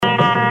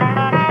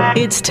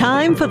It's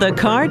time for the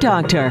Car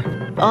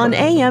Doctor on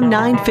AM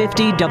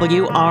 950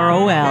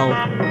 WROL.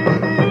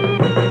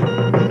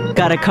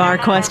 Got a car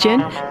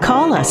question?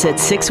 Call us at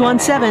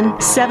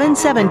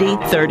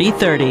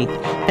 617-770-3030.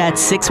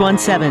 That's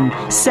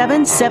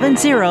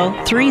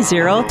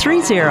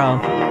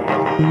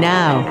 617-770-3030.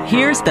 Now,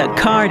 here's the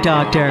Car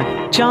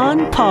Doctor,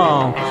 John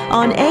Paul,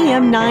 on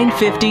AM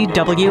 950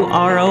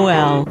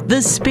 WROL,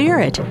 the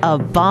spirit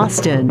of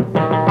Boston.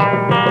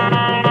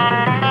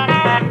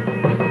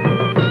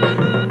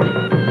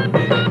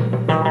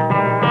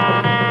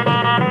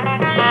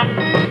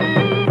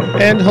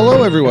 And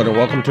hello, everyone, and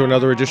welcome to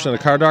another edition of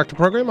the Car Doctor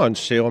program on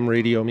Salem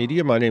Radio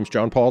Media. My name's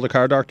John Paul, the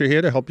Car Doctor,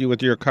 here to help you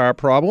with your car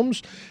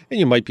problems.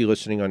 And you might be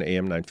listening on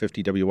AM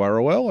 950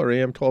 WROL or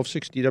AM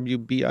 1260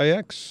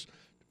 WBIX.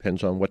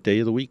 Depends on what day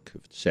of the week.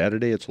 If it's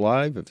Saturday, it's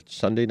live. If it's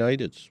Sunday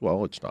night, it's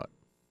not.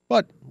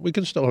 But we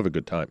can still have a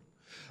good time.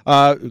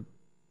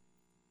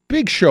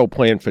 Big show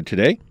planned for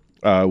today.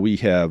 We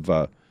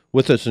have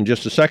with us in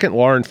just a second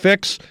Lauren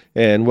Fix,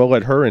 and we'll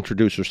let her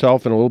introduce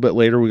herself. And a little bit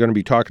later, we're going to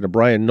be talking to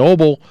Brian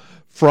Nobel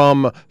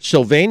from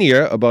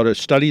Sylvania about a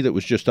study that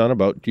was just done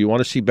about, do you want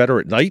to see better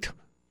at night?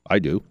 I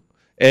do.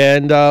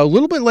 And a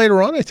little bit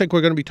later on, I think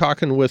we're going to be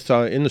talking with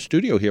in the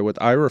studio here with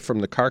Ira from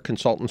the Car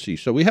Consultancy.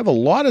 So we have a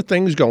lot of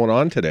things going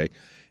on today.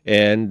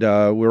 And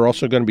we're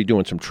also going to be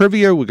doing some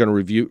trivia. We're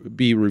going to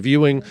be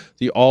reviewing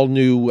the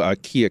all-new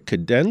Kia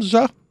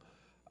Cardenza.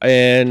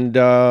 And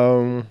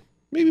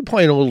maybe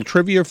playing a little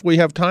trivia if we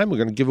have time. We're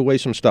going to give away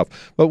some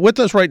stuff. But with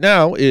us right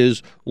now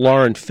is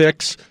Lauren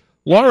Fix.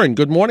 Lauren,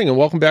 good morning, and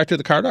welcome back to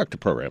the Car Doctor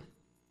program.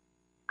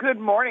 Good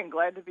morning.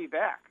 Glad to be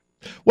back.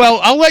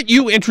 Well, I'll let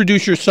you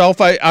introduce yourself.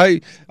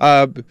 You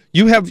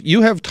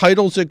have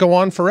titles that go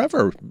on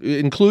forever,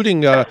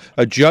 including a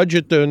judge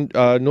at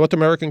the North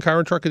American Car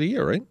and Truck of the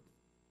Year, right?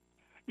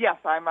 Yes,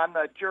 I'm on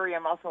the jury.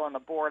 I'm also on the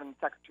board and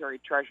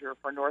secretary-treasurer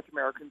for North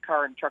American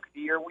Car and Truck of the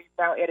Year. We've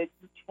now added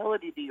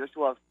Utility of the Year, so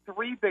we'll have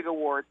 3 big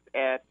awards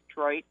at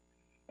Detroit,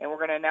 and we're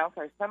going to announce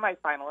our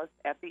semifinalists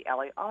at the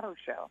LA Auto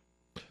Show.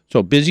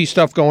 So busy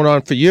stuff going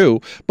on for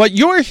you. But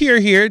you're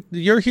here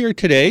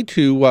today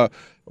to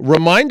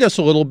remind us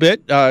a little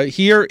bit.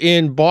 Here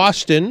in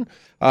Boston,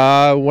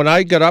 when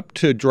I got up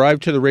to drive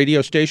to the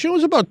radio station, it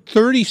was about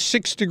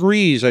 36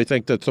 degrees, I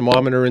think the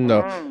thermometer in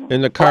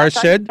the car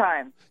said.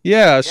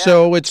 Yeah,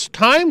 so it's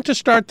time to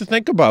start to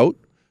think about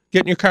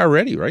getting your car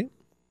ready, right?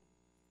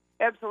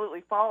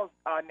 Absolutely. Fall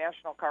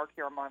National Car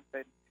Care Month.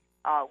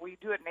 We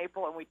do it in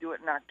April and we do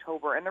it in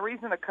October. And the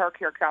reason the Car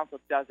Care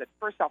Council does it,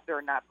 first off,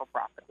 they're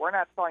not-for-profit. We're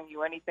not selling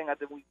you anything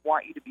other than we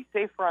want you to be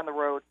safer on the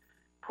road,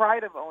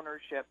 pride of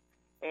ownership.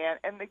 And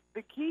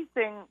the key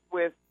thing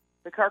with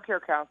the Car Care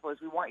Council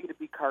is we want you to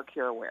be car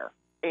care aware.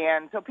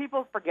 And so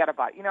people forget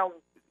about,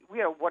 we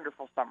had a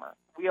wonderful summer.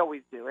 We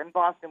always do. And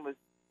Boston was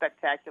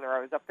spectacular.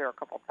 I was up there a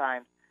couple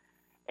times.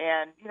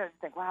 And, you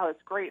think, wow,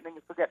 it's great. And then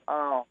you forget,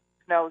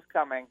 snow's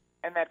coming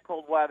and that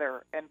cold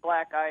weather and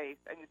black ice.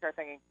 And you start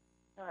thinking,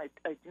 I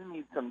do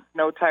need some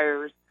snow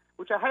tires,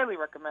 which I highly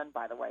recommend,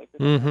 by the way.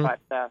 Mm-hmm.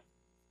 But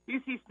you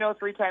see snow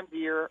 3 times a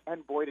year,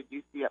 and boy, did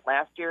you see it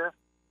last year.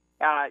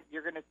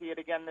 You're going to see it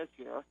again this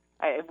year.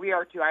 We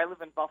are, too. I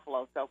live in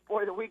Buffalo, so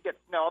boy, do we get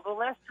snow. The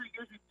last 3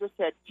 years, we've just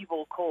had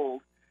evil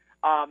cold.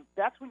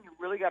 That's when you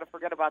really got to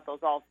forget about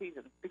those all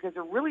seasons, because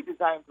they're really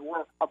designed to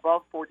work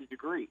above 40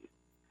 degrees.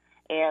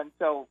 And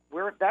so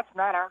that's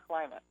not our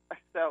climate.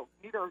 So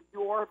neither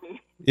you or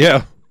me.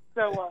 Yeah.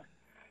 So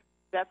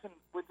that's when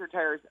winter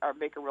tires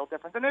make a real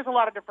difference. And there's a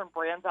lot of different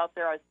brands out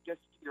there. I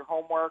suggest you do your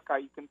homework.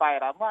 You can buy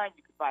it online.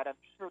 You can buy it. I'm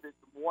sure there's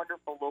some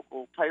wonderful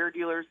local tire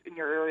dealers in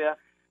your area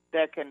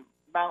that can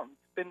mount and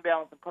spin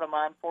balance and put them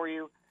on for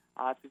you.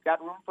 If you've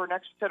got room for an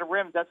extra set of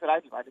rims, that's what I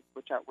do. I just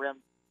switch out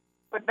rims.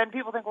 But then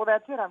people think, well,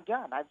 that's it. I'm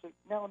done. I say,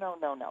 no.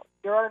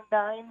 There are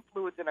 9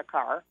 fluids in a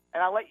car,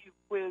 and I'll let you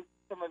quiz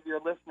some of your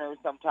listeners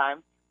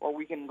sometime, or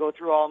we can go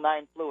through all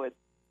 9 fluids.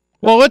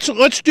 Well,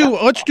 let's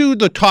do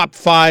the top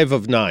 5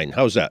 of 9.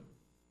 How's that?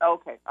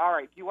 Okay. All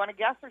right. Do you want to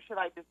guess, or should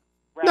I just...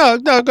 No,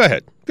 go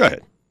ahead. A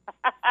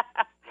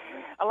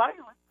lot of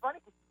you, it's funny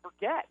because you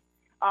forget.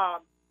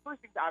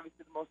 First thing,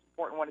 obviously, the most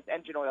important one is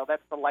engine oil.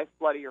 That's the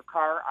lifeblood of your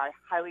car. I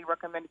highly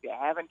recommend if you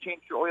haven't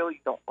changed your oil, you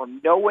don't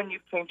know when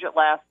you've changed it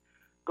last,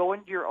 go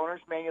into your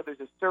owner's manual. There's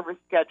a service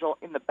schedule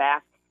in the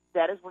back.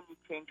 That is when you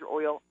change your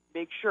oil.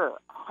 Make sure,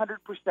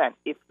 100%,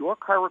 if your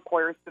car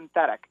requires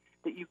synthetic,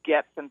 that you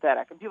get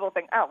synthetic. And people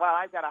think, oh, well,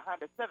 I've got a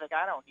Honda Civic.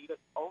 I don't need it.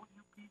 Oh,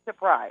 you'd be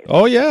surprised.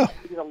 Oh, yeah.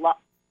 Because a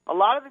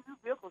lot of the new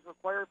vehicles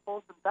require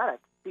full synthetic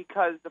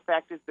because the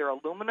fact is they're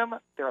aluminum,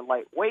 they're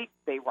lightweight,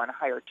 they run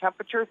higher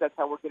temperatures. That's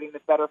how we're getting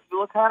the better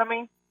fuel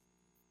economy.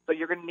 So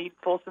you're going to need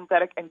full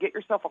synthetic, and get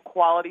yourself a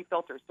quality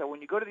filter. So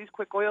when you go to these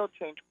quick oil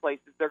change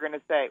places, they're going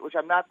to say, which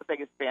I'm not the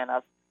biggest fan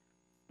of,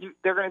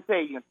 they're going to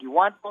say, do you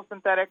want full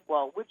synthetic?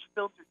 Well, which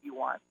filter do you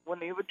want?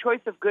 When you have a choice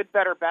of good,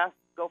 better, best,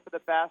 go for the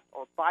best,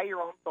 or buy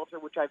your own filter,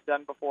 which I've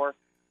done before.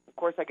 Of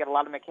course, I get a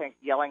lot of mechanics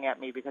yelling at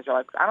me because they're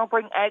like, I don't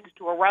bring eggs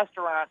to a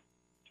restaurant.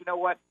 But you know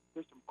what?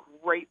 There's some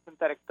great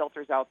synthetic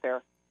filters out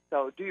there.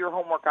 So do your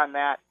homework on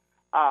that.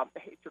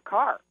 It's your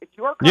car. It's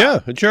your car. Yeah,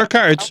 it's your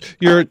car. It's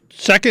your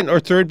second or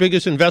third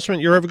biggest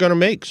investment you're ever going to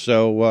make.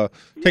 So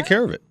take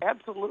care of it.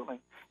 Absolutely.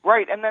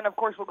 Right. And then, of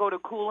course, we'll go to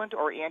coolant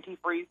or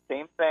antifreeze.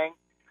 Same thing.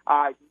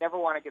 You never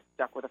want to get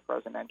stuck with a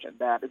frozen engine.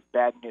 That is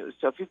bad news.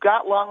 So if you've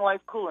got long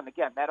life coolant,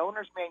 again, that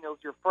owner's manual is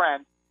your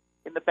friend.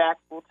 In the back,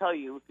 will tell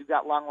you if you've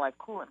got long life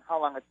coolant, how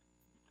long it's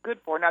good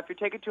for. Now, if you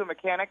take it to a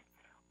mechanic,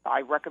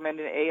 I recommend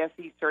an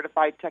ASE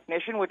certified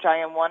technician, which I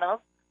am one of.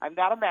 I'm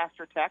not a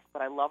master tech,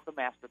 but I love the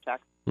master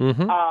tech.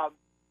 Mm-hmm.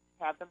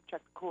 Have them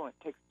check the coolant.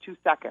 It takes 2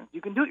 seconds. You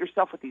can do it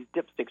yourself with these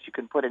dipsticks you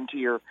can put into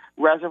your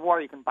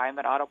reservoir. You can buy them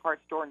at auto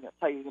parts store, and they'll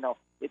tell you,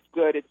 it's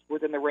good, it's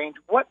within the range.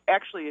 What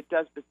actually it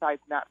does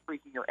besides not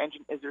freezing your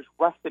engine is there's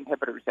rust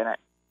inhibitors in it.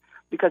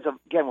 Because,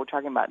 again, we're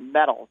talking about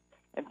metals.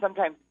 And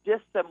sometimes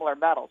dissimilar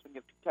metals, when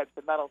you have two types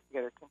of metals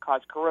together, can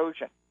cause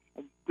corrosion.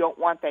 And you don't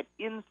want that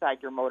inside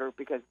your motor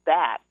because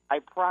that, I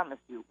promise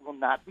you, will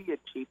not be a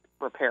cheap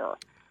repair.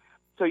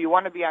 So you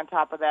want to be on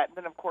top of that. And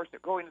then, of course,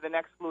 going to the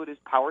next fluid is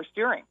power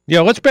steering.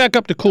 Yeah, let's back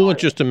up to coolant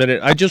just a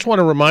minute. I just want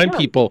to remind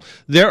people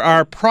there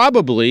are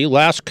probably,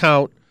 last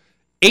count,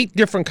 8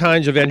 different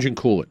kinds of engine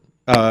coolant.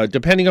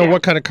 Depending on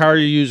what kind of car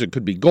you use, it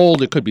could be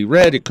gold, it could be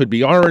red, it could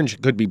be orange,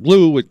 it could be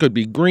blue, it could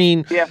be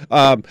green.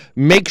 Yeah.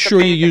 Make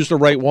sure you use the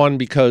right one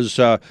because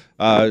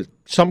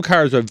some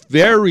cars are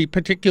very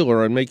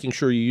particular on making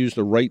sure you use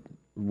the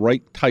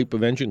right type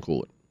of engine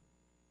coolant.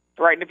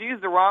 Right, and if you use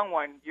the wrong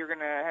one, you're going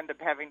to end up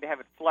having to have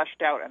it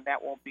flushed out, and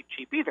that won't be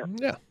cheap either.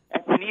 Yeah.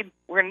 And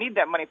we're going to need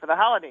that money for the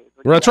holidays.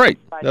 That's right.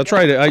 That's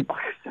right.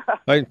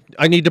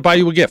 I need to buy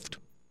you a gift.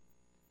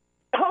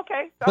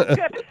 Okay, sounds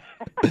good.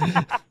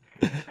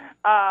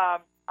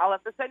 I'll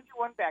have to send you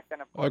one back then,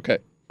 of course. Okay.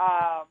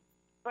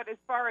 But as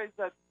far as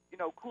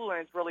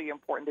coolant, it's really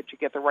important that you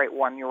get the right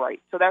one. You're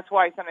right. So that's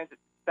why sometimes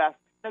it's best.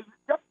 Now, it's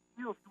up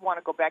to you if you want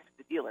to go back to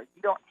the dealer.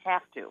 You don't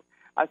have to.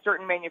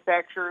 Certain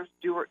manufacturers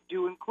do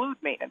include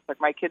maintenance.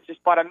 Like my kids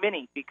just bought a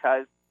Mini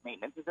because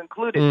maintenance is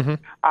included. Mm-hmm.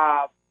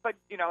 But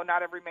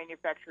not every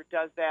manufacturer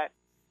does that.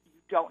 You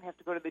don't have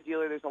to go to the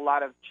dealer. There's a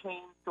lot of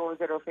chain stores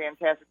that are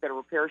fantastic, that are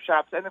repair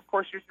shops, and of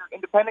course there's your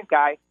independent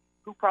guy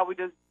who probably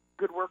does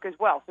good work as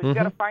well. So you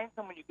got to find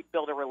someone you can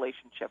build a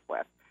relationship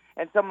with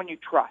and someone you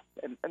trust.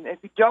 And if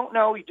you don't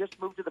know, you just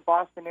moved to the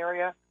Boston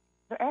area,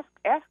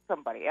 ask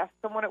somebody, ask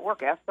someone at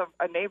work, ask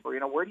a neighbor.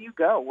 Where do you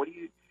go?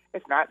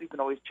 If not, you can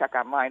always check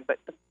online. But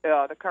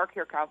the Car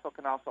Care Council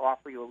can also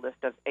offer you a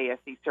list of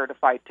ASE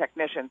certified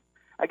technicians.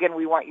 Again,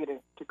 we want you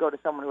to go to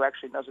someone who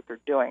actually knows what they're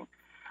doing.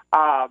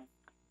 And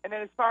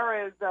then as far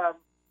as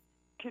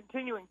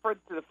continuing further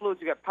to the fluids,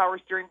 you got power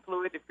steering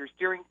fluid. If your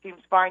steering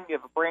seems fine, you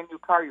have a brand new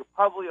car, you're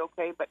probably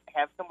okay, but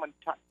have someone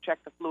check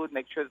the fluid,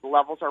 make sure the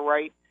levels are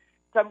right.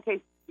 In some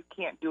cases, you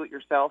can't do it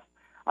yourself.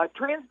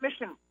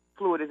 Transmission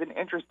fluid is an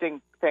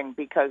interesting thing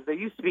because there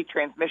used to be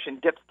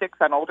transmission dipsticks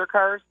on older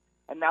cars,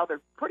 and now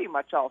they're pretty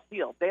much all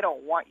sealed. They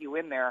don't want you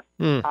in there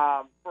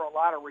for a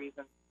lot of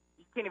reasons.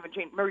 You can't even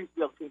change. Remember, you used to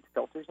be able to change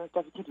filters and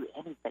stuff. You can't do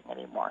anything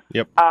anymore.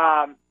 Yep.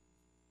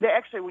 They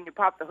actually, when you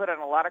pop the hood on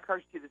a lot of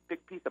cars, you see this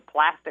big piece of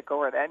plastic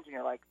over the engine.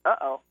 You're like,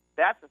 uh-oh,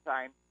 that's a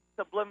sign.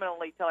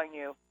 Subliminally telling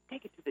you,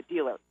 take it to the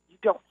dealer. You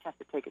don't have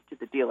to take it to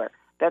the dealer.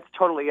 That's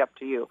totally up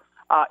to you.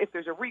 If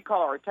there's a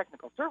recall or a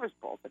technical service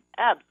pull, then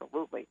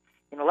absolutely.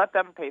 Let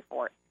them pay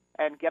for it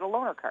and get a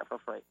loaner car for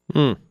free.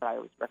 I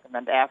always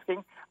recommend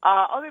asking.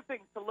 Other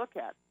things to look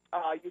at.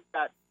 You've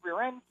got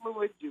rear end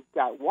fluid. You've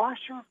got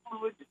washer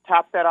fluid. To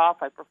top that off,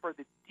 I prefer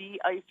the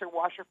de-icer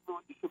washer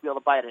fluid. You should be able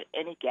to buy it at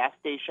any gas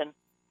station.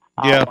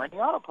 Or in the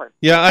auto parts.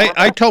 Yeah,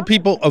 I tell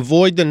people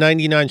avoid the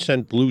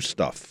 99-cent blue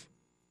stuff.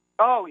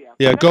 Oh, yeah.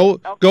 Yeah, go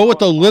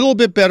with a little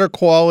bit better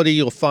quality.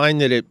 You'll find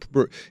that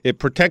it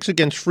protects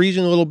against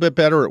freezing a little bit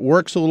better. It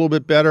works a little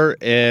bit better,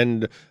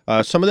 and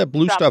some of that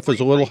blue stuff is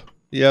a little.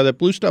 Yeah, that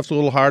blue stuff's a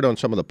little hard on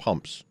some of the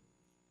pumps.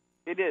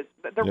 It is.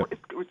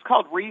 It's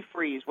called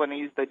refreeze when they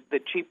use the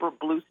cheaper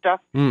blue stuff,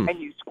 and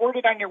you squirt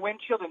it on your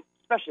windshield, and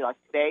especially like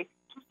today,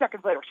 2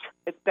 seconds later,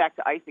 it's back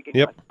to ice again. Yep.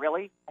 You're like,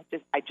 really?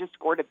 I just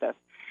squirted this.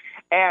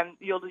 And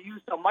you'll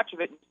use so much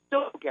of it and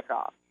still get it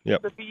off.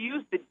 Yep. So if you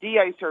use the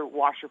de-icer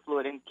washer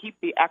fluid and keep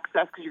the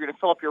excess because you're going to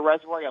fill up your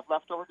reservoir, you have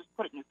leftover, just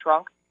put it in your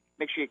trunk.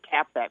 Make sure you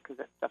cap that because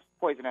that stuff's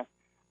poisonous.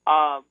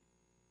 The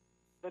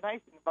nice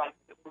thing about it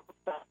is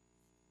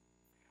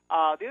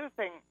the other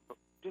thing,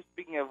 just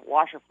speaking of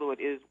washer fluid,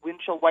 is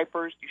windshield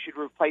wipers. You should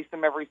replace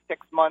them every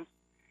 6 months.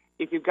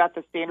 If you've got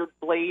the standard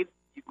blades,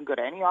 you can go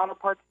to any auto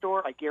parts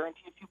store. I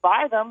guarantee if you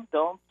buy them,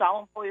 they'll install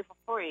them for you for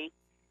free.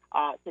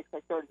 It takes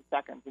like 30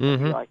 seconds. And you'll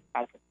be like,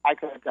 I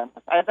could have done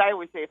this. As I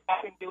always say, if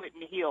I can do it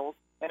in heels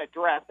and a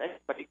dress,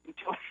 anybody can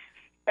do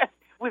it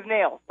with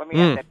nails. Let me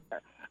add that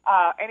there.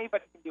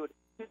 Anybody can do it.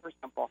 It's super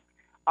simple.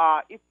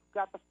 If you've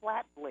got the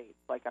flat blades,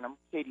 like on a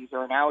Mercedes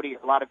or an Audi,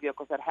 or a lot of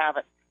vehicles that have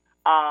it,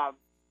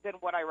 then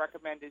what I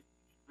recommend is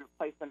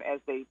replace them as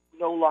they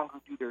no longer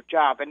do their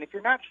job. And if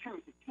you're not sure,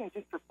 you can't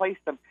just replace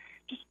them.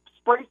 Just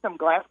spray some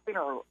glass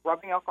cleaner or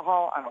rubbing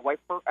alcohol on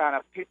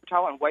a paper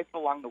towel and wipe it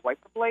along the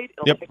wiper blade.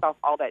 It'll take off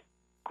all that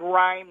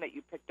grime that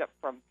you picked up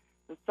from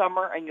the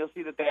summer, and you'll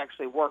see that they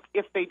actually work.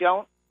 If they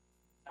don't,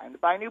 time to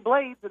buy new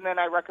blades. And then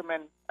I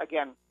recommend,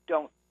 again,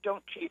 don't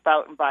cheap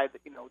out and buy the,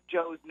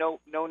 Joe's no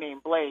name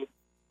blade.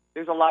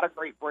 There's a lot of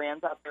great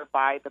brands out there.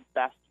 Buy the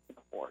best you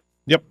can afford.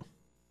 Yep.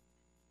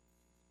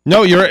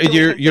 No,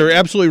 you're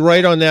absolutely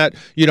right on that.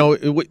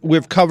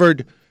 We've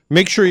covered.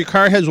 Make sure your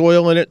car has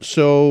oil in it,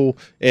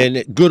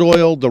 and good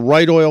oil, the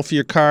right oil for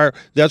your car.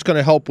 That's going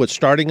to help with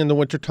starting in the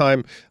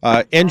wintertime.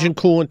 Engine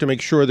coolant to make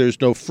sure there's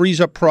no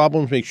freeze-up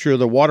problems. Make sure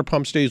the water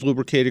pump stays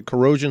lubricated.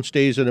 Corrosion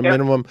stays at a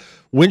minimum.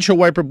 Windshield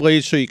wiper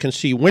blades so you can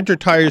see. Winter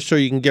tires so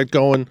you can get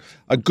going.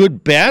 A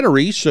good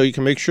battery so you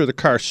can make sure the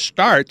car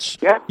starts.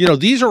 Yep.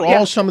 These are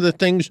all some of the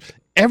things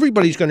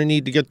everybody's going to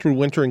need to get through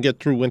winter and get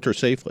through winter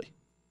safely.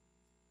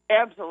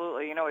 Absolutely.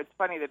 It's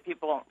funny that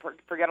people don't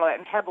forget all that.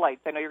 And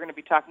headlights, I know you're going to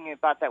be talking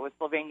about that with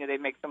Sylvania. They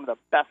make some of the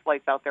best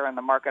lights out there on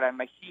the market. I'm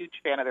a huge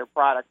fan of their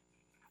product.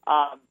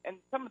 And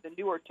some of the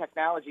newer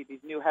technology,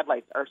 these new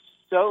headlights are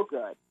so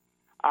good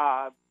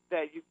that,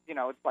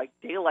 it's like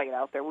daylight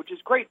out there, which is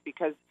great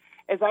because,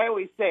 as I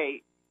always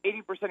say,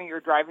 80% of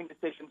your driving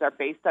decisions are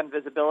based on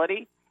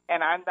visibility.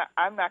 And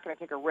I'm not going to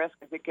take a risk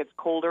if it gets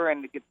colder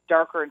and it gets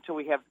darker until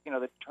we have,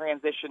 the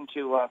transition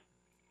to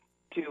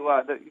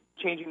the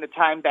changing the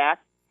time back.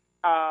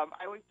 I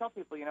always tell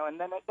people, and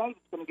then at night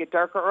it's going to get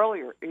darker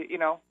earlier.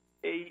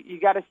 You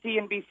got to see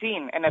and be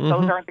seen, and if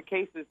those aren't the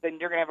cases, then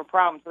you're going to have a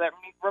problem. So that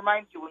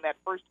reminds you when that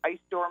first ice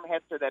storm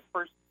hits, or that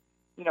first,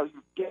 you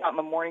get out in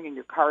the morning and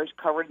your car is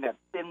covered in that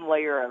thin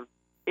layer of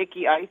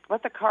icky ice.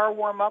 Let the car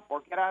warm up,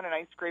 or get on an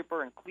ice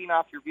scraper and clean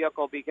off your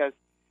vehicle, because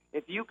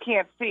if you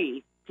can't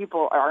see,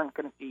 people aren't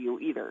going to see you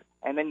either,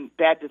 and then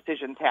bad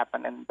decisions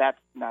happen, and that's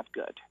not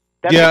good.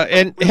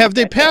 And have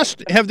they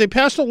passed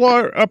a law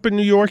up in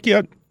New York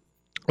yet?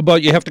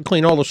 About you have to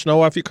clean all the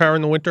snow off your car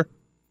in the winter?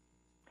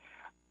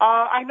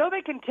 I know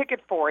they can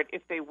ticket for it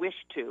if they wish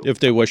to. If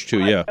they wish to,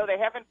 yeah. No, they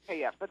haven't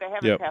yet, but they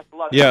haven't passed a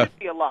law. There should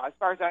be a law. As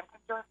far as I'm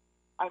concerned,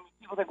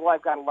 people think, well,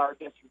 I've got a large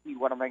SUV.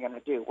 What am I going to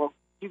do? Well,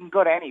 you can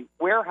go to any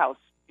warehouse,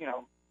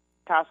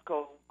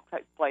 Costco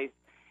type place,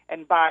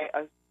 and buy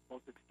those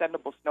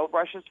extendable snow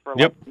brushes for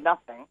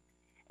nothing.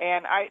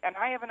 And I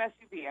have an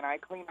SUV, and I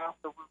clean off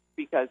the roof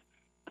because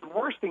the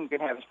worst thing you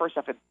can have is, first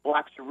off, it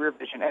blocks your rear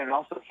vision, and it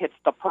also hits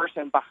the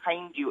person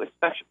behind you,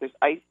 especially if there's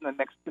ice in the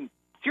mix. Can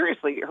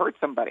seriously hurt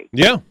somebody.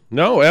 Yeah,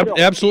 no,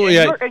 absolutely.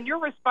 And you're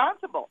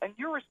responsible.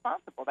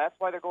 That's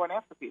why they're going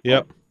after people.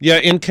 Yep. Yeah,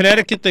 in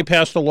Connecticut, they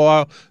passed a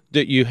law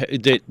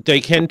that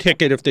they can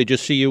ticket if they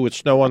just see you with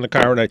snow on the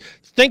car, and I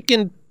think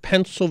in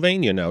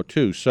Pennsylvania now,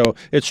 too. So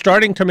it's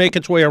starting to make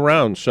its way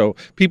around. So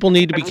people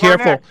need to be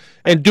careful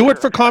and do it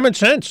for common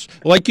sense.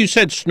 Like you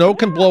said, snow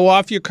can blow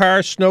off your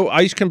car.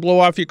 Ice can blow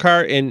off your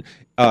car and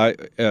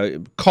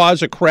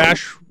cause a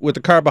crash with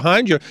the car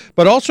behind you.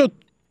 But also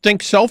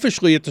think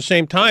selfishly at the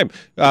same time.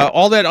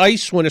 All that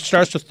ice, when it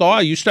starts to thaw,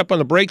 you step on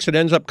the brakes, it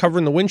ends up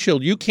covering the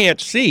windshield. You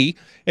can't see,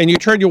 and you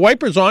turn your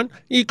wipers on,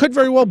 you could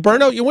very well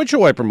burn out your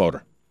windshield wiper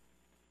motor.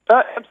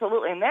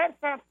 Absolutely, and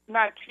that's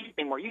not cheap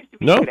anymore. Used to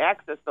be you could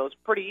access those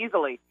pretty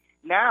easily.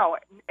 Now,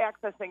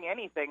 accessing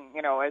anything,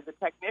 as a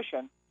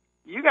technician,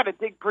 you got to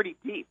dig pretty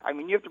deep.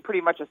 You have to pretty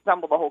much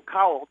assemble the whole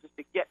cowl just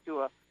to get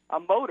to a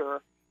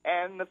motor,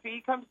 and the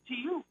fee comes to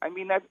you.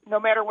 That's no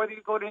matter whether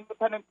you go to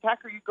independent tech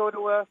or you go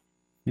to a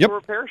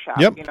repair shop.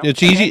 Yep,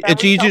 it's easy.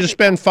 It's easy to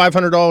spend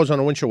 $500 on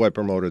a windshield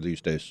wiper motor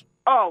these days.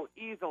 Oh,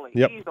 easily.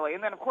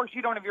 And then, of course,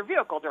 you don't have your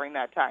vehicle during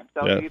that time,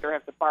 so you either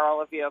have to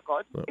borrow a vehicle.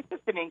 It's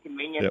just an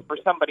inconvenience for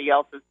somebody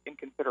else's in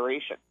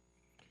consideration.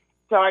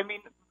 So,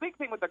 the big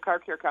thing with the Car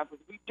Care Council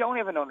is we don't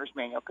have an owner's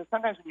manual, because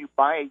sometimes when you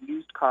buy a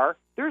used car,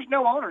 there's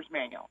no owner's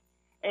manual.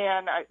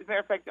 And as a matter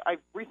of fact, I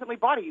recently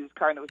bought a used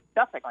car, and there was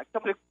nothing. Like,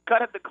 somebody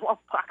gutted the glove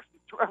box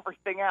and threw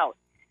everything out.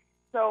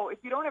 So if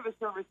you don't have a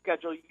service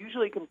schedule, you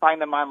usually can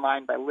find them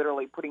online by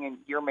literally putting in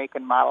year, make,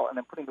 and model, and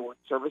then putting the word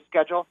service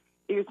schedule.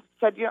 You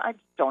said, I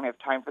just don't have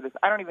time for this.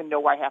 I don't even know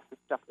why half this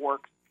stuff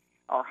works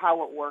or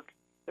how it works.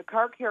 The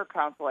Car Care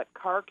Council at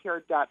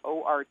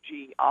carcare.org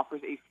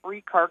offers a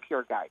free car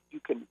care guide.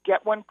 You can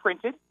get one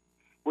printed,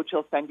 which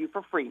he'll send you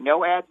for free.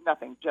 No ads,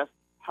 nothing, just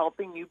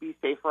helping you be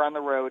safer on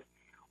the road.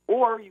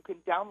 Or you can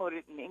download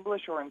it in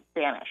English or in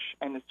Spanish.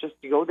 And it's just,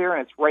 you go there,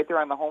 and it's right there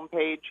on the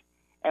homepage.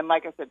 And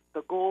like I said,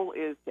 the goal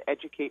is to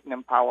educate and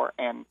empower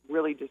and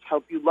really just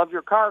help you love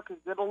your car,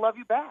 because it'll love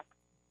you back.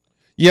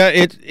 Yeah,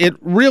 it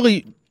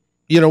really,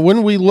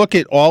 when we look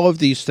at all of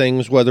these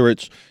things, whether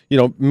it's,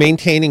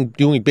 maintaining,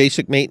 doing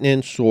basic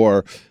maintenance,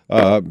 or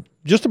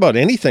just about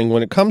anything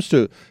when it comes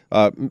to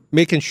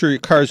making sure your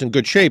car's in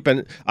good shape.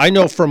 And I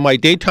know from my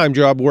daytime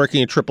job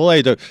working at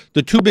AAA,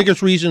 the two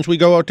biggest reasons we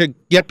go out to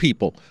get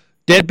people: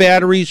 dead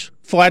batteries,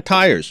 flat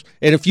tires.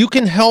 And if you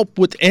can help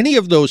with any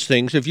of those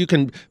things, if you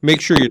can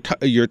make sure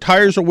your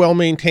tires are well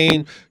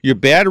maintained, your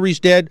battery's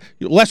dead,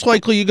 less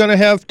likely you're going to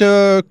have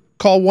to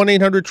call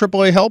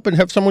 1-800-AAA-HELP and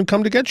have someone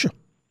come to get you.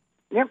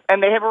 Yep,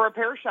 and they have a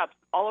repair shops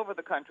all over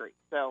the country.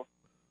 So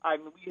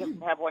we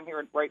have one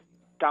here right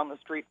down the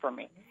street from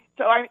me.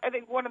 So I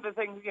think one of the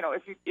things,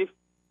 if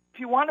if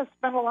you want to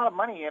spend a lot of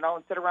money, and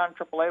sit around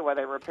AAA while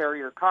they repair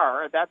your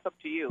car, that's up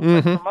to you. Mm-hmm.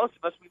 But for most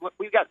of us,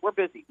 we're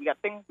busy. We got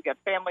things, we got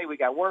family, we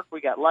got work, we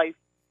got life,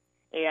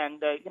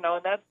 and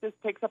and that just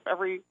takes up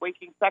every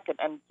waking second.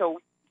 And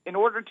so, in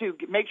order to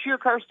make sure your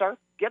car starts,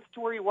 gets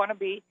to where you want to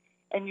be,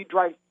 and you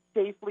drive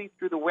safely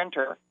through the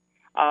winter,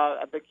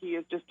 the key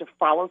is just to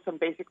follow some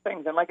basic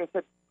things. And like I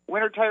said,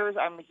 winter tires,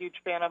 I'm a huge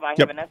fan of. I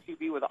have an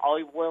SUV with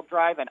all-wheel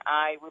drive, and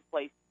I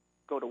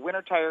go to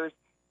winter tires.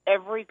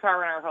 Every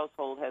car in our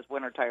household has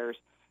winter tires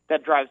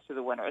that drives through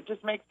the winter. It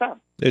just makes sense.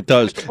 It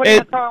does. Put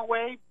the car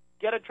away,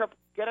 get a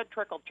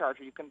trickle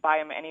charger. You can buy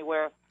them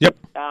anywhere. Yep.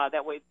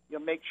 That way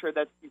you'll make sure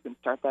that you can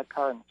start that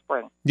car in the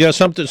spring. Yeah,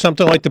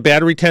 something like the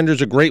battery tender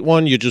is a great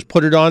one. You just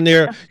put it on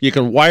there. You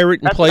can wire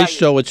it in place,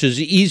 so it's as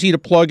easy to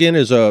plug in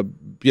as a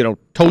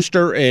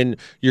toaster, and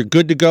you're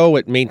good to go.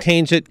 It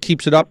maintains it,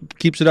 keeps it up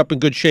in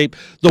good shape.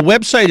 The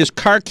website is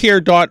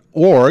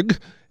carcare.org,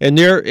 and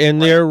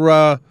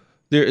they're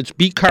it's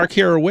Be Car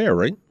Care Aware,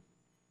 right?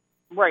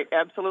 Right,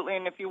 absolutely.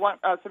 And if you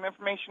want some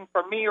information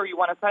from me, or you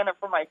want to sign up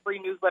for my free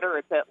newsletter,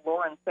 it's at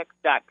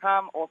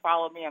lauren6.com, or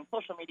follow me on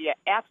social media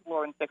at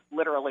Lauren6,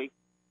 literally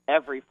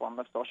every form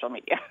of social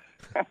media.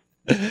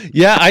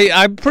 Yeah,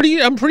 I'm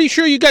pretty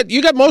sure you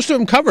got most of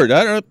them covered.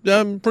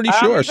 I'm pretty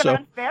sure. I'm so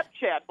on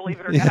Snapchat,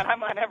 believe it or not,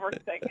 I'm on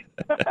everything.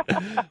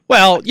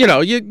 Well, you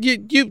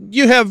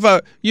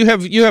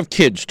have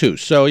kids too,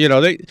 so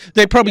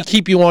they probably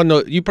keep you on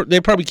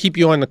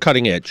the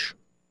cutting edge.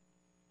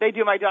 They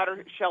do. My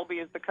daughter Shelby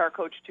is the car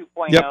coach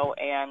 2.0,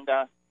 and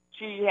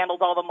she handles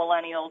all the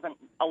millennials and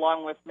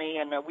along with me,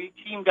 and we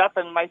teamed up.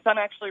 And my son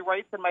actually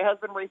races, and my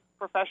husband races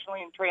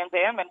professionally in Trans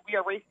Am, and we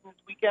are racing this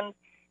weekend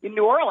in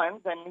New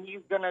Orleans, and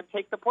he's going to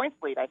take the points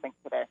lead, I think,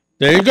 today.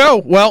 There you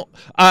go. Well,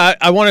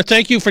 I want to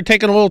thank you for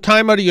taking a little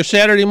time out of your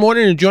Saturday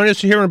morning and joining us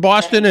here in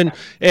Boston,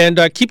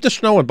 and keep the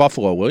snow in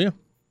Buffalo, will you?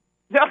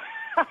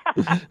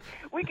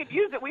 We could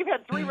use it. We've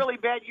had 3 really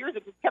bad years.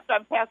 It just kept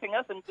on passing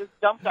us and just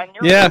dumped on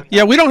your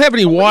Yeah, we don't have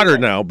any water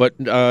now, but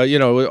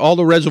all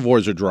the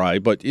reservoirs are dry.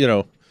 But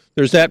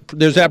there's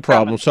that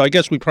problem. So I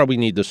guess we probably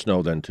need the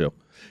snow then too.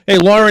 Hey,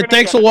 Lauren,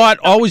 thanks a lot.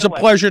 Always a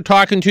pleasure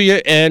talking to you,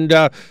 and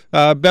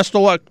best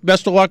of luck.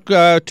 Best of luck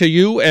to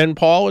you and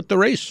Paul at the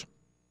race.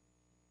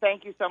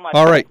 Thank you so much.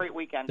 All right. Have a great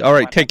weekend. All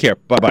right, take care.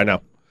 Bye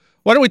now.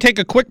 Why don't we take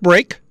a quick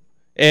break?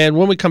 And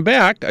when we come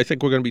back, I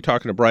think we're going to be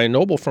talking to Brian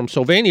Nobel from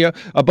Sylvania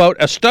about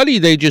a study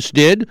they just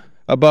did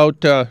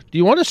about, do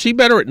you want to see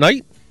better at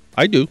night?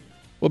 I do.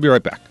 We'll be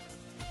right back.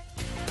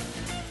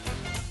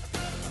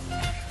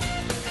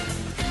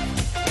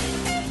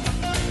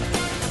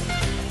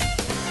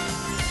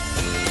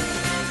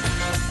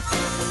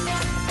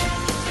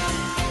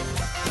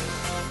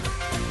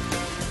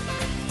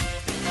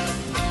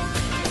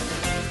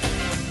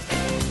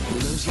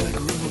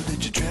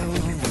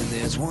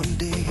 One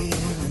day in,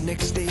 the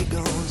next day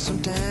gone.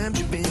 Sometimes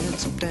you bend,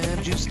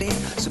 sometimes you stand,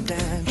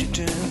 sometimes you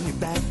turn your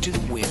back to the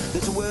wind.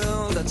 There's a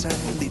world outside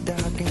the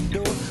darkened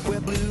door where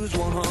blues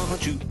won't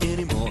haunt you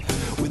anymore.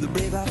 With a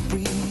brave heart,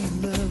 free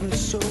lover's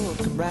soul,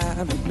 come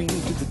ride with me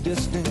to the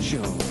distant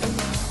shore.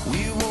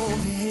 We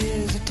won't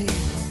hesitate,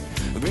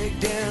 break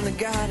down the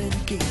garden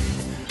gate.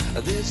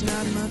 There's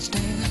not much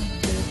time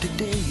left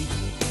today.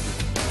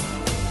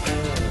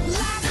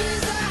 Life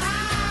is a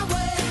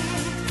highway.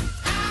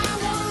 I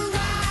won't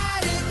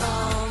ride it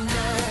all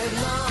night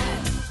long.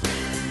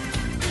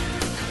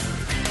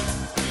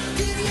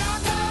 If you're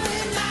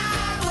going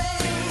my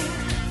way.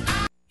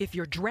 If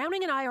you're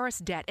drowning in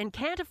IRS debt and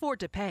can't afford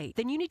to pay,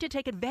 then you need to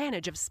take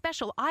advantage of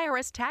special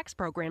IRS tax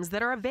programs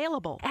that are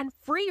available and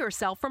free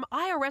yourself from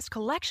IRS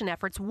collection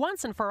efforts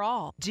once and for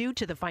all. Due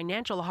to the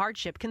financial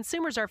hardship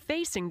consumers are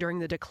facing during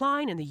the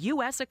decline in the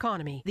U.S.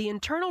 economy, the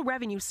Internal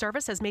Revenue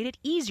Service has made it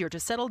easier to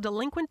settle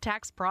delinquent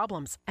tax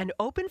problems. An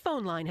open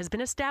phone line has been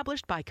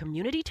established by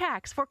Community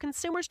Tax for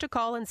consumers to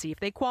call and see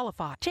if they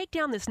qualify. Take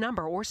down this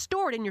number or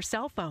store it in your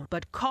cell phone,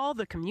 but call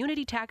the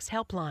Community Tax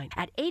Helpline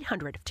at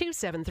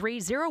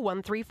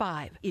 800-273-0135.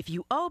 If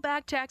you owe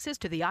back taxes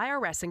to the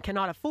IRS and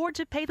cannot afford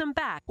to pay them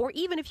back, or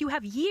even if you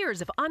have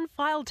years of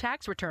unfiled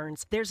tax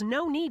returns, there's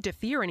no need to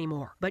fear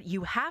anymore. But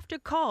you have to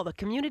call the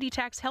Community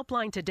Tax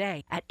Helpline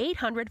today at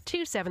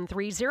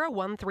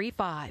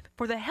 800-273-0135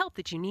 for the help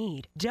that you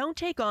need. Don't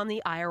take on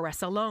the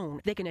IRS alone.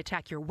 They can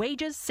attack your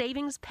wages,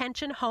 savings,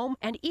 pension, home,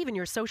 and even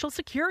your Social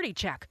Security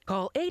check.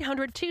 Call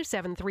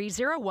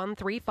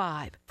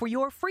 800-273-0135 for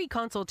your free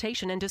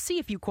consultation and to see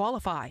if you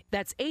qualify.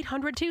 That's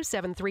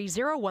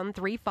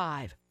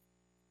 800-273-0135.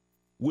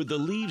 With the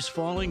leaves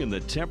falling and the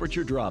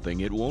temperature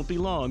dropping, it won't be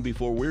long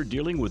before we're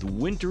dealing with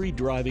wintry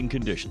driving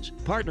conditions.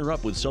 Partner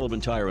up with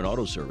Sullivan Tire and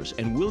Auto Service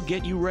and we'll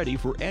get you ready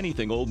for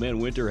anything Old Man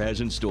Winter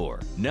has in store.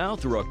 Now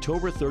through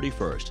October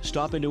 31st,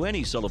 stop into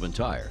any Sullivan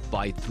Tire,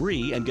 buy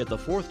 3 and get the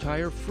 4th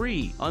tire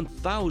free on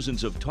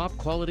thousands of top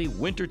quality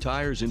winter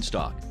tires in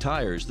stock.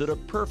 Tires that are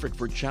perfect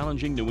for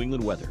challenging New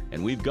England weather,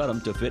 and we've got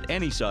them to fit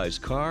any size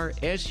car,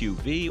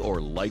 SUV, or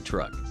light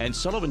truck. And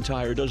Sullivan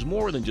Tire does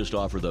more than just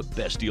offer the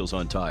best deals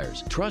on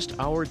tires. Trust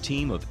our our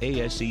team of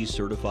ASE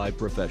certified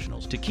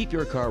professionals to keep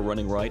your car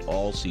running right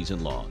all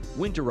season long.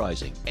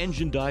 Winterizing,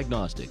 engine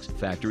diagnostics,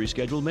 factory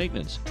scheduled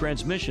maintenance,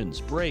 transmissions,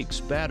 brakes,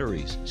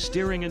 batteries,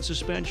 steering and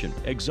suspension,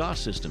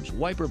 exhaust systems,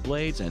 wiper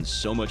blades, and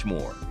so much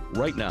more.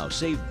 Right now,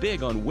 save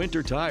big on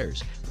winter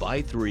tires.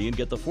 Buy 3 and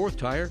get the 4th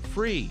tire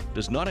free.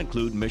 Does not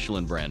include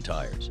Michelin brand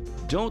tires.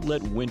 Don't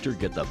let winter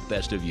get the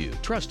best of you.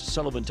 Trust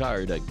Sullivan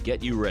Tire to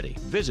get you ready.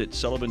 Visit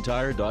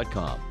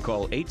sullivantire.com.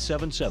 Call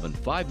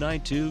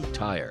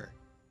 877-592-TIRE.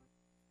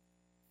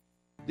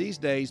 These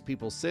days,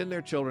 people send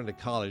their children to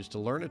college to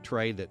learn a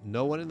trade that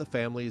no one in the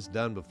family has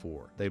done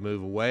before. They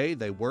move away,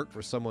 they work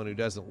for someone who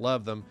doesn't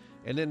love them,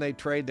 and then they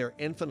trade their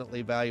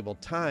infinitely valuable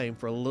time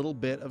for a little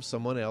bit of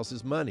someone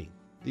else's money.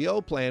 The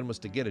old plan was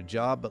to get a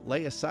job but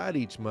lay aside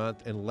each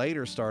month and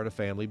later start a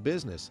family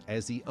business.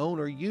 As the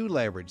owner, you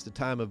leverage the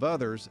time of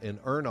others and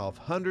earn off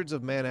hundreds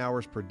of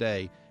man-hours per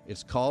day.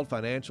 It's called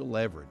financial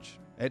leverage.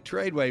 At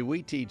Tradeway,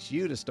 we teach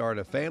you to start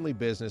a family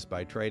business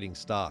by trading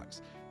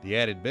stocks. The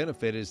added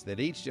benefit is that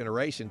each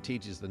generation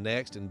teaches the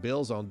next and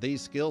builds on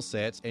these skill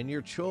sets, and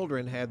your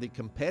children have the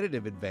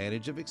competitive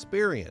advantage of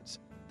experience.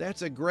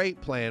 That's a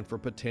great plan for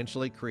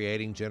potentially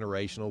creating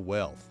generational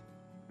wealth.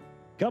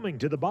 Coming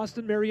to the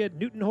Boston Marriott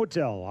Newton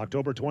Hotel,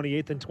 October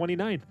 28th and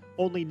 29th.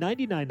 Only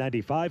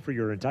 $99.95 for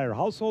your entire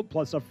household,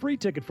 plus a free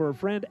ticket for a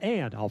friend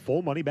and a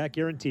full money-back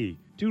guarantee.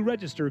 To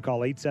register,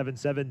 call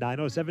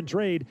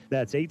 877-907-TRADE.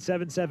 That's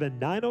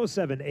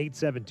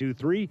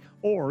 877-907-8723,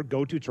 or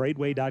go to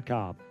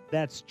Tradeway.com.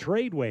 That's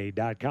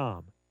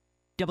Tradeway.com.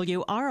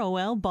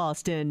 WROL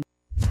Boston.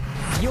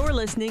 You're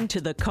listening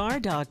to The Car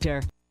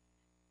Doctor.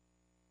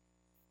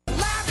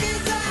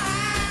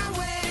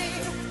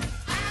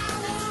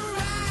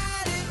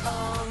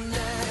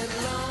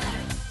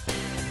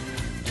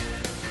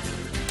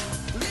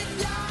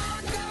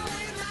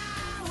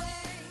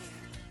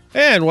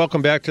 And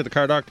welcome back to the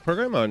Car Doctor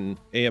program on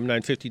AM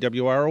 950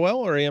 WROL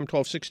or AM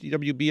 1260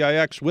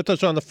 WBIX. With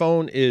us on the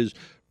phone is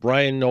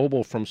Brian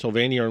Nobel from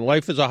Sylvania. And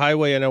life is a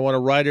highway, and I want to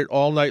ride it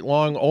all night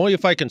long, only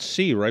if I can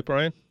see, right,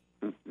 Brian?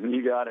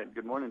 You got it.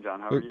 Good morning, John.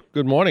 How are you?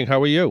 Good morning.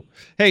 How are you?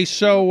 Hey,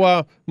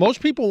 so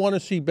most people want to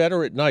see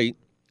better at night,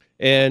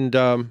 and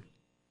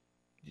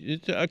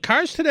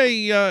cars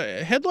today,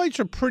 headlights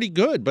are pretty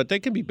good, but they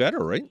can be better,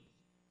 right?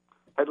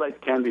 Headlights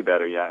can be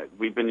better, yeah.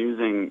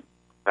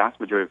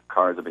 Vast majority of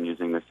cars have been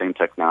using the same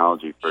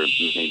technology for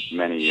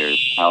many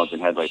years,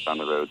 halogen headlights on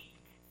the road.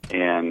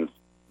 And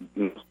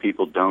most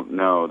people don't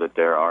know that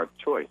there are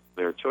choice.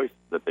 There are choices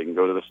that they can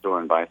go to the store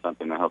and buy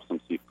something that helps them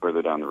see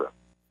further down the road.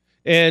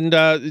 And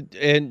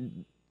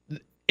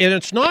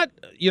it's not,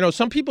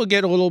 some people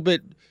get a little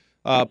bit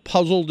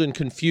puzzled and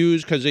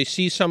confused because they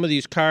see some of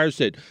these cars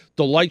that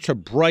the lights are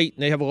bright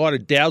and they have a lot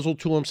of dazzle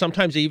to them.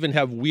 Sometimes they even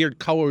have weird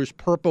colors,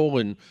 purple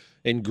and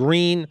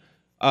green.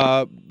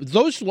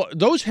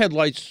 Those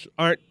headlights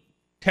aren't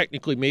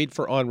technically made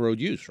for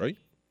on-road use, right?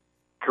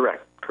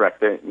 Correct.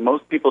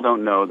 Most people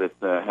don't know that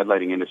the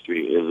headlighting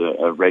industry is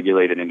a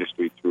regulated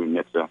industry through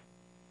NHTSA,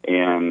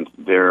 and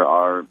there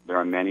are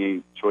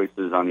many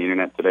choices on the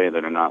internet today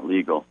that are not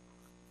legal.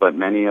 But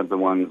many of the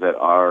ones that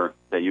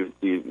you would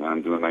see,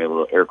 I'm doing my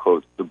little air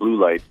quotes, the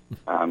blue lights,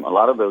 a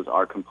lot of those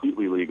are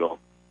completely legal.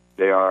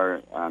 They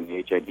are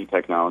the HID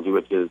technology,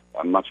 which is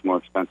a much more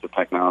expensive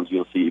technology.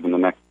 You'll see even the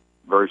next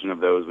version of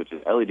those, which is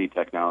LED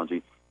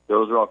technology.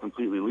 Those are all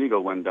completely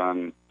legal when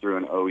done through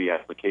an OE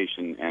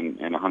application and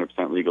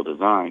 100% legal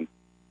design.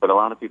 But a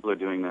lot of people are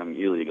doing them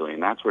illegally,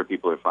 and that's where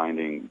people are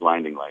finding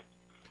blinding lights.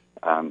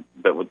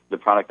 But with the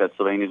product that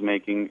Sylvania is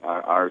making,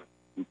 our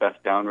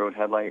best down-road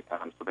headlight,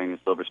 Sylvania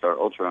Silver Star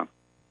Ultra,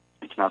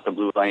 it's not the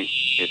blue light.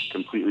 It's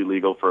completely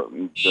legal for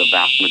the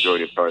vast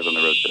majority of cars on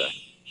the road today.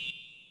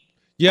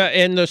 Yeah,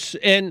 and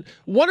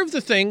one of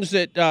the things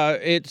that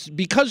it's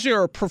because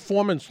they're a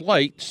performance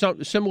light,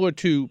 similar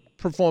to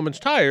performance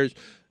tires,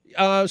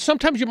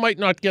 sometimes you might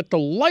not get the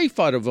life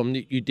out of them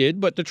that you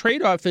did, but the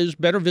trade-off is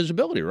better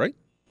visibility, right?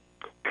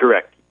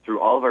 Correct.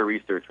 Through all of our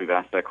research, we've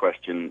asked that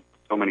question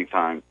so many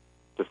times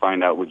to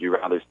find out, would you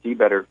rather see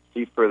better,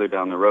 see further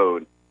down the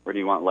road, or do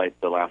you want lights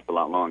to last a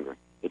lot longer?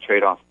 The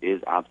trade-off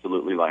is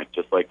absolutely life,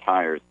 just like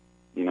tires.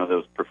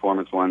 Those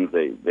performance ones,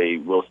 they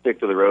will stick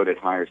to the road at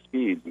higher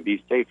speeds and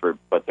be safer,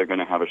 but they're going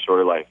to have a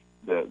shorter life.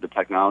 The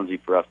technology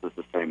for us is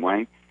the same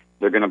way.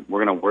 We're going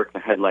to work the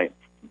headlight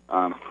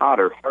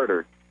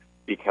harder,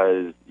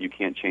 because you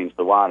can't change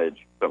the wattage.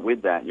 But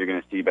with that, you're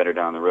going to see better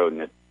down the road,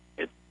 and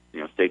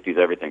safety is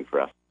everything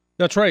for us.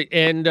 That's right,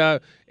 and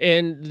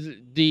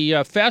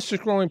the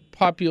fastest growing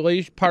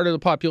population part of the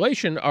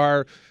population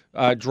are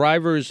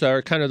drivers,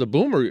 are kind of the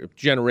boomer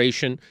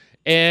generation.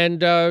 And,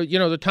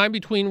 the time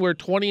between we're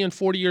 20 and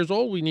 40 years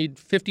old, we need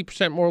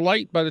 50% more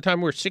light. By the time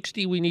we're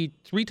 60, we need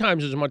 3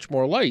 times as much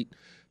more light.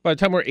 By the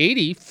time we're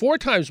 80, 4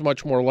 times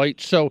much more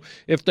light. So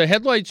if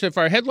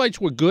our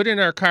headlights were good in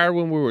our car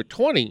when we were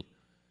 20,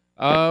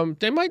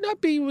 they might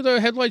not be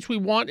the headlights we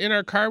want in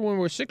our car when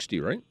we're 60,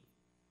 right?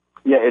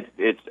 Yeah,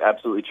 it's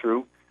absolutely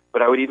true.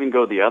 But I would even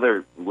go the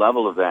other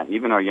level of that.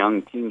 Even our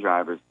young teen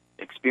drivers,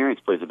 experience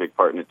plays a big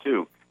part in it,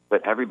 too.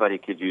 but everybody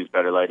could use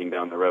better lighting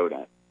down the road.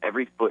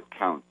 Every foot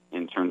counts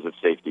in terms of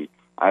safety.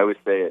 I always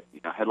say it,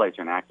 headlights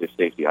are an active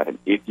safety item.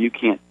 If you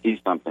can't see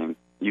something,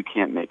 you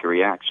can't make a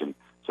reaction.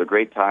 So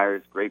great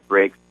tires, great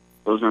brakes,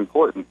 those are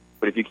important,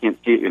 but if you can't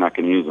see it, you're not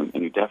going to use them.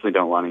 And you definitely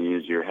don't want to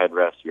use your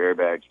headrest, your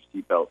airbags,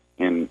 your seatbelt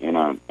in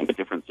a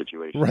different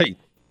situation. Right.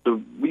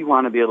 So we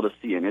want to be able to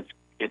see, and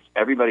it's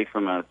everybody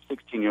from a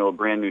 16-year-old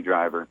brand new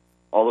driver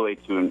all the way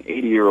to an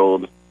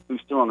 80-year-old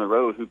who's still on the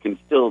road who can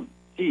still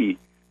see,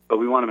 but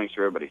we want to make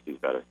sure everybody sees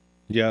better.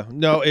 Yeah,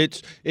 no,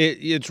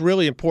 it's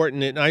really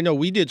important. And I know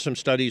we did some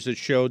studies that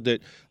showed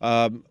that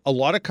a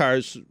lot of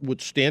cars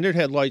with standard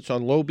headlights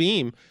on low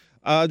beam,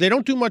 they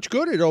don't do much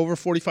good at over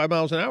 45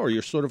 miles an hour.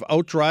 You're sort of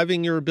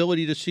outdriving your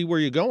ability to see where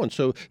you're going.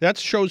 So that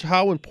shows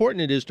how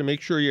important it is to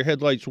make sure your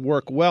headlights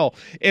work well.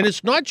 And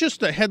it's not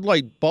just the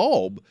headlight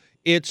bulb;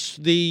 it's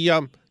the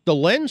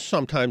lens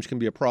sometimes can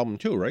be a problem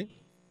too, right?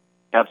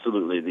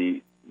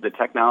 Absolutely. The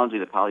technology,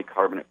 the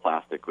polycarbonate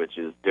plastic, which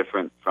is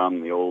different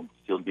from the old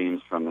steel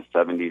beams from the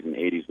 70s and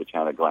 80s, which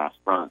had a glass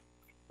front,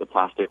 the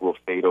plastic will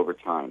fade over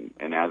time.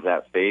 And as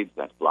that fades,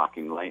 that's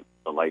blocking light.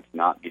 The light's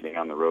not getting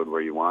on the road where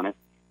you want it,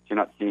 so you're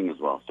not seeing as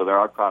well. So there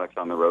are products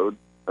on the road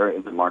or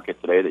in the market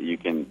today that you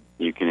can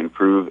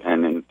improve,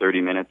 and in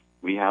 30 minutes,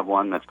 we have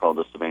one that's called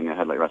the Sylvania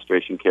Headlight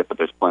Restoration Kit, but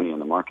there's plenty in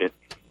the market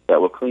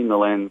that will clean the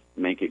lens,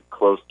 make it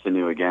close to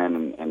new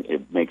again, and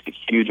it makes a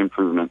huge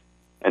improvement.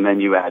 And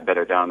then you add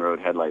better down-the-road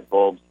headlight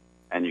bulbs,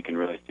 and you can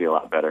really see a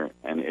lot better,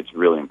 and it's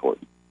really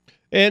important.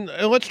 And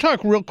let's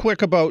talk real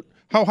quick about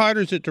how hard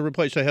is it to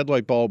replace a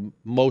headlight bulb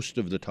most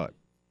of the time?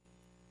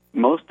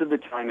 Most of the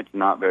time, it's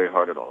not very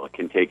hard at all. It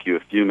can take you a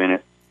few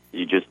minutes.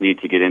 You just need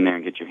to get in there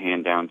and get your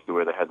hand down to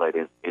where the headlight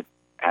is. It's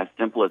as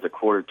simple as a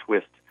quarter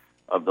twist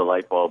of the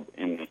light bulb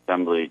in the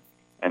assembly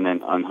and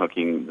then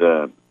unhooking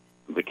the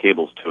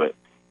cables to it.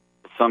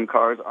 Some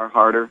cars are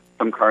harder.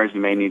 Some cars you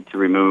may need to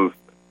remove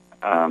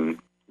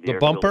the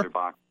bumper?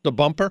 The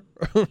bumper?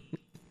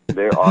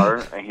 There are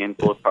a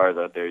handful of cars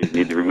out there you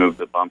need to remove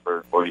the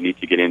bumper, or you need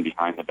to get in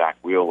behind the back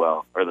wheel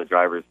well or the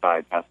driver's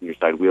side, passenger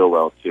side wheel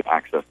well to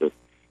access it.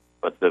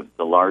 But the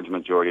large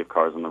majority of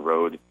cars on the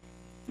road,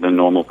 the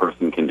normal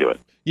person can do it.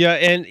 Yeah,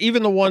 and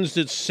even the ones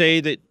that say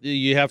that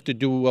you have to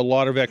do a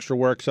lot of extra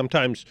work,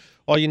 sometimes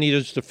all you need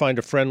is to find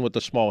a friend with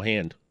a small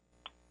hand.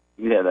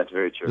 Yeah, that's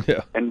very true.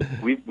 Yeah. And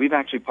we've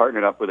actually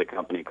partnered up with a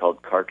company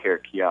called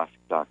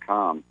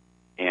CarCareKiosk.com,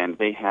 and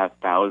they have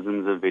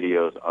thousands of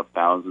videos of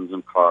thousands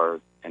of cars,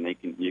 and you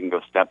can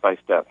go step by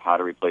step how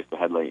to replace the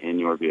headlight in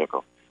your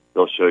vehicle.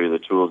 They'll show you the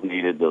tools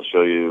needed. They'll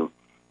show you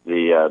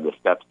the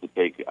steps to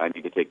take. I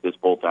need to take this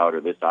bolt out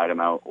or this item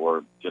out,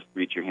 or just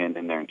reach your hand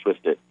in there and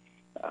twist it.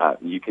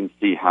 You can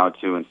see how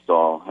to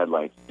install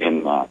headlights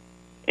in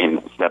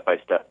step by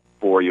step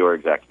for your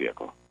exact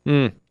vehicle.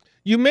 Mm.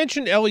 You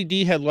mentioned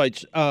LED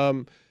headlights,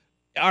 and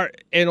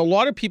a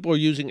lot of people are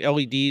using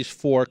LEDs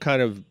for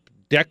kind of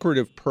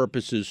decorative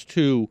purposes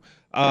too.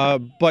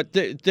 But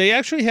they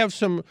actually have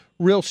some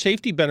real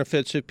safety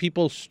benefits if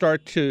people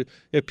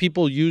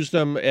use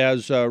them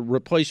as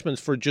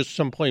replacements for just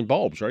some plain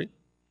bulbs, right?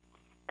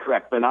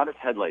 Correct, but not as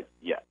headlights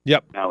yet.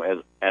 Yep. Now,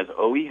 as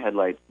OE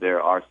headlights,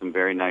 there are some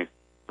very nice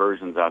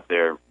versions out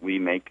there. We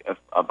make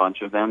a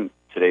bunch of them.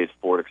 Today's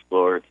Ford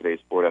Explorer, today's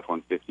Ford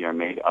F-150 are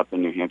made up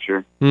in New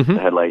Hampshire, the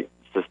headlight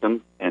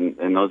systems, and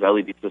those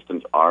LED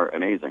systems are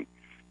amazing.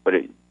 But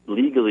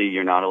legally,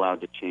 you're not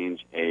allowed to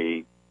change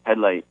a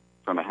headlight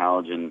from a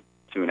halogen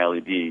to an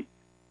LED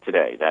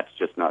today. That's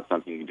just not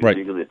something you can do. Right.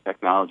 Legally, the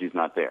technology's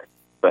not there.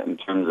 But in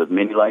terms of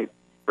mini lights,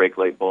 brake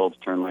light bulbs,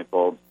 turn light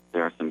bulbs,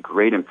 there are some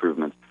great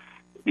improvements.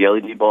 The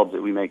LED bulbs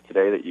that we make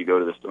today that you go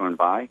to the store and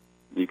buy,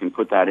 you can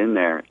put that in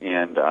there,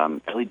 and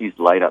LEDs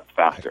light up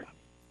faster.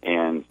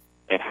 And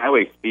at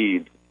highway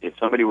speeds, if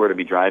somebody were to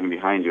be driving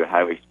behind you at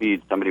highway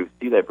speeds, somebody would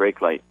see that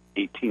brake light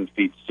 18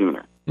 feet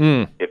sooner.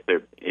 Mm.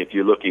 If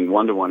you're looking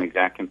one-to-one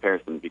exact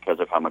comparison because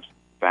of how much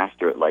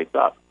faster it lights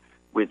up,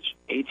 which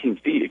 18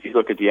 feet, if you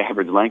look at the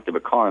average length of a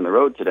car on the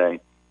road today,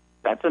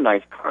 that's a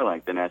nice car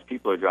length. And as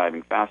people are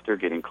driving faster,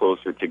 getting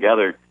closer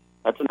together,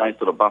 that's a nice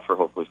little buffer.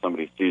 Hopefully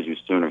somebody sees you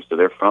sooner, so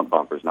their front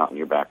bumper's not in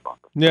your back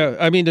bumper. Yeah,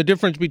 I mean, the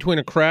difference between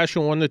a crash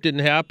and one that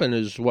didn't happen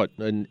is, what,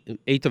 an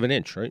eighth of an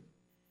inch, right?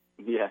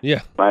 Yeah.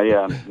 Yeah. My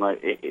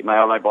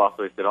boss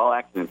always said all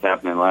accidents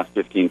happen in the last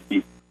 15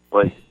 feet.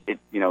 Well,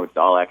 it's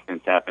all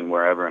accidents happen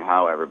wherever and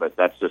however, but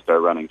that's just our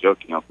running joke.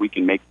 If we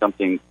can make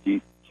something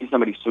see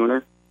somebody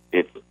sooner,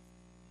 it's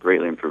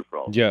greatly improved for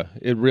all. Yeah,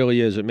 it really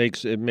is. It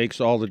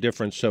makes all the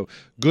difference. So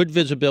good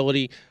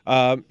visibility,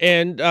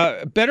 and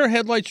better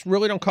headlights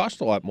really don't cost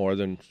a lot more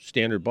than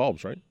standard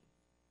bulbs, right?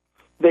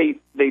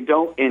 They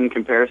don't in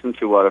comparison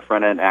to what a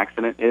front end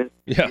accident is.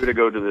 Yeah. If you were to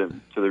go to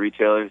the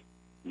retailers,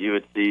 you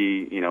would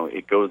see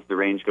the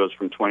range goes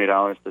from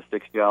 $20 to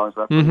 $60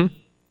 roughly. Mm-hmm.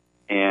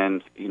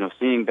 And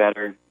seeing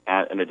better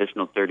at an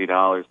additional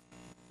 $30,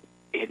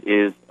 it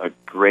is a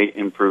great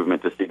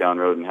improvement to see down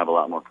the road and have a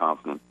lot more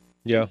confidence.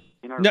 Yeah.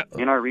 In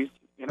our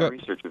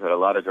research, we've had a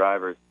lot of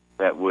drivers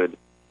that would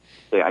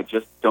say, "I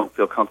just don't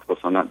feel comfortable,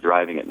 so I'm not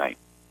driving at night."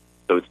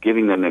 So it's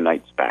giving them their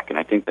nights back, and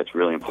I think that's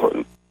really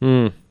important.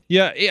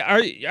 Yeah,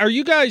 are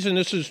you guys, and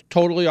this is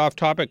totally off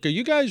topic, are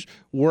you guys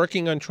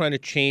working on trying to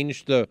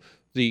change the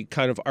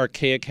kind of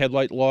archaic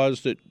headlight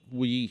laws that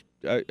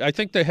I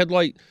think the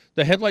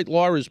headlight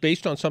law is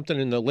based on something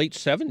in the late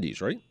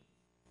 70s, right?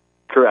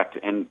 Correct.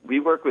 And we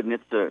work with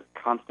NHTSA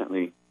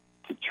constantly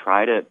to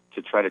try to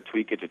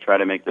tweak it, to try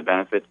to make the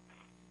benefits.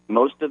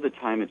 Most of the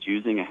time it's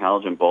using a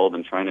halogen bulb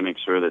and trying to make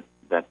sure that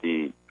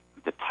the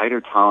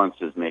tighter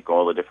tolerances make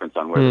all the difference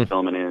on where the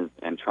filament is,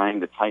 and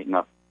trying to tighten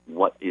up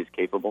what is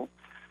capable.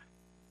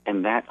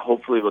 And that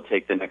hopefully will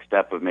take the next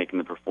step of making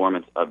the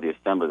performance of the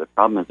assembly. The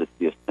problem is it's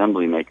the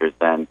assembly makers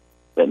then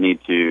that need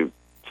to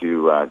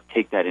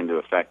take that into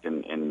effect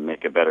and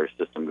make a better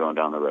system going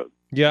down the road.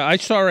 Yeah, I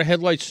saw a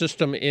headlight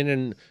system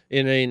in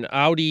an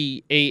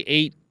Audi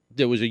A8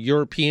 that was a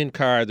European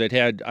car that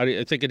had,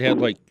 I think it had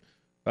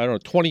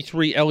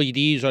 23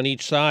 LEDs on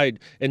each side,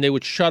 and they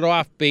would shut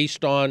off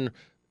based on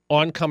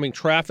oncoming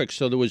traffic,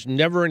 so there was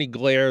never any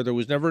glare, there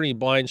was never any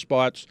blind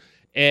spots.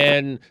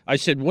 And I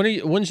said,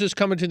 when's this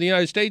coming to the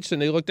United States?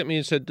 And they looked at me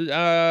and said,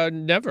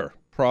 never,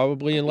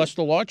 probably, unless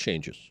the law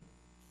changes.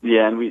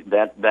 Yeah, and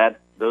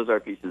those are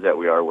pieces that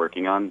we are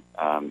working on.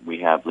 We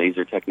have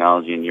laser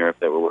technology in Europe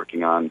that we're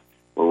working on.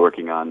 We're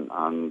working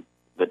on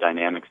the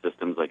dynamic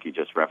systems like you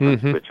just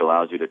referenced, which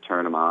allows you to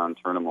turn them on,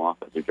 turn them off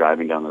as you're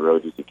driving down the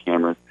road using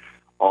cameras.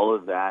 All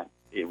of that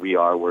we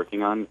are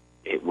working on.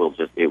 It will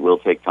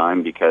take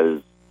time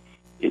because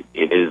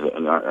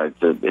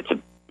it's a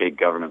big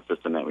government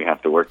system that we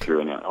have to work through,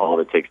 and all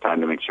of it takes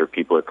time to make sure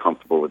people are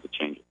comfortable with the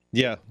changes.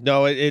 Yeah,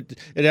 no, it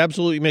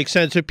absolutely makes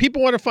sense. If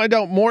people want to find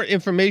out more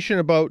information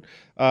about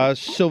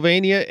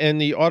Sylvania and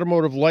the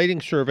Automotive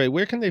Lighting Survey,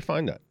 where can they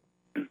find that?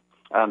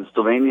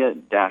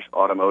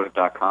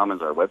 Sylvania-automotive.com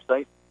is our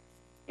website,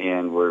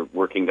 and we're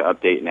working to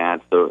update and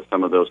add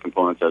some of those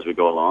components as we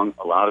go along.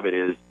 A lot of it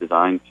is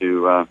designed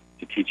to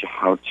teach you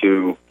how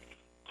to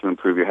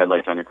improve your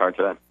headlights on your car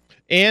today.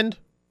 And,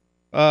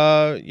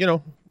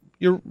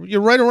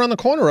 you're right around the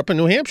corner up in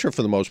New Hampshire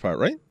for the most part,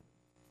 right?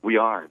 We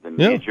are. The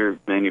major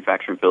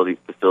manufacturing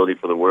facility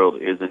for the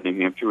world is in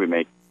New Hampshire. We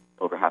make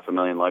over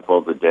 500,000 light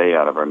bulbs a day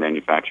out of our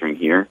manufacturing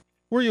here.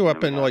 Were you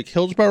up in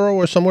Hillsborough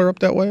or somewhere up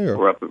that way? Or?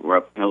 We're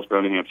up in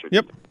Hillsborough, New Hampshire.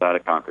 Yep. Out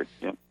of Concord.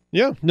 Yep.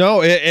 Yeah.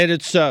 No, and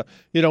it's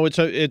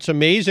it's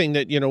amazing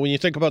that when you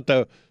think about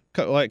the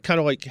kind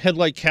of like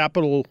headlight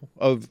capital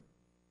of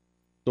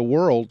the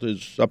world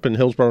is up in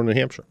Hillsborough, New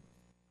Hampshire.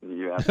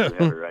 You're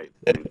absolutely right.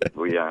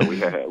 We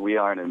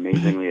are an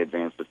amazingly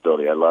advanced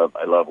facility. I love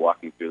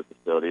walking through the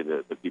facility.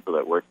 The people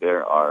that work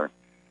there are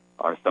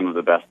some of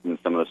the best and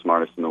some of the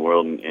smartest in the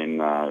world in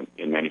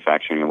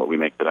manufacturing and what we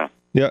make today.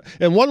 Yeah.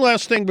 And one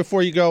last thing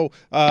before you go,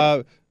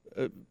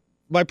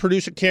 my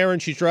producer Karen,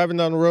 she's driving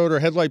down the road. Her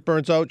headlight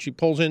burns out. She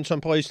pulls in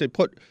someplace. They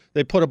put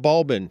a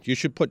bulb in. You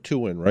should put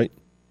two in, right?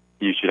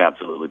 You should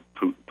absolutely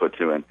put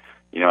two in.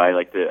 I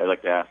like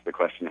to ask the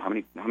question: how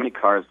many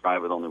cars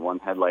drive with only one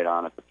headlight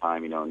on at the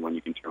time? And when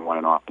you can turn one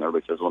and off, and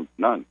everybody says, "Well,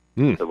 none."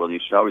 So, well, you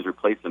should always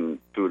replace them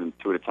two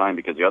at a time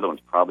because the other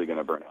one's probably going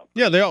to burn out.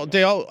 Yeah,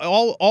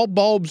 all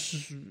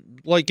bulbs,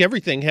 like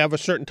everything, have a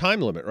certain time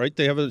limit, right?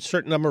 They have a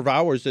certain number of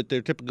hours that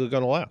they're typically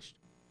going to last.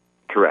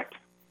 Correct,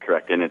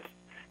 and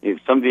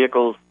some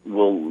vehicles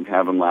will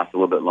have them last a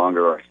little bit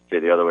longer, or say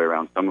the other way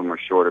around. Some of them are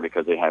shorter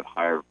because they have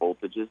higher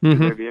voltages in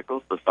their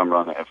vehicles. So some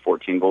run at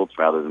 14 volts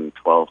rather than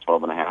 12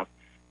 and a half.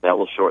 That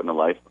will shorten the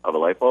life of a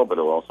light bulb, but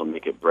it'll also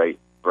make it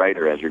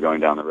brighter as you're going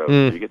down the road.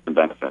 So you get some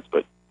benefits,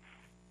 but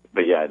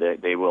yeah,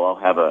 they will all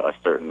have a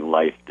certain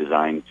life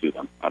design to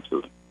them.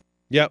 Absolutely.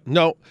 Yeah.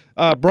 No,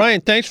 Brian,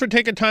 thanks for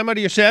taking time out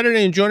of your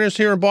Saturday and joining us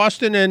here in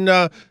Boston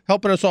and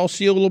helping us all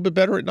see a little bit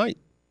better at night.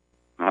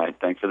 All right.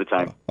 Thanks for the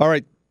time. All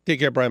right. Take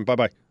care, Brian.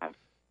 Bye-bye. That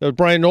was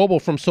Brian Nobel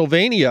from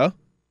Sylvania,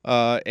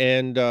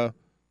 and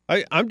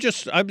I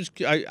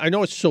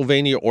know it's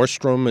Sylvania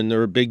Ostrom, and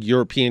they're a big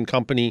European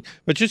company,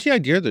 but just the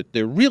idea that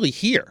they're really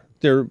here.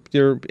 They're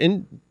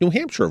in New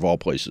Hampshire of all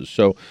places,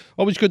 so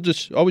always good to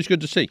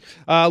see.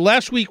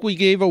 Last week we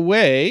gave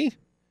away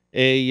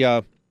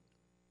a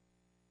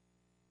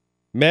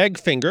mag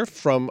finger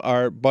from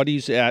our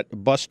buddies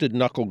at Busted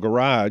Knuckle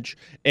Garage,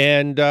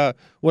 and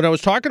when I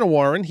was talking to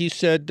Warren, he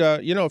said,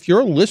 if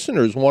your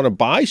listeners want to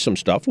buy some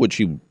stuff, which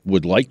he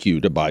would like you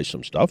to buy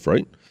some stuff,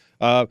 right?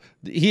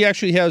 He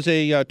actually has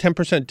a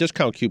 10%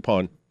 discount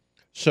coupon.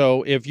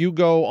 So if you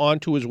go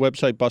onto his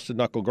website, Busted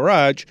Knuckle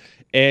Garage,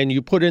 and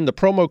you put in the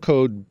promo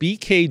code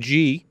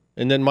BKG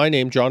and then my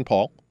name, John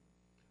Paul,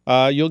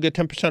 you'll get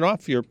 10%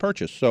 off your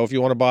purchase. So if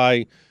you want to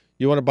buy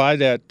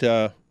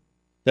that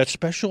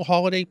special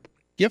holiday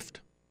gift,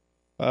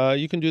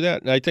 you can do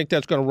that. And I think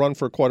that's going to run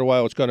for quite a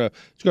while. It's going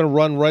to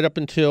run right up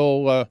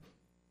until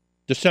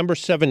December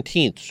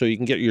 17th, so you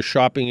can get your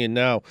shopping in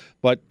now.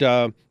 But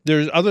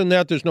other than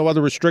that, there's no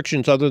other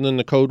restrictions other than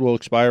the code will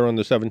expire on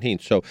the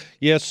 17th. So,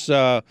 yes,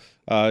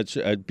 it's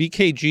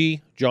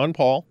BKG, John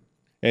Paul,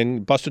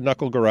 and Busted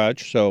Knuckle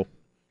Garage. So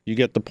you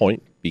get the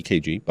point,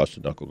 BKG,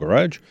 Busted Knuckle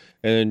Garage,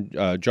 and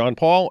John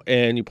Paul.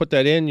 And you put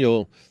that in,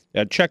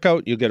 at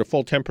checkout, you'll get a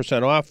full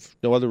 10% off.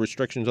 No other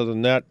restrictions other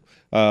than that.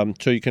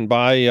 So you can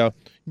buy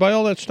buy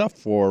all that stuff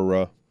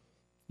for,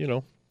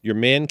 your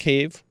man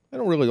cave. I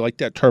don't really like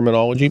that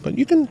terminology, but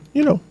you can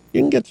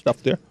get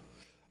stuff there.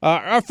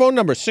 Our phone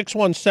number is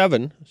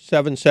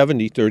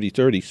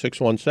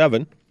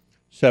 617-770-3030,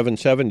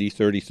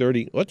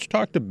 617-770-3030. Let's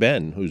talk to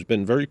Ben, who's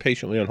been very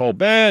patiently on hold.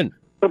 Ben!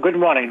 Well, good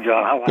morning,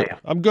 John. How are you?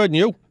 I'm good, and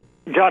you?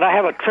 John, I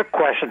have a trick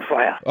question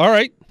for you. All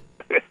right.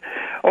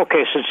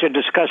 Okay, since you're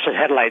discussing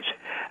headlights,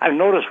 I've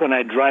noticed when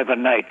I drive at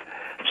night,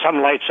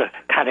 some lights are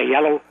kind of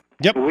yellow,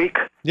 weak,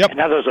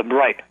 and others are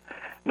bright.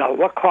 Now,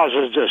 what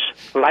causes this?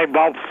 Light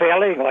bulb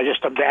failing or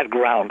just a bad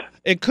ground?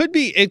 It could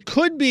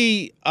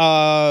be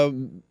a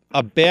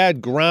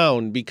bad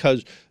ground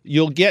because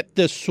you'll get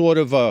this sort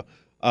of a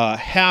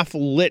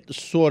half-lit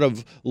sort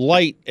of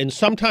light, and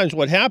sometimes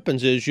what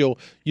happens is you'll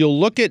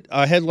look at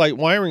a headlight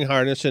wiring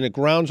harness and it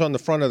grounds on the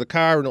front of the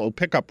car and it will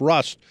pick up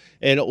rust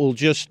and it will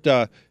just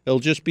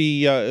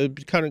be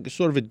kind of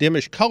sort of a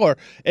dimmish color,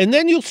 and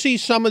then you'll see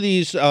some of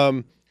these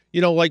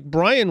like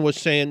Brian was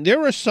saying,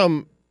 there are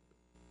some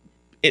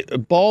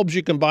bulbs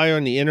you can buy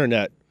on the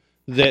internet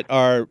that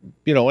are,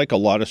 like a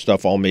lot of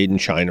stuff all made in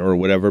China or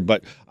whatever.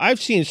 But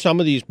I've seen some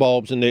of these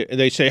bulbs, and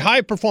they say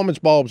high-performance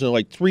bulbs, and they're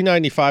like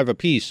 $3.95 a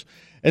piece.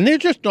 And they're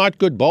just not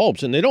good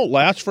bulbs, and they don't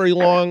last very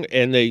long,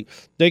 and they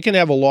can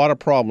have a lot of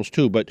problems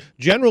too. But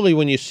generally,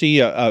 when you see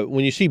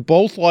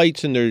both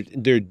lights and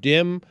they're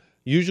dim,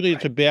 usually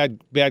it's a bad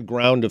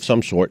ground of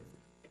some sort.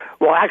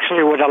 Well,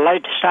 actually, when the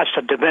light starts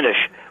to diminish,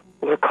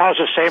 will it cause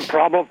the same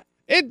problem?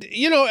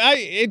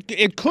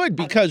 It could,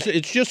 because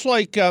it's just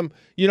like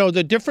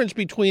the difference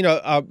between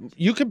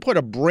you can put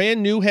a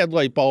brand new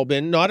headlight bulb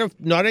in, not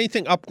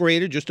anything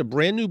upgraded, just a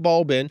brand new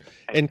bulb in,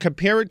 and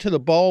compare it to the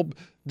bulb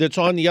that's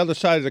on the other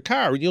side of the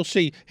car, and you'll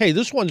see, hey,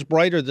 this one's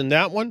brighter than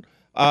that one,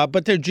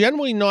 but they're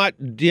generally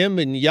not dim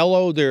and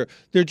yellow. They're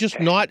just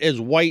not as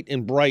white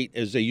and bright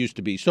as they used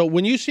to be. So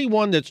when you see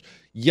one that's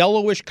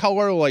yellowish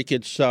color, like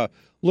it's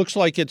looks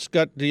like it's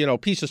got a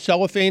piece of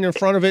cellophane in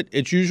front of it,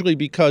 it's usually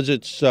because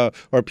it's or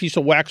a piece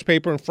of wax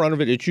paper in front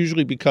of it. It's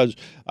usually because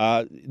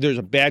there's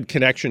a bad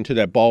connection to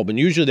that bulb, and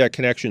usually that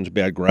connection's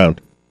bad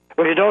ground.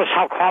 Well, you notice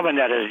how common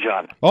that is,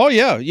 John. Oh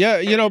yeah,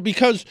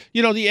 because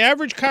the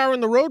average car on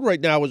the road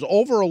right now is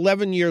over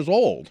 11 years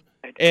old.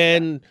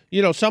 And,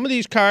 some of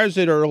these cars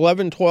that are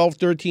 11, 12,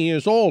 13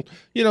 years old,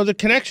 the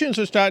connections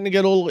are starting to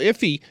get a little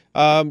iffy.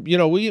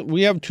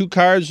 We have two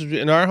cars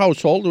in our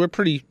household. We're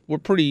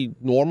pretty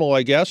normal,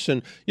 I guess.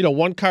 And,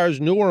 one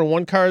car's newer and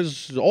one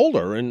car's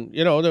older. And,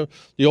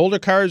 the older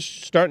car's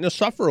starting to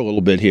suffer a little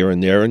bit here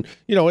and there. And,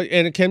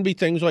 and it can be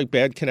things like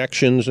bad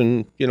connections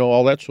and,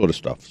 all that sort of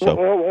stuff. So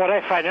what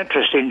I find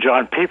interesting,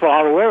 John, people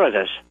are aware of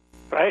this,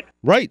 right?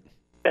 Right.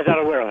 They're not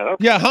aware of it.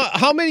 Okay. Yeah,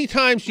 how many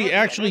times do you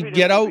actually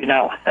get out?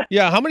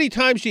 Yeah, how many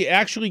times do you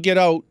actually get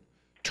out,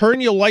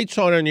 turn your lights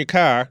on your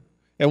car,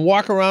 and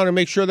walk around and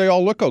make sure they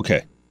all look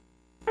okay?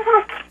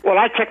 Well,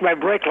 I check my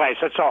brake lights,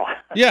 that's all.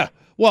 Yeah,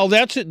 well,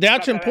 that's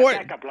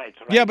important. Backup lights,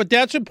 right? Yeah, but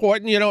that's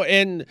important,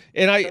 and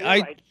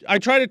I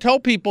try to tell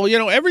people,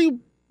 every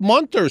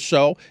month or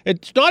so,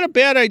 it's not a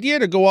bad idea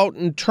to go out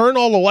and turn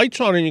all the lights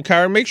on in your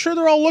car and make sure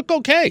they all look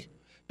okay,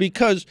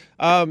 because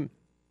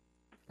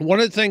one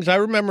of the things I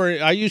remember,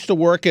 I used to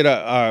work at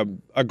a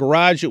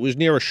garage that was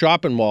near a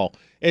shopping mall,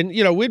 and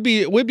we'd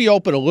be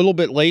open a little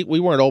bit late. We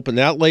weren't open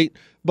that late,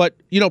 but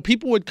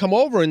people would come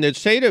over and they'd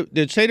say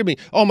to me,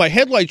 "Oh, my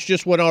headlights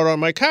just went out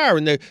on my car,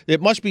 and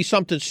it must be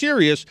something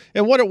serious."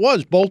 And what it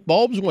was, both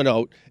bulbs went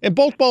out, and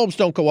both bulbs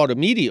don't go out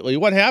immediately.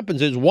 What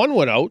happens is one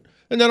went out,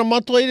 and then a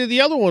month later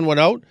the other one went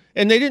out,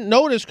 and they didn't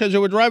notice because they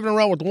were driving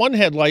around with one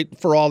headlight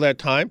for all that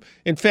time.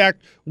 In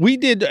fact, we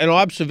did an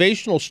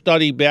observational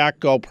study back,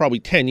 probably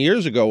 10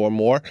 years ago or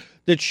more,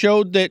 that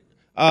showed that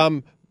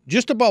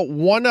just about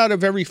 1 out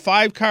of every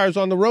 5 cars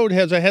on the road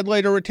has a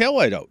headlight or a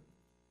taillight out.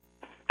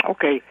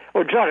 Okay.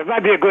 Well, John, it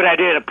might be a good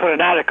idea to put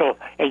an article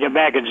in your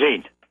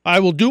magazine. I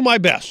will do my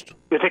best.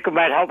 You think it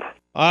might help?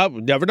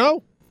 Never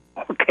know.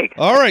 Okay.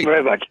 All right. Thank you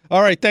very much.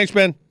 All right. Thanks,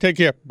 Ben. Take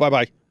care.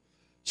 Bye-bye.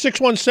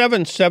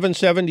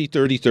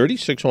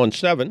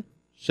 617-770-3030,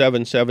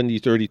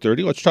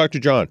 617-770-3030. Let's talk to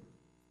John.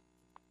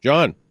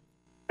 John.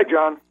 Hey,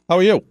 John. How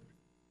are you?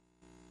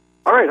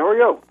 All right, how are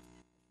you?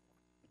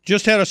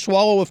 Just had a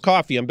swallow of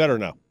coffee. I'm better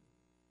now.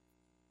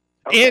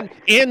 Okay.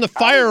 And the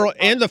fire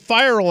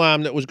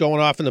alarm that was going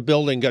off in the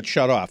building got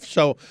shut off.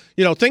 So,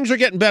 things are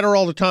getting better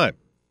all the time.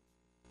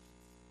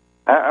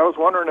 I was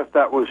wondering if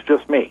that was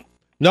just me.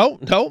 No.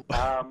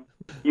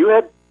 You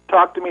had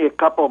talked to me a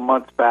couple of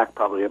months back,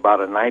 probably, about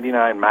a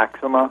 99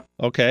 Maxima.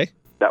 Okay.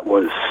 That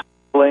was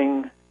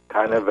spling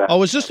kind of.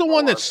 Is this the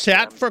one that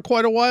sat for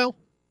quite a while?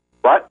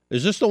 What?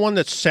 Is this the one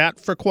that sat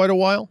for quite a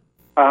while?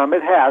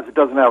 It has. It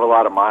doesn't have a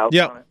lot of miles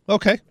on it.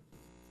 Okay.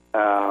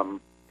 So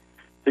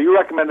you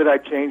recommended I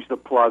change the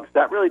plugs.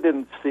 That really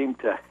didn't seem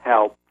to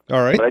help.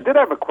 All right. But I did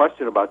have a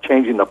question about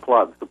changing the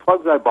plugs. The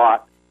plugs I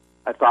bought,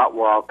 I thought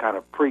were all kind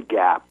of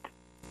pre-gapped.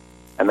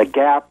 And the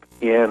gap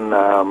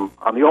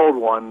on the old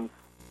ones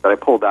that I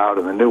pulled out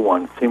and the new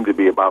ones seemed to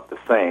be about the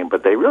same,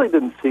 but they really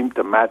didn't seem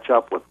to match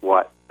up with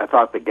what I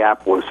thought the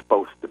gap was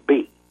supposed to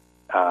be.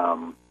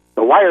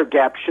 wire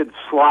gap should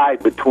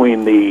slide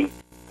between the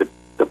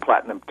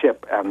platinum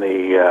tip and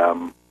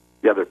the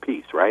other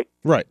piece, right?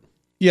 Right.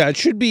 Yeah, it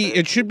should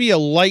be a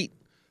light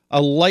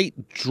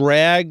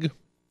drag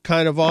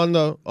kind of on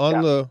the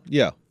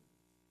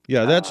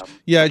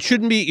it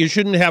shouldn't be, you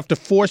shouldn't have to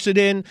force it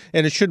in,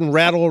 and it shouldn't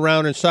rattle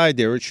around inside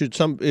there. It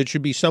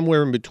should be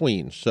somewhere in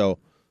between. So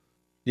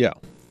yeah.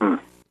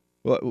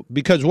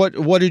 Because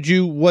what did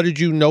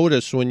you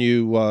notice when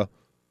you Well,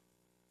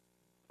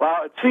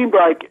 it seemed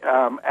like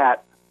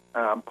at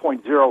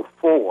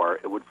 0.04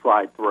 it would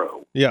slide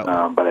through.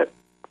 Yeah. But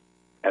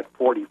at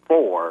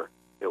 44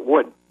 it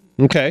wouldn't.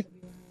 Okay.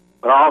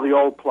 But all the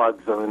old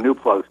plugs and the new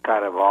plugs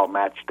kind of all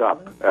matched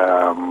up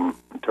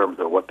in terms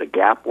of what the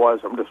gap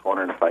was. I'm just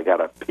wondering if I got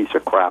a piece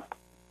of crap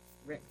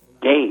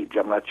gauge.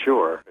 I'm not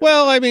sure.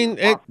 Well,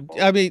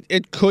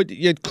 it could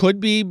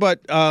be,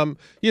 but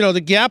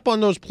the gap on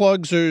those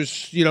plugs is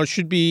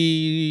should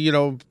be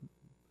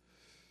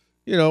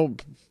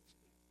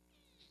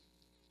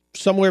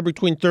somewhere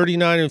between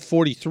 39 and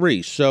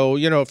 43. So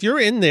if you're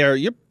in there,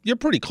 you're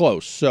pretty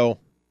close. So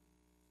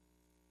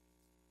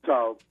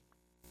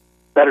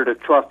better to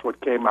trust what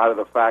came out of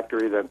the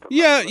factory than to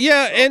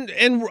and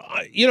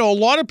a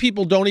lot of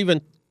people don't even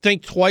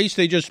think twice.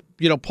 They just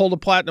pull the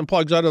platinum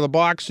plugs out of the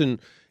box and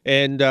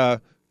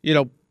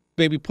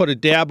maybe put a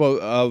dab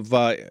of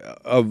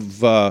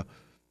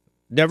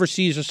never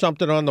sees or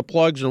something on the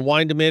plugs and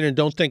wind them in and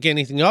don't think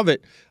anything of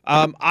it.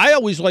 I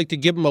always like to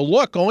give them a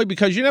look, only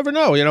because you never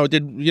know.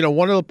 Did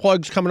one of the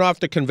plugs coming off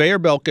the conveyor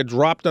belt get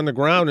dropped on the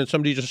ground and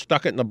somebody just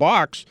stuck it in the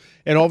box,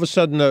 and all of a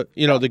sudden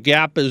the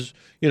gap is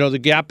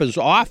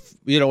off.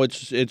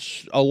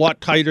 It's a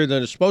lot tighter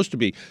than it's supposed to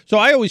be. So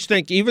I always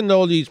think, even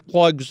though these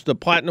plugs, the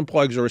platinum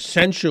plugs, are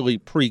essentially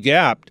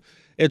pre-gapped,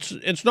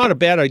 it's not a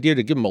bad idea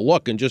to give them a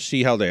look and just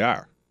see how they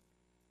are.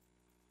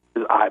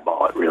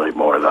 Eyeball it really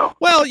more, though.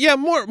 Well, yeah,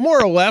 more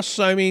or less.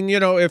 I mean,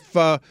 if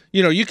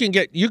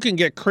you can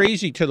get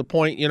crazy to the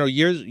point.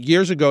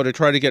 Years ago, to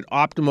try to get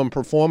optimum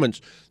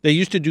performance, they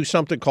used to do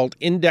something called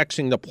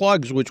indexing the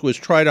plugs, which was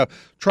try to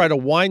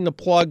wind the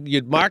plug.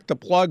 You'd mark the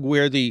plug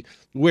where the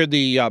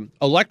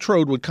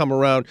electrode would come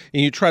around,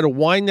 and you try to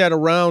wind that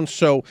around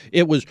so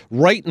it was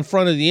right in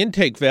front of the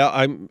intake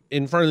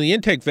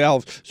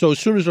valve. So as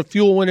soon as the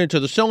fuel went into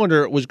the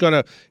cylinder, it was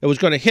gonna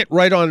hit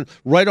right on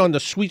the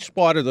sweet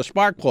spot of the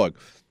spark plug.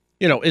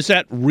 Is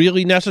that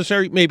really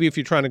necessary? Maybe if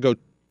you're trying to go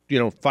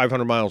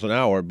 500 miles an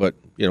hour, but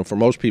for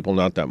most people,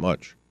 not that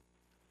much.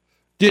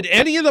 Did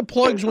any of the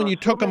plugs, when you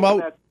took them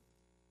out,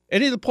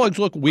 any of the plugs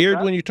look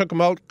weird when you took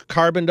them out,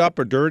 carboned up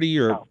or dirty,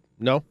 or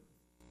no?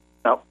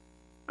 No.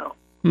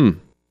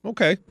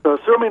 Okay. So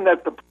assuming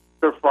that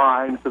they're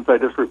fine, since I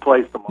just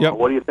replaced them all,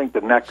 what do you think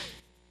the next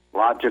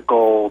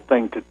logical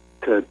thing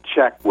to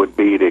check would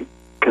be?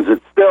 Because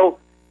it's still,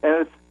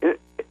 and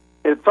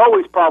it's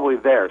always probably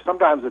there.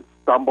 Sometimes it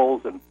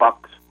stumbles and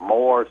bucks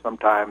more.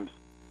 Sometimes,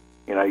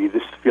 you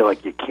just feel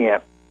like you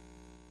can't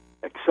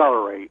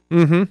accelerate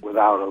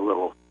without a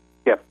little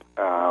skip.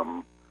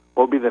 What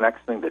would be the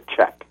next thing to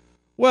check?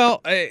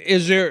 Well,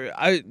 is there,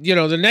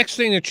 the next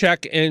thing to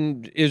check,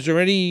 and is there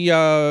any,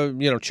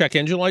 check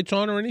engine lights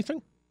on or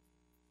anything?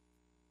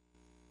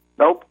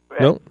 Nope.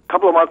 A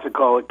couple of months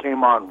ago, it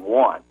came on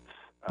once.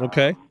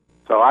 Okay.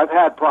 So I've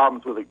had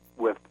problems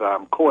with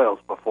coils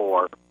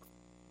before.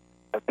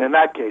 In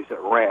that case, it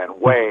ran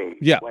way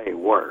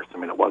worse. I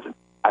mean, it wasn't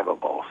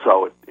drivable.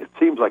 So it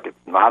seems like it's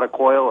not a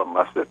coil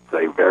unless it's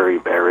a very,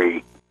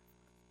 very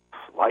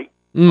slight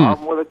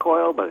problem with a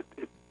coil, but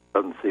it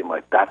doesn't seem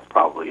like that's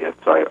probably it.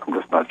 So I'm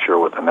just not sure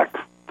what the next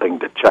thing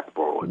to check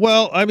for would be.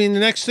 Well, I mean, the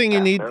next thing you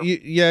need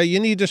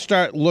to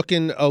start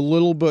looking a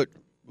little bit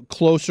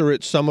closer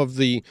at some of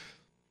the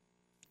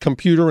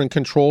computer and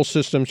control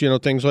systems,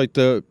 things like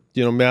the,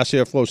 mass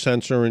airflow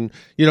sensor. And,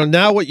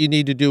 now what you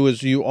need to do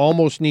is you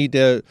almost need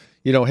to,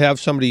 have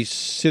somebody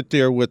sit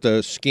there with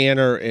a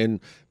scanner and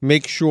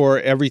make sure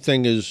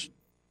everything is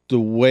the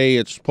way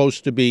it's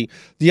supposed to be.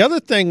 The other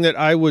thing that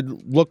I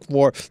would look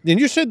for, and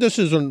you said this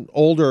is an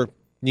older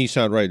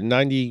Nissan, right?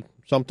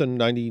 90-something,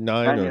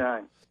 99?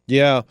 99.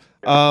 Yeah.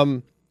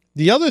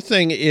 The other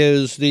thing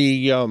is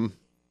the I'm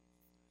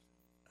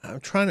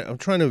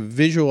trying to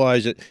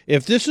visualize it.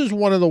 If this is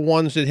one of the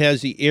ones that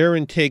has the air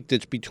intake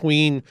that's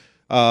between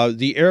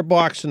the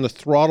airbox and the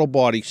throttle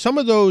body, some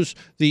of those,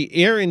 the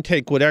air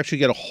intake would actually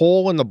get a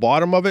hole in the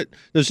bottom of it.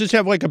 Does this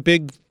have like a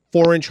big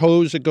 4-inch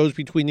hose that goes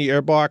between the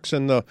airbox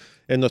and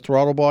the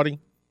throttle body?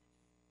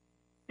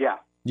 Yeah.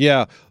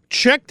 Yeah.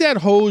 Check that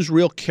hose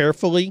real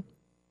carefully.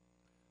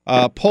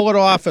 Pull it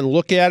off and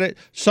look at it.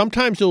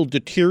 Sometimes it'll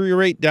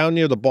deteriorate down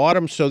near the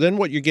bottom, so then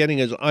what you're getting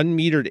is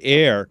unmetered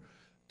air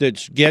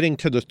that's getting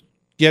to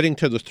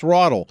the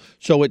throttle.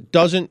 So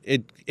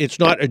it's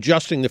not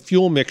adjusting the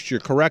fuel mixture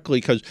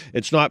correctly because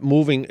it's not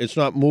moving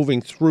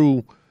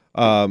through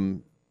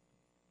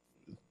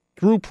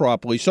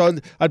properly. So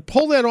I'd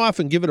pull that off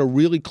and give it a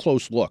really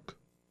close look.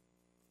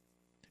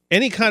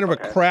 Any kind of a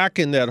crack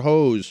in that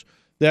hose,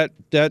 that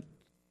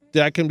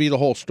can be the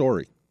whole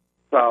story.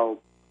 So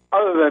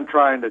other than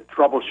trying to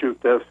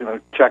troubleshoot this,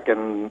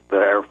 checking the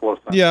airflow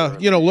sensor.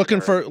 Yeah, looking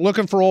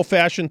for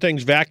old-fashioned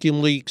things,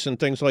 vacuum leaks and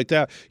things like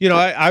that.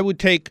 I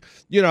would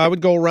I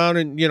would go around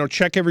and,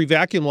 check every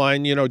vacuum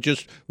line,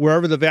 just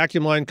wherever the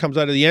vacuum line comes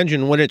out of the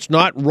engine. When it's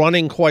not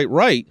running quite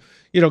right,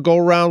 go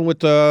around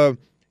with, a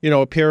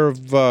pair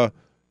of,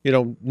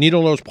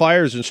 needle nose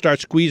pliers and start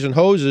squeezing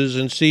hoses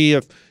and see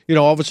if,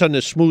 all of a sudden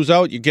it smooths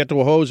out. You get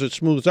to a hose, it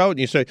smooths out, and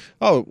you say,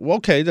 oh,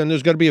 okay, then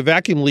there's got to be a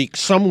vacuum leak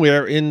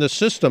somewhere in the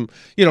system,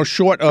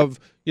 short of,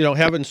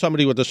 having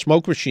somebody with a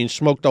smoke machine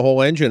smoke the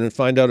whole engine and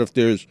find out if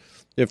there's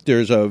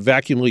a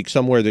vacuum leak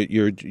somewhere that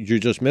you're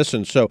just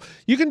missing. So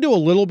you can do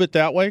a little bit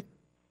that way.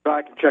 So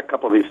I can check a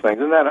couple of these things,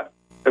 and then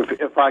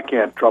if I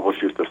can't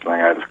troubleshoot this thing,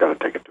 I just got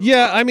to take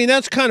it.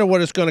 That's kind of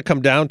what it's going to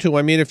come down to.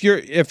 I mean, if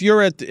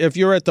you're at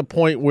the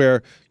point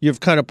where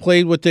you've kind of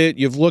played with it,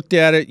 you've looked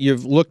at it,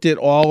 you've looked at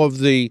all of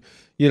the,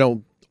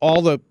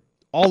 all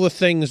the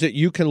things that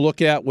you can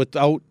look at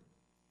without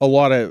a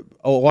lot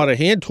of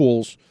hand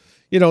tools,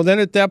 then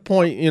at that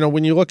point,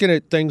 when you're looking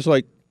at things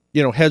like,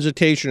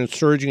 hesitation and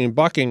surging and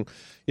bucking,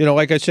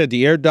 like I said,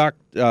 the air duct,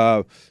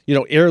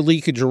 air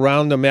leakage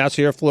around the mass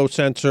airflow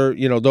sensor,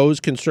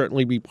 those can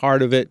certainly be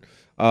part of it.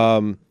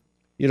 Those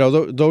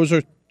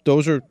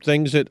are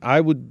things that I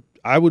would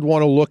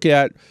want to look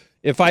at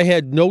if I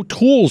had no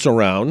tools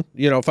around.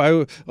 If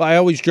I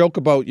always joke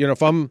about,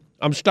 if I'm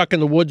stuck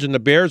in the woods and the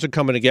bears are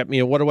coming to get me,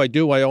 and what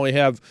do? I only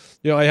have,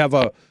 I have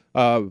a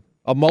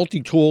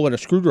multi-tool and a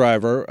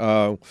screwdriver.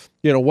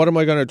 What am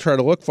I going to try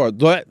to look for?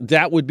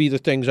 That would be the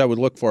things I would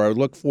look for. I would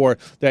look for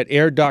that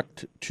air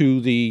duct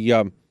to the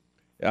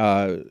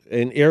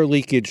and air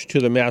leakage to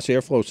the mass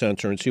airflow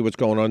sensor and see what's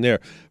going on there.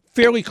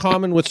 Fairly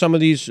common with some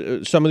of these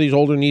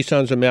older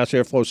Nissans. The mass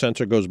airflow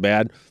sensor goes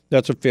bad.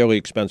 That's a fairly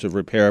expensive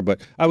repair, but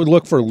I would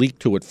look for a leak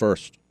to it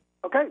first.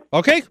 Okay.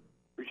 Okay.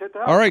 Appreciate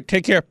that. All right.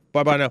 Take care.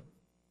 Bye now.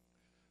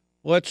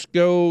 Let's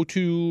go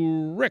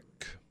to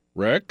Rick.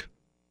 Rick.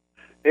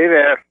 Hey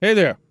there. Hey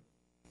there.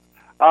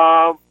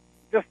 Car's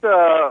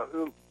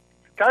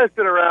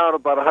been around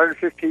about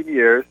 115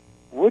 years.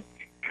 Which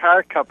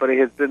car company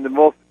has been the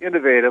most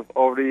innovative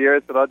over the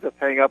years? And I'll just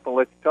hang up and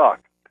let you talk.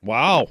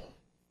 Wow.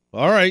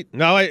 All right.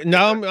 Now I'm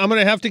going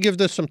to have to give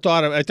this some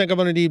thought. I think I'm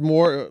going to need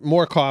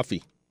more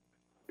coffee.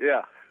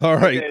 Yeah. All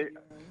right. Okay.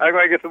 I'm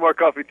going to get some more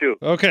coffee too.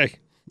 Okay.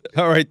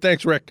 All right.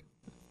 Thanks, Rick.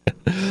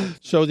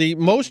 So the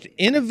most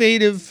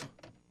innovative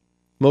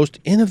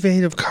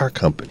car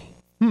company.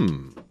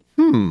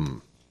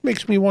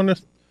 Makes me want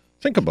to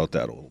think about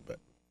that a little bit.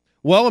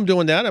 While I'm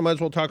doing that, I might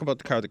as well talk about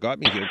the car that got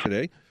me here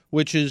today,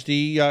 which is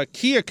the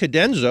Kia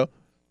Cardenza.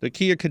 The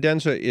Kia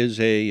Cardenza is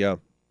a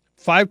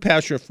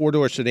 5-passenger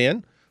 4-door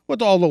sedan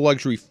with all the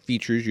luxury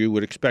features you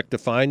would expect to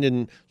find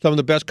in some of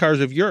the best cars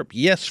of Europe.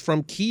 Yes,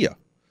 from Kia.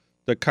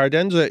 The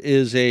Cardenza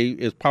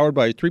is powered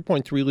by a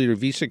 3.3-liter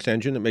V6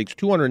 engine that makes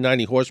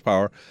 290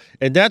 horsepower,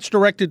 and that's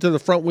directed to the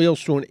front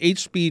wheels through an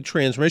 8-speed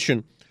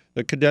transmission.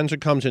 The Cardenza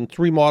comes in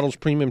 3 models,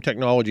 premium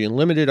technology, and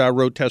limited. Our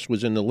road test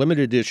was in the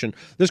limited edition.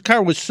 This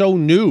car was so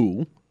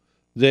new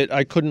that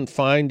I couldn't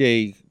find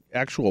a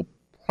actual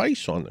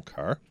price on the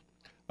car.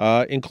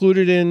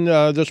 Included in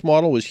this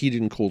model was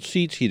heated and cooled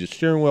seats, heated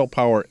steering wheel,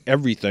 power,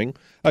 everything,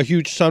 a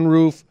huge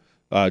sunroof,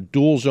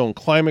 dual zone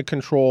climate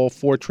control,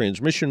 4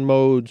 transmission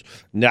modes,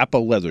 Napa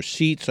leather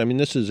seats. I mean,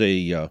 this is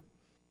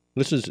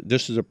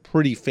a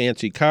pretty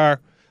fancy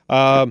car.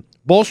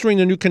 Bolstering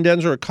the new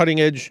Cardenza are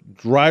cutting-edge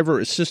driver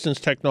assistance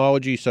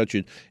technology such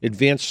as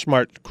advanced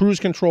smart cruise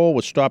control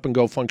with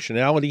stop-and-go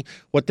functionality.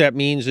 What that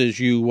means is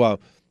you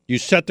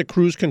set the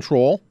cruise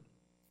control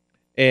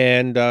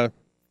and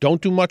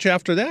don't do much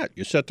after that.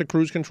 You set the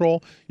cruise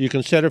control. You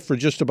can set it for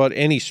just about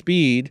any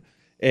speed,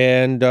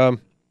 and the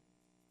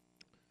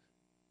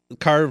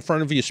car in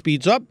front of you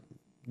speeds up.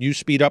 You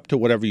speed up to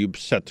whatever you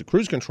set the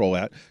cruise control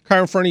at.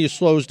 Car in front of you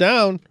slows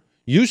down.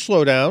 You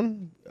slow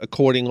down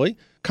accordingly.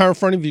 Car in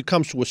front of you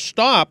comes to a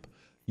stop.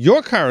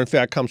 Your car, in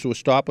fact, comes to a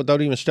stop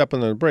without even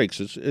stepping on the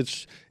brakes.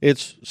 It's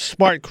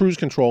smart cruise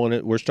control in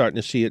it. We're starting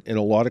to see it in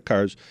a lot of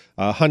cars.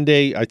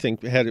 Hyundai, I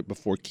think, had it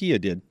before Kia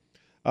did.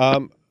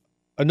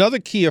 Another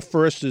Kia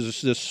first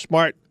is this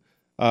smart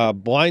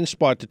blind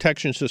spot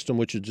detection system,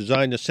 which is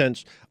designed to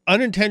sense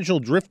unintentional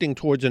drifting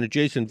towards an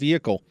adjacent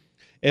vehicle.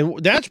 And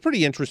that's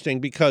pretty interesting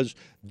because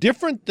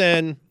different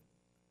than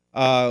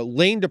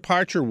lane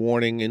departure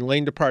warning and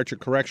lane departure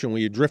correction,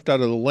 when you drift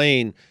out of the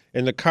lane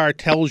and the car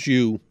tells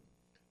you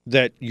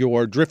that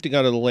you're drifting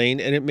out of the lane,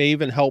 and it may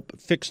even help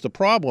fix the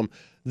problem.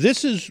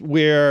 This is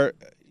where,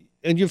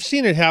 and you've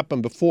seen it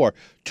happen before,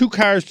 2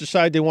 cars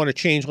decide they want to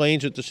change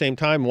lanes at the same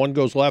time. One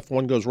goes left,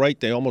 one goes right.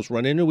 They almost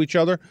run into each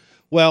other.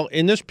 Well,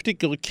 in this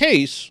particular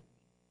case,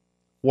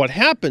 what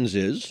happens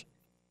is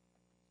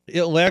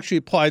it'll actually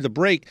apply the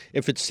brake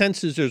if it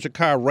senses there's a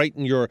car right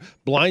in your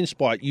blind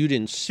spot you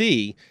didn't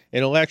see, and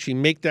it'll actually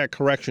make that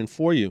correction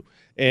for you.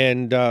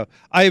 And I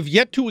have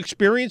yet to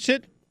experience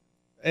it,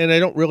 and I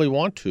don't really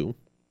want to,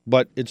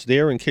 but it's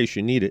there in case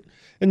you need it.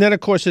 And then,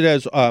 of course, it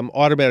has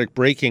automatic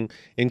braking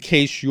in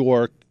case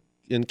your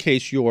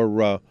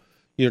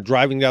you're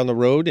driving down the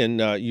road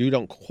and you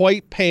don't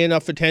quite pay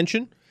enough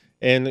attention,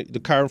 and the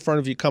car in front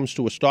of you comes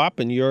to a stop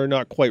and you're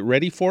not quite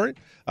ready for it,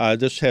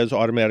 this has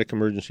automatic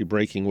emergency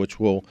braking, which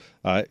will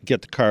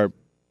get the car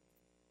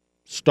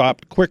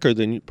stopped quicker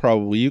than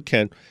probably you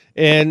can.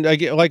 And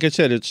like I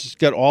said, it's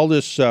got all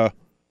this,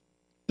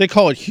 they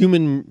call it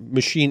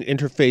human-machine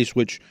interface,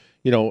 which,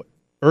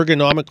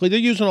 ergonomically, they're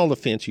using all the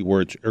fancy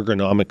words,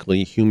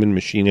 ergonomically,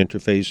 human-machine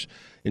interface,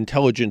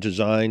 intelligent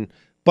design,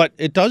 but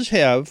it does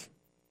have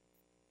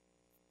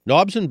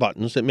knobs and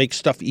buttons that make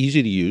stuff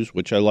easy to use,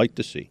 which I like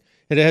to see.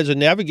 And it has a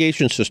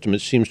navigation system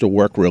that seems to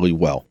work really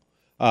well.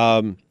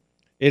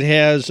 It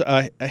has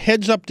a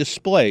heads-up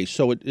display,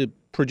 so it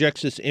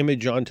projects this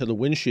image onto the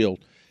windshield.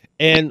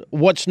 And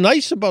what's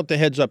nice about the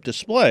heads-up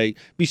display,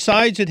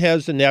 besides it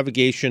has the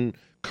navigation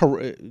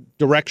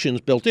directions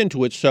built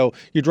into it, so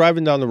you're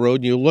driving down the road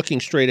and you're looking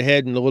straight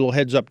ahead and the little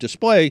heads-up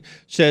display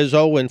says,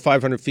 in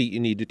 500 feet you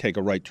need to take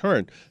a right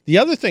turn. The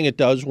other thing it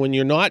does when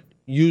you're not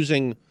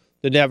using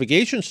the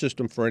navigation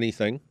system for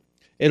anything,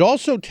 it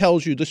also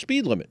tells you the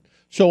speed limit.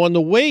 So on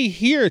the way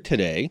here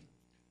today,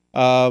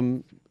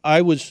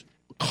 I was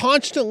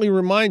constantly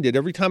reminded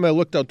every time I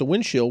looked out the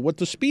windshield what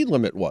the speed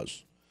limit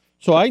was.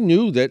 So I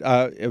knew that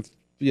if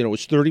it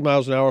was 30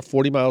 miles an hour,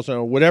 40 miles an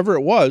hour, whatever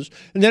it was,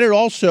 and then it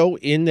also,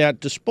 in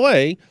that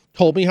display,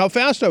 told me how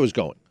fast I was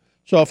going.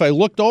 So if I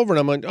looked over and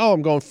I'm like,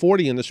 I'm going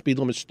 40 and the speed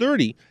limit's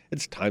 30,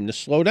 it's time to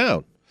slow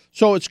down.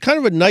 So it's kind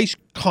of a nice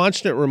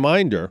constant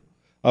reminder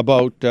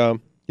about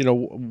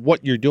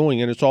what you're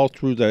doing, and it's all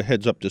through the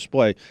heads-up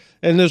display.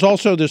 And there's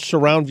also this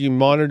surround view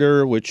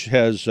monitor, which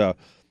has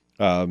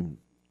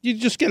you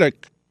just get a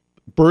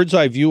bird's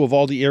eye view of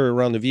all the area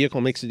around the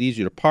vehicle, makes it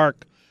easier to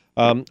park.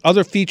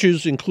 Other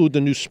features include the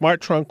new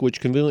smart trunk,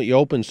 which conveniently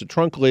opens the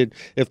trunk lid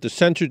if the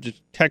sensor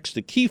detects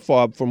the key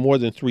fob for more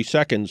than 3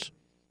 seconds.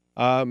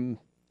 I've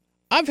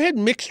had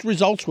mixed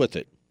results with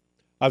it.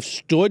 I've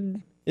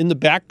stood in the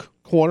back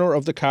corner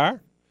of the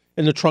car,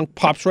 and the trunk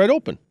pops right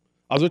open.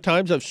 Other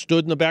times I've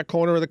stood in the back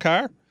corner of the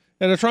car,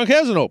 and the trunk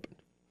hasn't opened.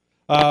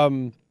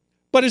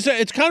 But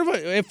it's kind of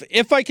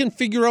if I can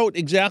figure out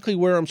exactly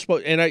where I'm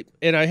supposed, and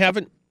I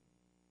haven't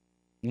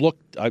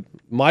looked.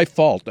 My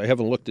fault. I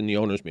haven't looked in the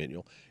owner's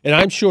manual, and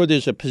I'm sure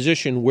there's a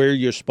position where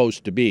you're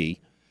supposed to be.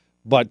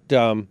 But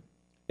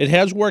it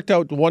has worked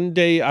out. One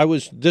day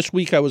this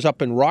week I was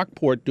up in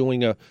Rockport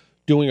doing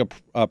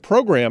a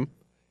program,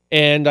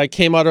 and I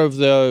came out of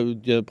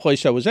the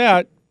place I was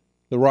at,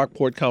 the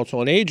Rockport Council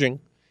on Aging,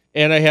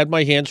 and I had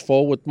my hands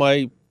full with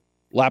my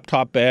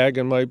laptop bag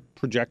and my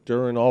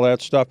projector and all that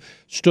stuff.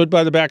 Stood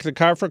by the back of the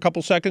car for a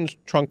couple seconds,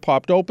 trunk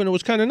popped open. It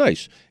was kind of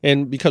nice.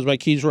 And because my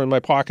keys were in my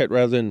pocket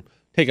rather than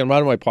taking them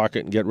out of my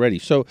pocket and get ready.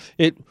 So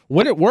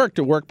when it worked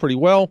pretty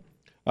well.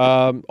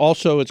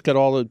 Also, it's got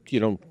all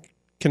the,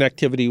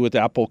 connectivity with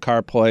Apple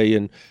CarPlay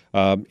and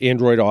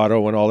Android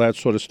Auto and all that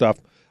sort of stuff.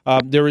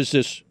 There is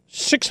this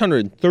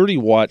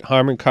 630-watt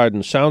Harman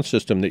Kardon sound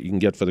system that you can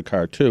get for the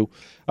car, too.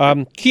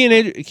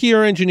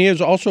 Kia engineers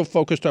also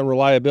focused on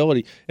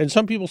reliability. And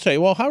some people say,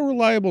 well, how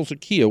reliable is a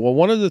Kia? Well,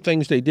 one of the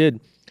things they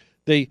did,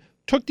 they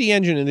took the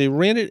engine and they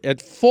ran it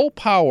at full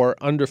power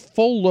under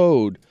full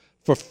load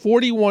for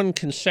 41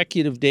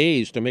 consecutive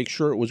days to make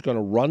sure it was going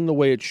to run the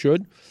way it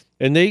should.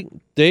 And they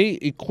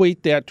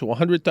equate that to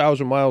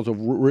 100,000 miles of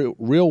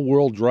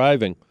real-world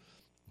driving.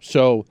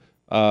 So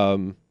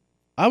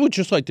I would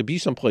just like to be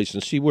someplace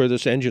and see where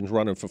this engine's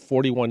running for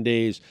 41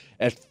 days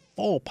at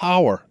full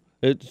power.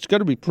 It's got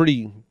to be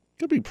pretty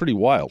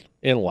wild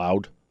and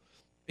loud.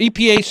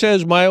 EPA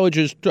says mileage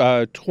is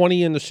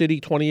 20 in the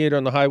city, 28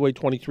 on the highway,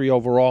 23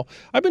 overall.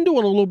 I've been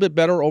doing a little bit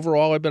better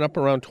overall. I've been up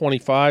around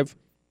 25.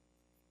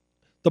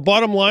 The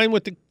bottom line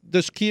with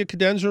this Kia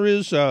Cardenza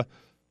is the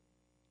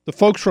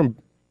folks from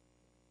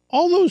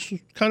all those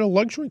kind of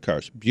luxury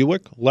cars,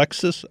 Buick,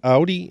 Lexus,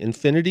 Audi,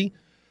 Infiniti,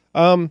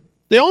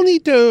 they all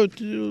need to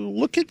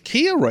look at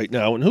Kia right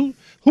now. And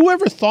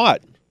whoever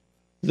thought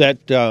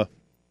that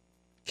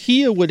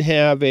Kia would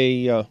have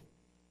a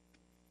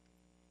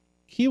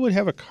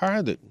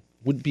car that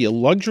would be a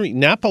luxury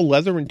Napa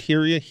leather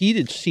interior,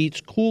 heated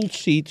seats, cooled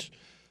seats,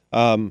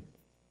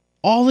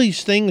 all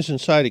these things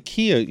inside a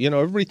Kia.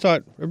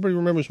 Everybody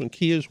remembers when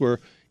Kias were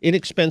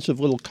inexpensive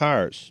little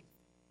cars.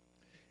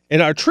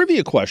 And our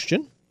trivia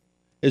question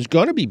is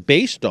going to be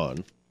based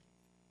on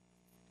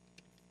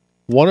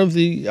one of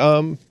the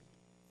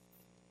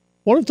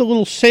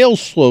little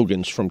sales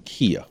slogans from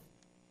Kia.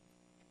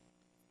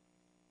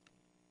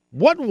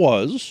 What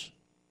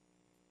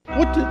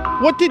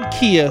did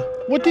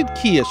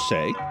Kia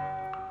say?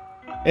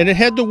 And it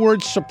had the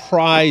word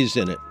surprise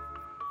in it.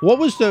 What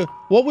was their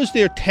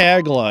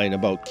tagline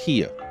about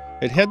Kia?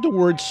 It had the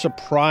word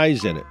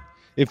surprise in it.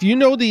 If you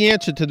know the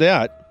answer to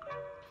that,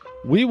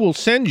 we will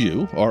send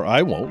you, or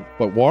I won't,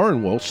 but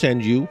Warren will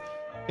send you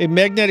a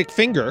magnetic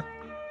finger.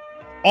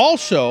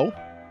 Also,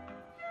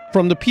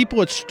 from the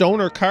people at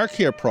Stoner Car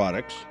Care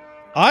Products,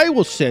 I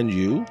will send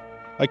you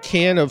a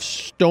can of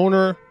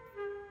Stoner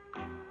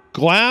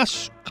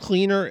Glass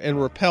Cleaner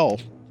and Repel.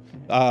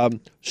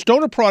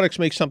 Stoner Products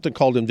make something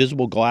called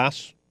invisible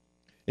glass,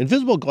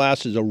 Invisible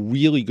glass is a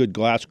really good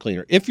glass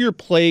cleaner. If you're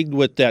plagued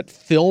with that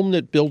film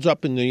that builds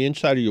up in the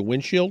inside of your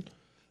windshield,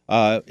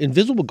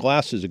 invisible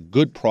glass is a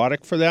good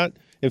product for that.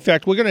 In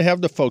fact, we're going to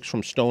have the folks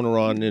from Stoner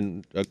on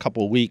in a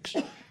couple of weeks,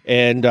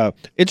 and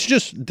it's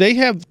just they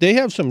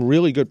have some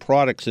really good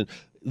products. And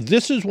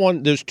this is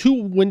one. There's two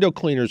window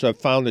cleaners I've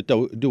found that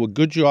do a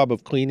good job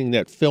of cleaning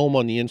that film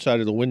on the inside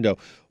of the window.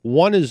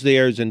 One is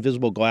theirs,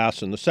 invisible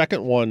glass, and the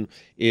second one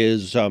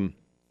is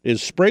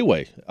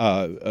Sprayway.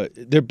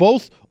 They're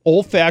both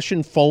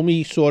old-fashioned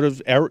foamy sort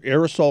of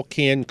aerosol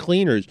can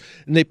cleaners,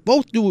 and they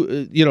both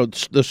do.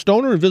 The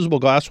Stoner invisible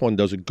glass one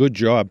does a good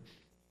job.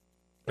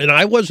 And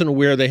I wasn't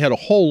aware they had a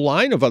whole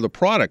line of other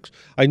products.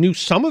 I knew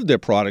some of their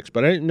products,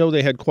 but I didn't know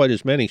they had quite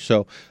as many.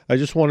 So I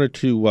just wanted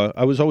to.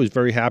 I was always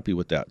very happy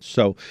with that.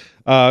 So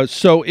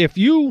if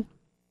you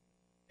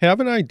have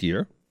an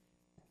idea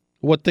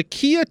what the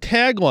Kia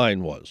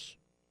tagline was,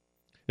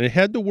 and it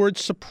had the word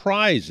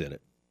surprise in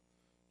it.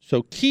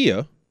 So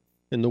Kia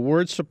and the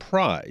word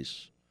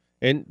surprise,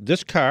 and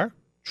this car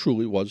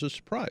truly was a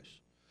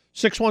surprise.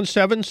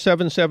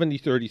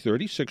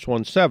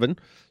 617-770-3030,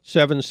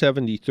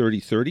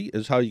 617-770-3030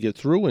 is how you get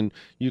through, and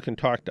you can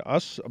talk to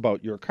us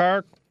about your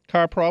car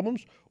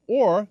problems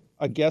or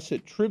a guess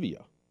at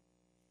trivia.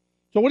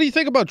 So what do you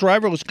think about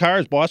driverless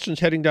cars? Boston's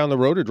heading down the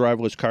road of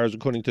driverless cars,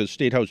 according to the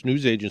State House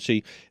News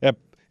Agency.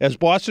 As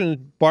Boston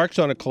embarks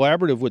on a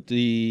collaborative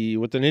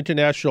with an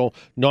international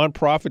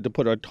nonprofit to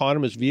put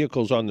autonomous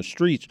vehicles on the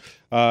streets,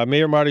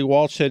 Mayor Marty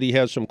Walsh said he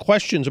has some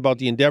questions about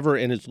the endeavor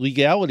and its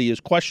legality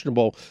is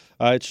questionable.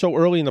 It's so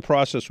early in the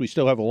process, we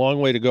still have a long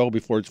way to go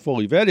before it's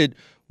fully vetted,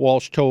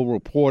 Walsh told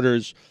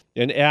reporters,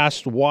 and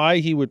asked why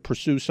he would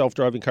pursue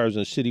self-driving cars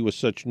in a city with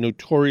such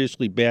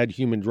notoriously bad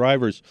human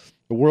drivers.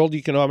 The World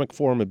Economic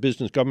Forum, a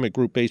business government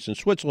group based in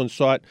Switzerland,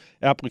 sought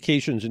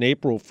applications in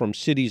April from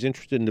cities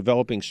interested in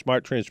developing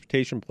smart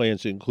transportation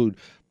plans that include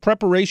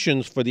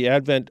preparations for the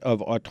advent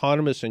of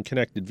autonomous and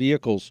connected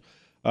vehicles.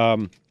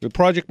 The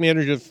project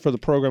manager for the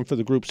program for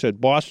the group said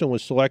Boston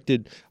was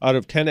selected out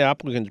of 10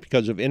 applicants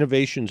because of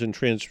innovations in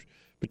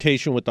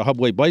transportation with the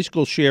hubway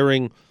bicycle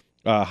sharing,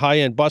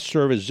 high-end bus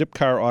service,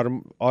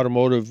 Zipcar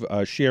automotive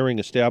sharing,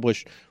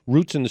 established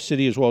roots in the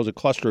city, as well as a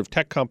cluster of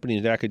tech companies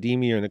and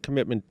academia, and a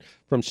commitment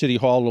from City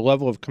Hall. The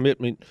level of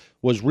commitment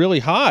was really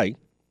high,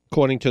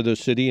 according to the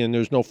city, and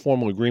there's no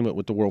formal agreement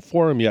with the World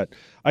Forum yet.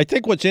 I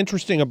think what's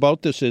interesting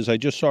about this is I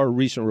just saw a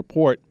recent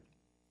report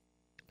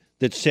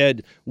that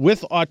said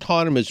with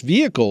autonomous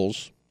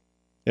vehicles,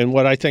 and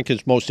what I think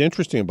is most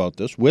interesting about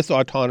this, with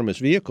autonomous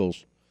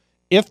vehicles,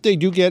 if they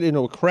do get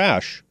into a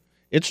crash,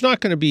 it's not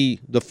going to be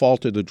the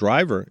fault of the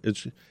driver.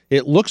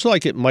 It looks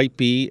like it might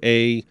be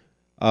a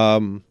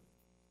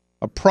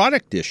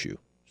product issue.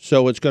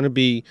 So it's going to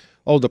be,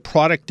 the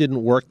product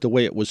didn't work the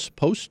way it was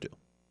supposed to.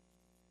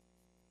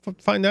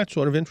 Find that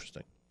sort of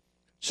interesting.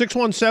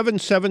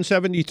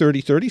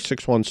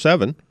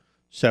 617-770-3030,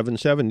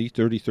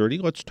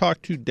 617-770-3030. Let's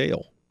talk to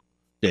Dale.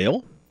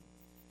 Dale?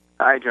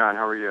 Hi, John.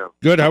 How are you?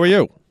 Good. How are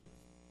you?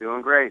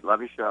 Doing great.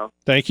 Love your show.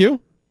 Thank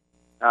you.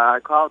 I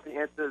called to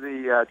answer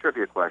the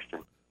trivia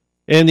question.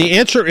 And the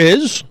answer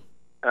is?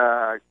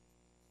 The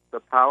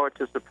power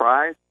to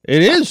surprise.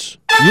 It is.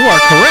 You are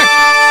correct.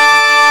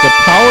 The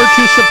power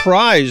to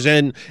surprise.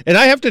 And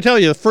I have to tell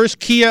you, the first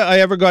Kia I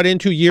ever got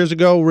into years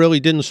ago really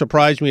didn't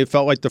surprise me. It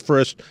felt like the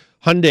first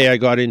Hyundai I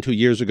got into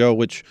years ago,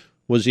 which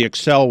was the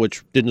Excel,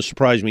 which didn't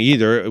surprise me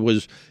either. It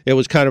was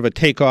kind of a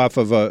takeoff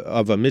of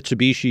a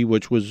Mitsubishi,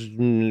 which was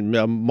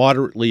a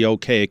moderately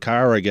okay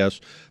car, I guess.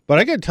 But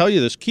I got to tell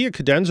you, this Kia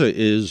Cardenza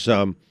is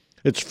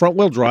it's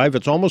front-wheel drive.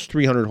 It's almost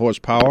 300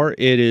 horsepower.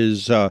 It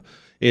is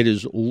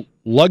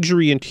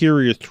luxury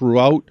interior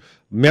throughout.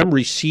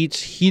 Memory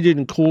seats, heated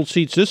and cooled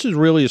seats. This is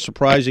really a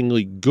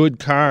surprisingly good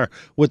car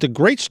with a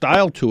great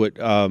style to it,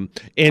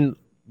 and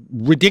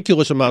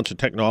ridiculous amounts of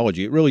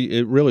technology. It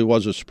really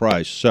was a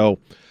surprise. So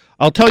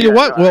I'll tell you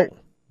what. Well,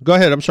 go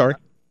ahead. I'm sorry.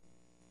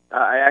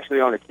 I actually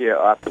own a Kia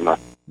Optima.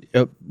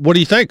 What do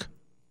you think?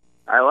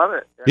 I love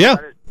it. Yeah.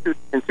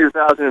 In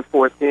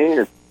 2014,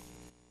 it's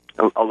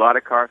a lot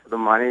of car for the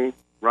money.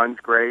 Runs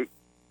great.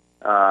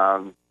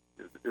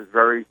 Is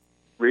very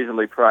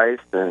reasonably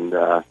priced, and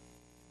the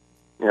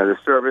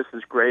service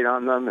is great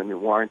on them, and the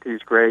warranty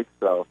is great.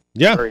 So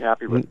yeah, very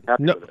happy with it.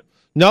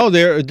 No,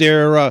 they're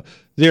a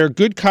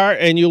good car,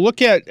 and you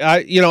look at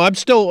I'm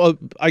still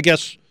I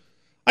guess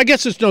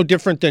it's no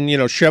different than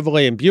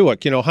Chevrolet and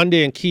Buick.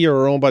 Hyundai and Kia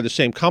are owned by the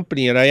same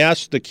company, and I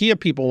asked the Kia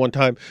people one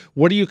time,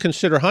 what do you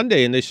consider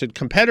Hyundai? And they said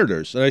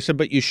competitors, and I said,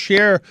 but you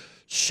share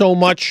so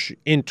much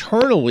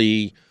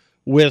internally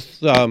with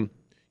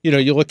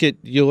you look at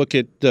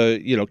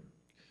the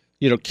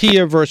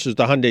Kia versus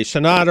the Hyundai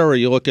Sonata, or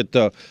you look at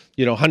the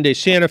Hyundai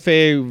Santa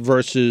Fe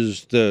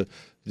versus the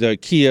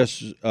Kia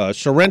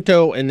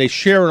Sorento, and they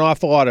share an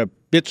awful lot of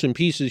bits and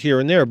pieces here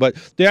and there, but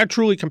they are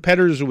truly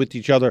competitors with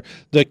each other.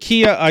 The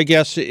Kia, I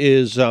guess,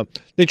 is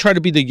they try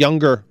to be the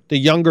younger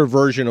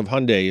version of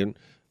Hyundai, and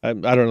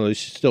I don't know, they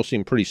still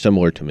seem pretty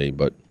similar to me.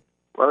 But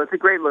well, it's a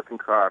great looking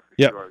car for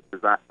sure,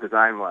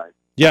 design wise.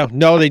 Yeah,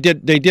 no, they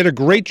did a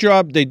great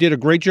job. They did a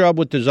great job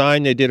with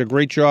design. They did a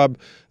great job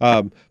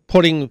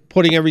putting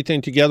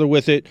everything together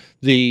with it.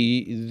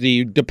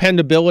 The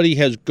dependability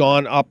has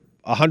gone up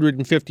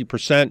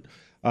 150%.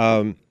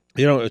 And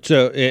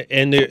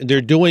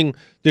they're doing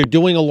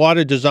a lot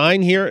of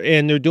design here,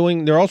 and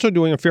they're also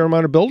doing a fair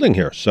amount of building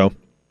here. So.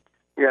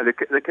 Yeah, the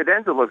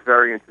Cadenza looks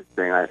very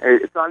interesting.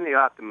 It's on the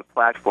Optima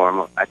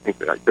platform. I think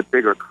the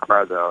bigger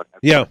car, though,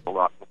 has a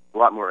lot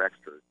more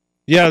extras.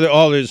 Yeah,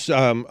 there's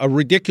a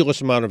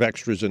ridiculous amount of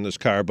extras in this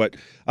car, but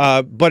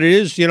it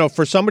is,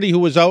 for somebody who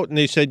was out and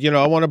they said,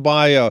 I want to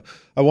buy a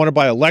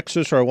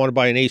Lexus, or I want to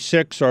buy an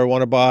A6, or I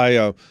want to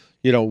buy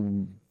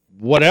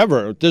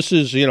whatever. This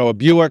is, a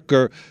Buick,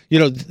 or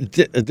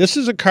this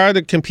is a car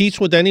that competes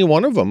with any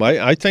one of them.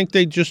 I think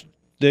they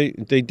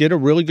did a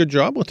really good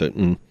job with it.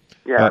 And,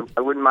 yeah,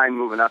 I wouldn't mind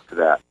moving up to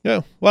that.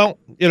 Yeah, well,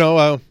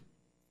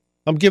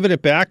 I'm giving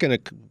it back in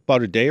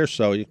about a day or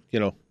so.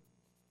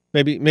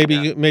 Maybe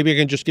I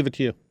can just give it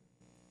to you.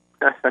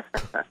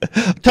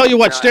 Tell you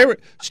what, stay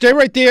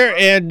right there,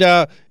 and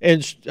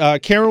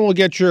Karen will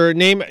get your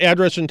name,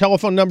 address, and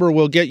telephone number.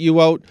 We'll get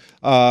you out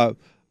a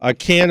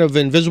can of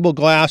invisible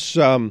glass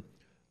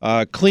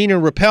clean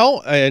and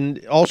repel,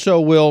 and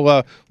also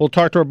we'll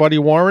talk to our buddy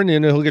Warren,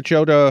 and he'll get you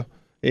out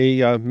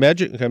a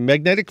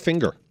magnetic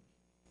finger.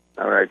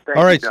 All right. Thank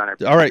you, John. I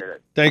appreciate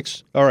it.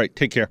 Thanks. All right.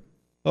 Take care.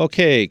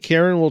 Okay,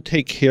 Karen will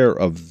take care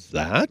of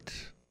that,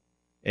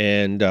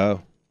 and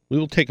we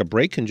will take a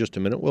break in just a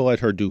minute. We'll let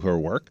her do her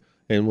work,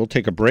 and we'll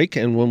take a break.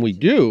 And when we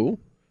do,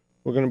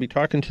 we're going to be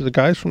talking to the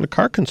guys from the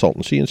Car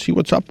Consultancy and see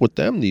what's up with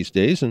them these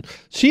days, and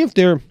see if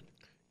they're,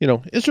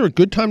 is there a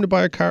good time to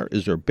buy a car?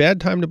 Is there a bad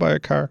time to buy a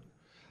car?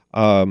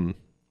 I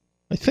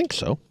think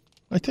so.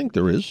 I think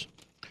there is.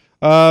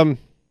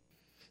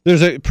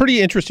 There's a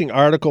pretty interesting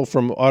article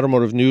from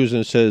Automotive News,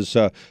 and it says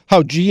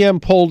how GM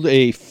pulled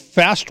a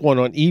fast one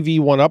on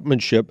EV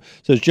one-upmanship. It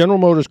says General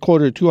Motors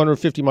quoted a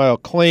 250-mile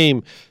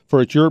claim for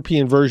its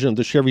European version of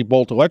the Chevy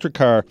Bolt electric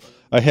car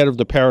ahead of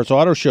the Paris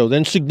Auto Show,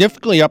 then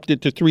significantly upped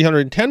it to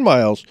 310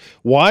 miles.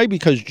 Why?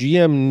 Because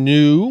GM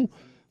knew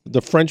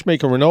the French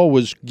maker Renault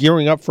was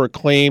gearing up for a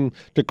claim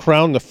to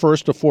crown the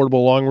first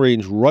affordable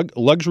long-range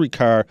luxury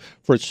car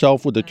for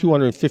itself with a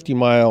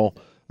 250-mile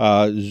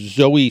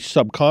Zoe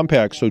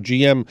subcompact. So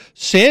GM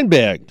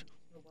sandbagged.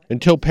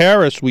 Until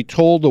Paris, we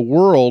told the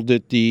world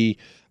that the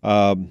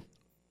Opel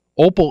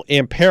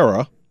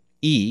Ampera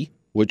E,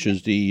 which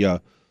is the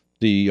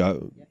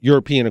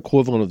European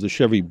equivalent of the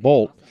Chevy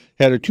Bolt,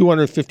 had a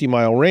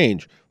 250-mile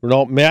range.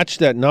 Renault matched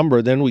that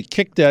number. Then we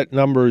kicked that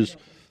number's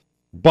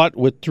butt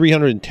with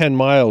 310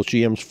 miles,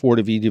 GM's Ford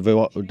of E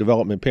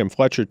development Pam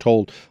Fletcher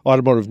told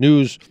Automotive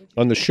News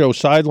on the show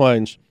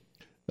Sidelines.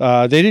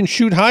 They didn't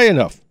shoot high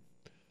enough.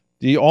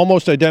 The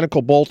almost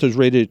identical Bolt is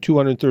rated at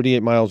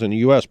 238 miles in the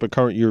U.S., but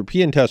current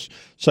European test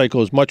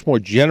cycle is much more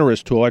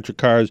generous to electric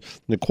cars in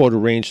the quota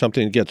range,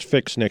 something that gets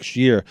fixed next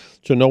year.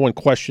 So no one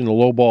questioned the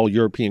lowball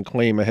European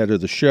claim ahead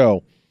of the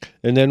show.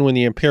 And then when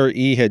the Ampera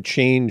E had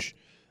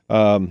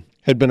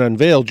been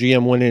unveiled,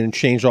 GM went in and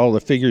changed all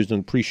the figures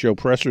in pre-show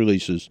press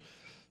releases.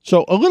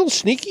 So a little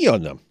sneaky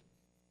on them.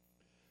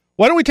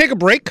 Why don't we take a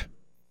break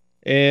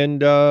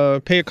and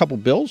pay a couple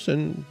bills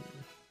and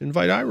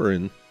invite Ira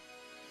and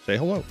say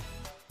hello.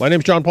 My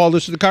name's John Paul.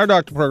 This is the Car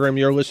Doctor program.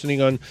 You're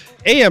listening on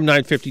AM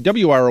 950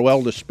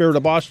 WROL, the Spirit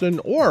of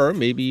Boston, or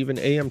maybe even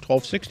AM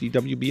 1260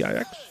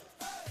 WBIX.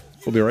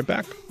 We'll be right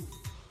back.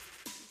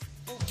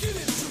 Get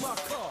into my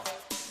car.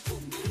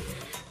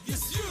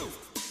 Yes, you.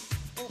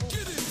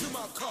 Get into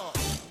my car.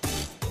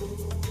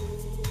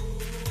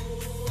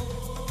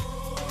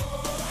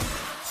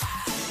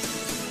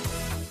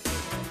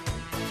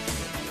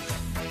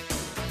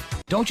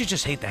 Don't you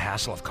just hate the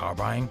hassle of car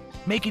buying?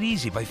 Make it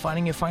easy by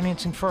finding your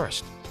financing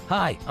first.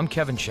 Hi, I'm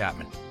Kevin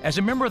Chapman. As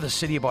a member of the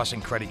City of Boston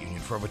Credit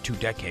Union for over 2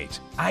 decades,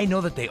 I know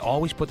that they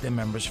always put their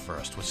members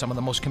first with some of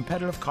the most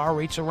competitive car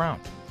rates around.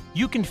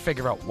 You can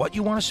figure out what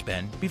you want to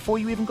spend before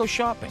you even go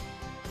shopping.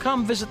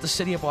 Come visit the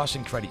City of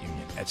Boston Credit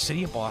Union at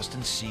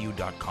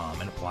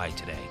cityofbostoncu.com and apply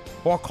today.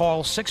 Or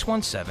call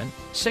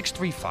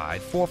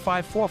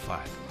 617-635-4545.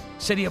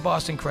 City of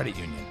Boston Credit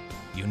Union.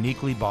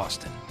 Uniquely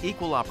Boston.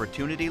 Equal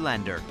Opportunity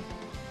Lender.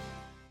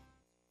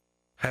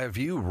 Have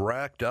you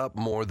racked up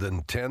more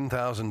than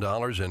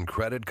 $10,000 in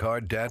credit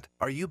card debt?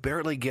 Are you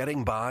barely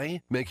getting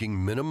by,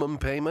 making minimum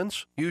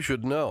payments? You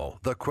should know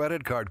the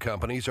credit card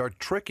companies are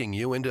tricking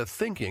you into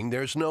thinking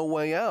there's no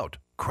way out.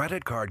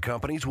 Credit card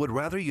companies would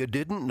rather you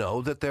didn't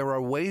know that there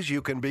are ways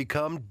you can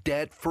become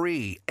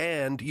debt-free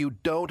and you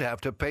don't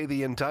have to pay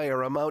the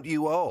entire amount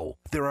you owe.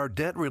 There are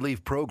debt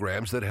relief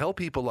programs that help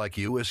people like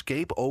you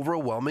escape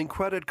overwhelming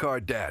credit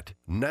card debt.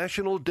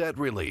 National Debt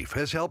Relief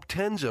has helped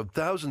tens of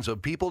thousands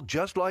of people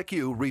just like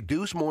you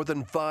reduce more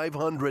than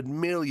 $500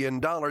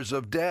 million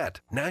of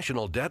debt.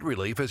 National Debt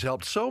Relief has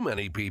helped so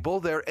many people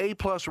they're A+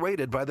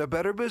 rated by the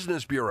Better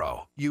Business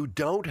Bureau. You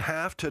don't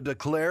have to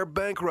declare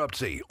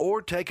bankruptcy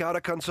or take out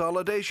a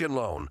consolidation foundation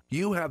loan.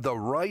 You have the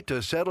right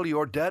to settle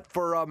your debt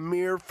for a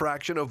mere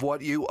fraction of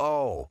what you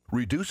owe.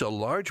 Reduce a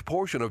large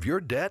portion of your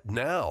debt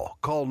now.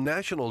 Call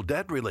National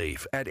Debt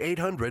Relief at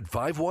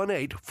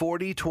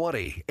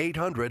 800-518-4020.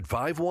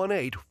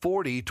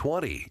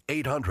 800-518-4020.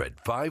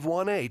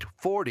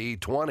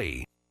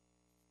 800-518-4020.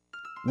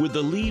 With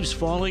the leaves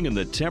falling and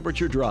the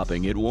temperature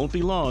dropping, it won't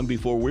be long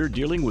before we're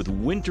dealing with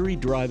wintry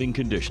driving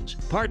conditions.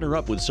 Partner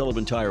up with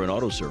Sullivan Tire and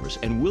Auto Service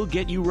and we'll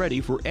get you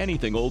ready for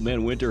anything Old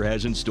Man Winter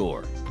has in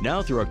store.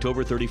 Now through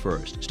October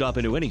 31st, stop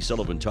into any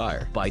Sullivan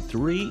Tire, buy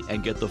 3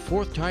 and get the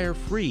 4th tire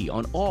free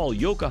on all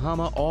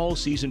Yokohama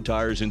all-season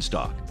tires in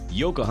stock.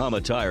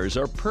 Yokohama tires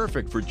are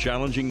perfect for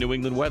challenging New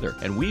England weather,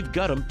 and we've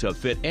got them to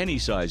fit any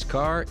size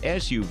car,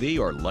 SUV,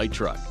 or light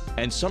truck.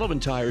 And Sullivan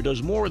Tire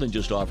does more than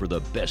just offer the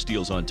best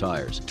deals on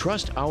tires.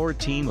 Trust our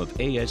team of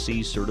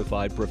ASE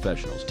certified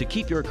professionals to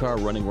keep your car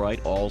running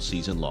right all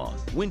season long.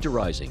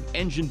 Winterizing,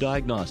 engine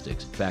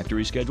diagnostics,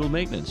 factory scheduled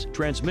maintenance,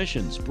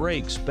 transmissions,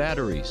 brakes,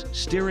 batteries,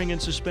 steering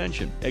and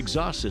suspension,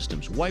 exhaust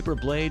systems, wiper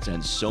blades,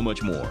 and so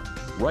much more.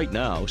 Right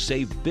now,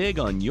 save big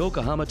on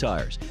Yokohama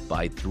tires.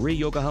 Buy 3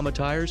 Yokohama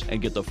tires and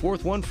get the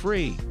 4th one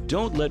free.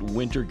 Don't let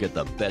winter get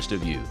the best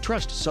of you.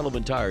 Trust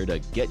Sullivan Tire to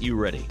get you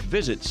ready.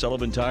 Visit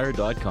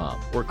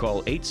sullivantire.com or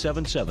call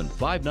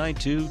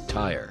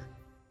 877-592-TIRE.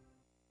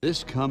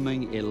 This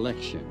coming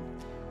election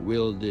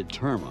will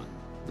determine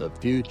the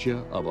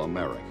future of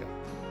America.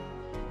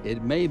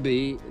 It may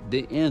be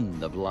the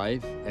end of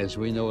life as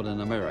we know it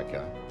in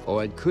America,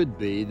 or it could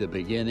be the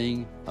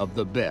beginning of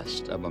the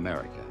best of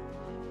America.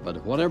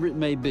 But whatever it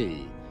may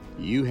be,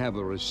 you have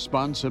a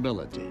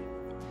responsibility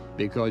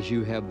because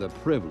you have the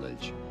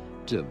privilege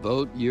to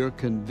vote your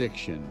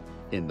conviction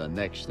in the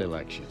next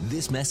election.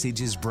 This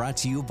message is brought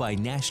to you by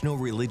National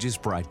Religious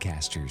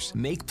Broadcasters.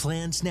 Make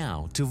plans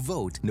now to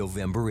vote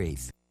November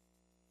 8th.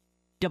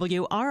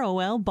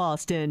 WROL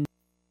Boston.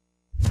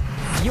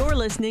 You're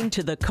listening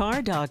to The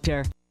Car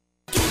Doctor.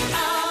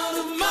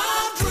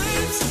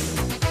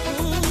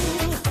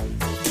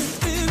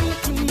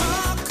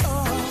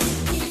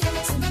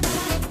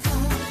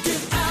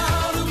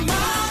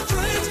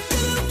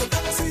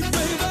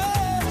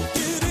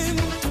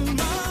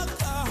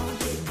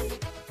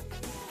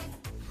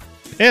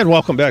 And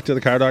welcome back to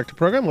the Car Doctor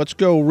program. Let's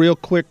go real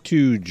quick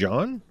to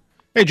John.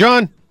 Hey,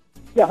 John.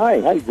 Yeah, hi.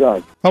 Hi,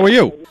 John. How are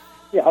you?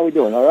 Yeah, how are we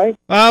doing? All right?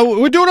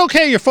 We're doing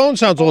okay. Your phone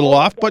sounds a little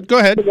off, but go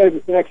ahead.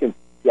 Connection.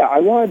 Yeah,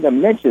 I wanted to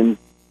mention,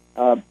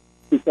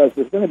 because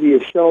there's going to be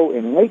a show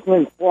in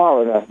Lakeland,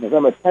 Florida,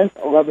 November 10th,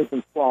 11th,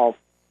 and 12th,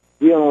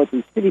 dealing with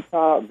the city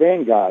car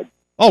vanguard.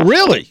 Oh,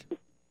 really?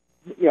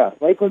 Yeah,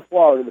 Lakeland,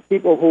 Florida. The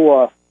people who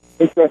are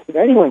interested,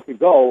 anyone could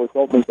go. It's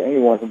open to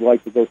anyone who'd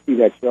like to go see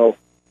that show.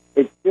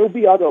 There'll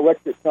be other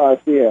electric cars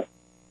there,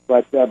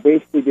 but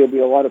basically there'll be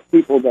a lot of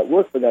people that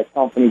work for that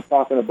company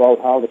talking about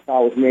how the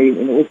car was made,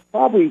 and it was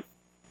probably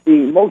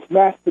the most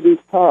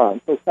mass-produced car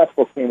until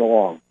Tesla came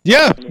along.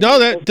 Yeah, no,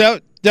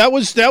 that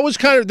was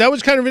kind of,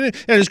 and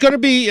it's going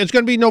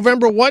to be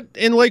November what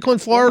in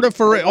Lakeland, Florida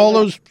for all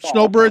those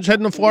snowbirds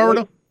heading to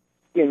Florida.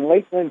 In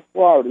Lakeland,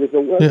 Florida, there's a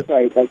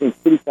website. I think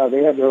City Car,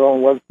 they have their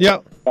own website. Yeah,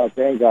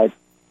 Vanguard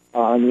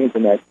on the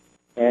internet,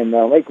 and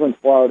Lakeland,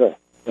 Florida.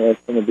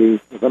 It's going to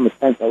be November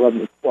 10th,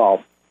 11th, and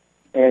 12th.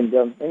 And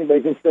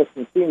anybody's interested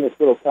in seeing this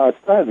little car, it's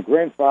kind of the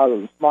grandfather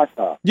of the smart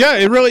car. Yeah,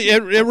 it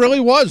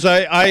really was.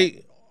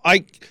 I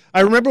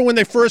remember when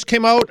they first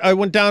came out, I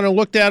went down and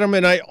looked at them,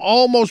 and I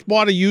almost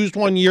bought a used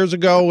one years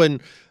ago,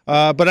 and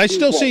but I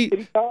still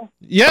see.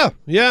 Yeah,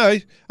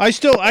 I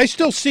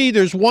still see.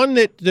 There's one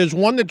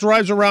that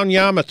drives around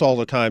Yarmouth all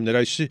the time that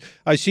I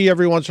see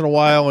every once in a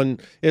while,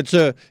 and it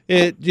is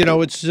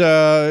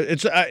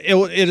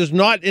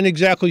not in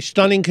exactly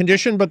stunning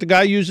condition, but the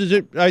guy uses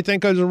it, I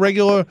think, as a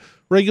regular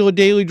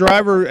daily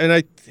driver, and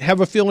I have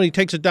a feeling he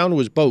takes it down to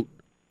his boat.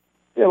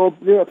 Yeah, well,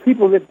 there are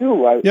people that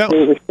do. There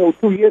was a show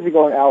 2 years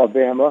ago in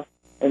Alabama,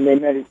 and they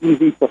met at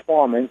EV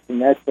Performance, and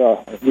that's the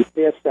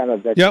repair center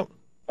that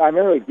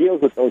primarily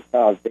deals with those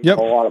cars. They know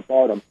a lot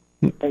about them.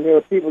 And there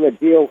are people that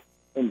deal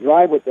and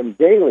drive with them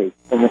daily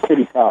in the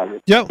city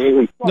cars.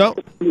 Daily. No,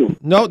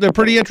 they're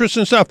pretty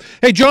interesting stuff.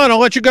 Hey, John, I'll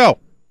let you go.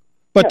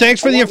 But thanks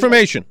for the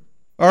information.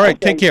 All right,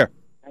 take care.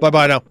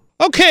 Bye-bye now.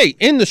 Okay,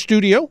 in the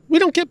studio. We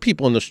don't get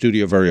people in the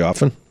studio very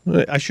often.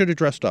 I should have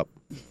dressed up.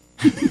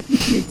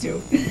 Me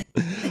too.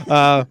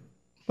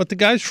 But the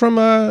guys from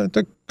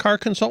the Car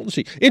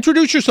Consultancy.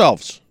 Introduce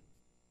yourselves.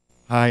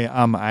 Hi,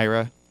 I'm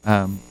Ira,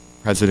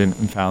 president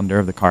and founder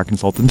of the Car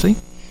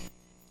Consultancy.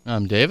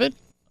 I'm David.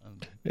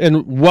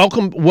 And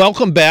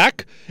welcome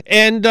back.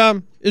 And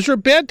is there a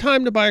bad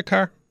time to buy a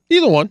car?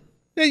 Either one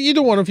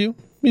of you.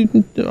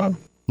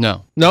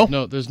 No,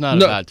 there's not a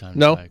bad time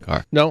to buy a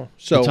car. No,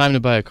 so the time to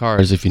buy a car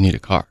is if you need a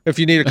car. If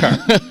you need a car,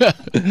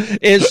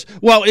 is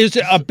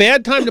it a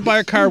bad time to buy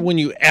a car when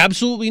you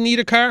absolutely need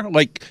a car?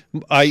 Like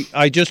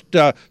I just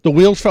the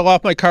wheels fell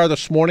off my car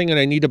this morning and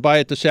I need to buy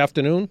it this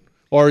afternoon,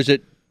 or is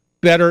it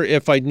better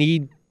if I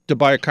need to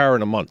buy a car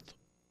in a month?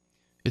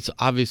 It's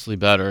obviously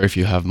better if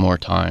you have more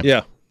time.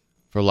 Yeah,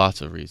 for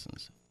lots of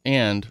reasons.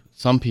 And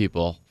some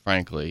people,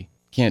 frankly,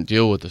 can't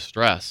deal with the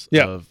stress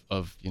of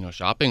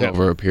shopping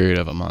over a period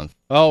of a month.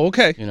 Oh,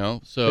 okay.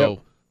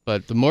 So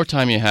but the more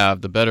time you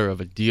have, the better of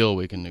a deal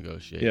we can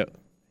negotiate. Yeah.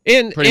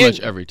 And pretty much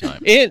every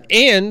time.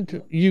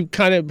 And you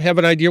kind of have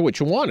an idea what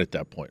you want at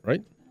that point,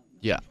 right?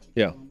 Yeah.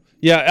 Yeah.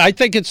 Yeah, I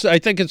think it's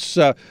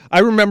I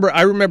remember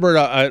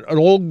an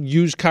old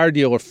used car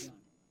dealer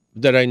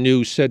that I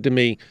knew said to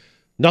me,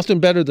 nothing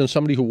better than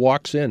somebody who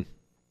walks in,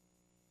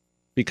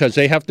 because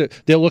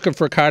they're looking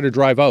for a car to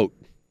drive out.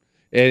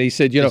 And he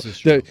said,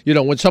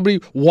 when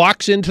somebody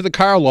walks into the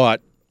car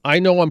lot, I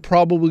know I'm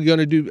probably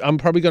going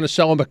to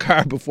sell them a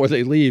car before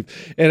they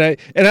leave. And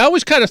I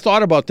always kind of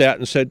thought about that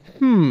and said,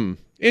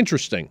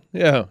 interesting.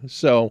 Yeah.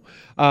 So,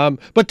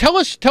 but tell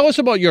us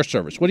about your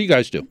service. What do you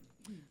guys do?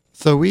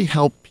 So we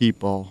help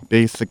people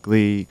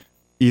basically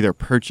either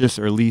purchase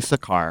or lease a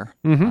car,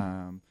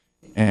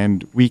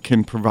 and we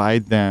can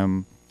provide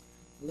them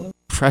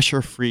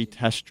pressure-free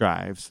test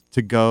drives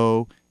to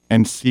go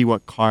and see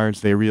what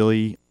cars they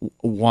really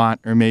want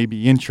or may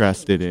be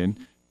interested in,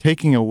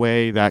 taking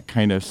away that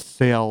kind of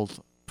sales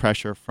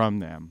pressure from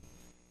them.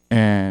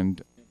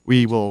 And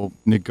we will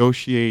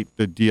negotiate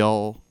the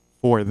deal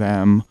for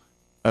them.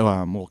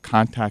 We'll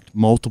contact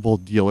multiple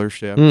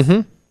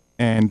dealerships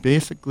and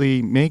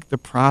basically make the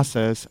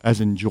process as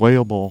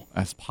enjoyable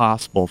as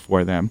possible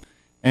for them.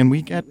 And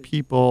we get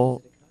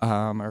people,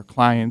 our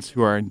clients,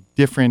 who are in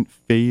different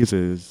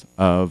phases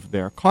of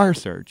their car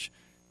search.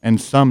 And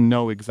some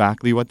know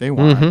exactly what they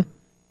want,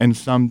 and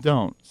some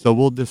don't. So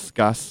we'll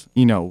discuss,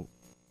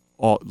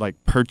 all like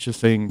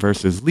purchasing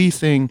versus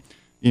leasing.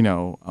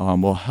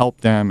 We'll help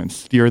them and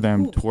steer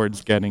them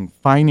towards getting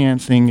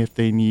financing if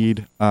they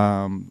need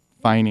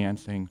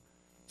financing.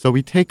 So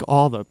we take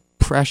all the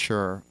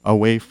pressure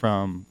away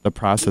from the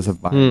process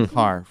of buying a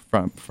car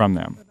from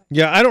them.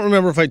 Yeah, I don't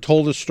remember if I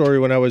told this story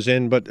when I was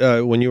in, but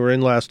when you were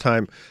in last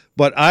time.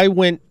 But I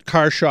went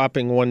car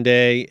shopping one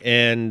day,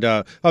 and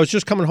I was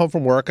just coming home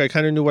from work. I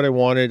kind of knew what I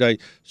wanted. I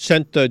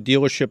sent the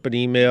dealership an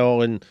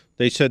email, and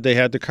they said they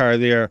had the car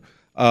there.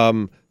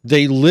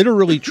 They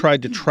literally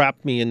tried to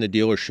trap me in the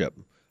dealership.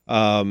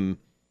 The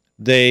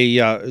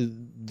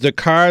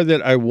car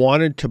that I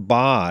wanted to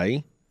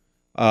buy,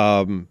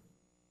 come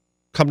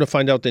to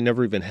find out they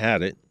never even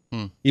had it,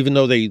 even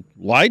though they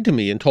lied to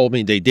me and told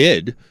me they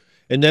did.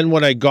 And then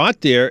when I got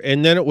there,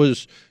 and then it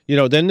was,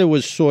 then there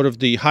was sort of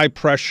the high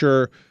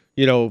pressure,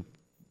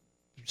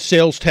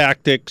 sales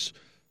tactics.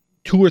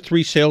 2 or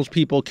 3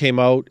 salespeople came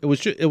out.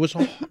 Because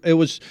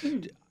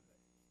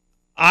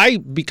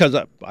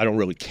I don't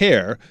really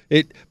care,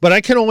 but I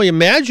can only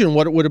imagine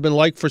what it would have been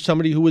like for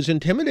somebody who was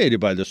intimidated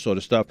by this sort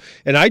of stuff.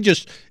 And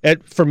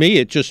for me,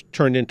 it just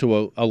turned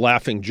into a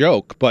laughing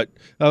joke. But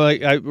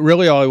I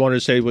really, all I wanted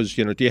to say was,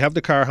 do you have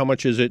the car? How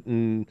much is it?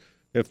 And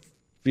if,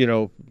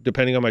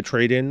 depending on my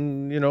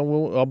trade-in,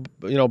 I'll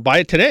buy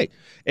it today.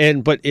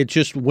 But it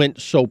just went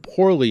so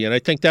poorly. And I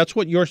think that's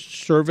what your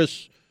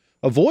service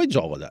avoids,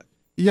 all of that.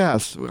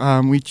 Yes,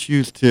 we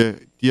choose to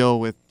deal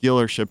with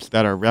dealerships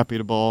that are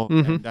reputable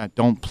and that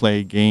don't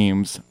play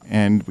games,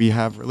 and we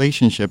have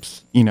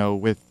relationships,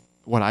 with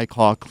what I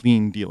call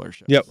clean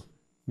dealerships. Yep.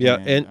 Yeah,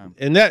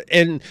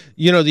 and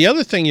the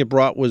other thing you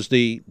brought was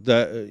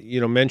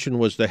mentioned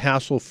was the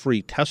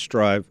hassle-free test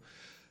drive.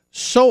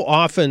 So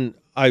often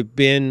I've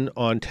been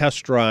on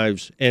test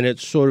drives, and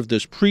it's sort of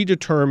this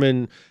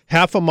predetermined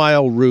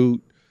half-a-mile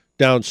route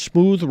down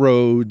smooth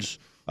roads,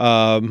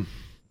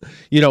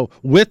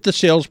 with the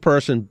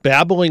salesperson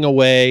babbling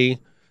away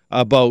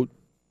about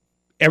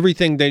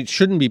everything they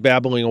shouldn't be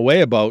babbling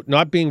away about,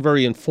 not being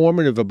very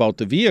informative about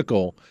the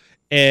vehicle,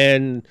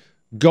 and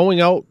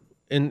going out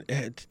and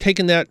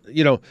taking that,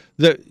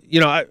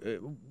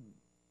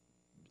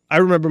 I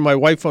remember my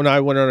wife and I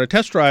went on a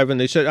test drive, and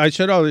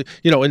the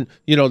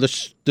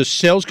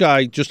sales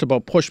guy just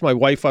about pushed my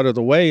wife out of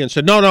the way and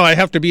said, no, I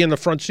have to be in the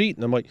front seat.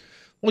 And I'm like,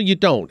 well, you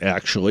don't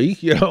actually,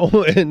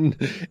 and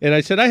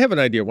I said, I have an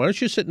idea. Why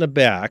don't you sit in the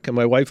back, and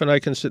my wife and I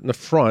can sit in the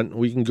front, and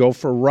we can go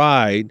for a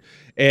ride.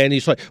 And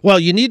he's like, well,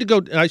 you need to go.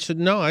 And I said,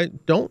 no, I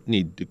don't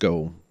need to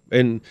go.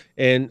 And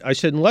I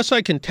said, unless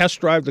I can test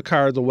drive the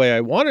car the way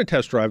I want to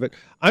test drive it,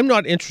 I'm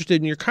not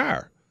interested in your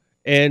car.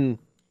 And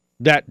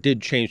that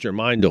did change their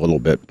mind a little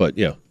bit, but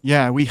yeah.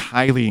 Yeah, we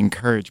highly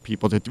encourage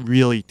people to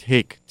really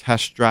take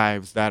test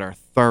drives that are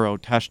thorough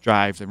test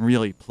drives and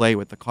really play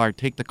with the car.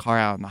 Take the car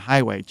out on the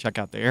highway, check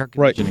out the air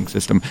conditioning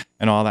system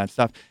and all that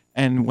stuff.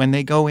 And when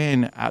they go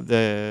in at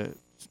the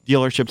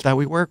dealerships that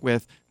we work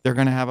with, they're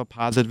going to have a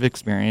positive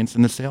experience,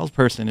 and the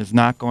salesperson is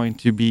not going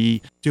to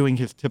be doing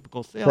his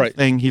typical sales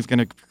thing. He's going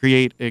to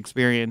create an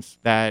experience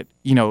that,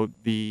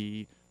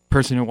 the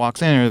person who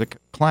walks in or the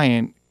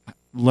client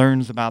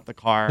learns about the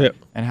car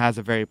and has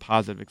a very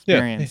positive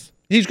experience.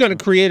 Yeah. He's going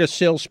to create a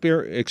sales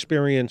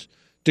experience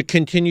to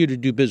continue to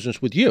do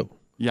business with you,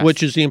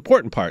 which is the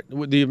important part.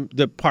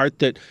 The part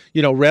that,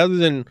 rather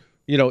than,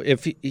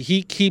 if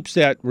he keeps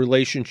that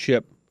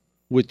relationship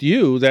with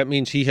you, that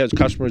means he has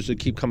customers that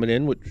keep coming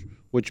in,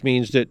 which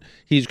means that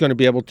he's going to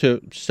be able to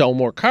sell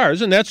more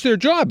cars, and that's their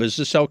job, is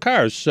to sell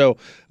cars. So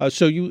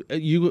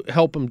you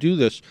help them do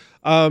this.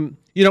 And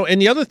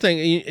the other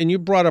thing, and you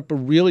brought up a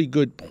really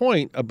good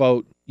point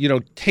about,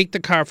 take the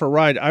car for a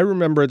ride. I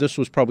remember this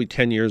was probably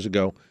 10 years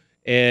ago,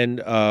 and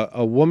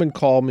a woman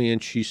called me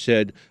and she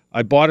said,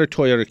 I bought a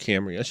Toyota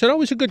Camry. I said,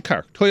 oh, it's a good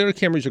car. Toyota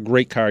Camry's a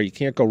great car. You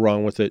can't go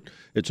wrong with it.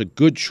 It's a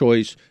good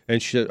choice.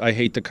 And she said, I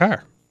hate the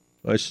car.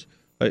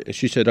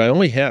 She said, I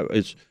only have,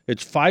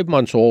 it's 5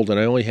 months old, and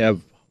I only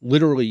have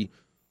literally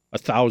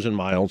 1,000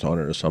 miles on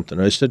it or something.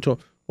 And I said to her,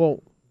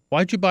 well,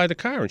 why'd you buy the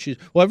car? And she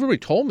said, well, everybody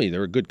told me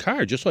they're a good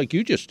car, just like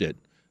you just did.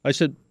 I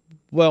said,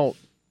 well,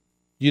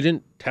 you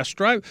didn't test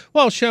drive?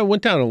 Well, I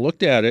went down and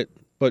looked at it,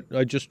 but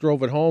I just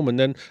drove it home, and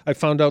then I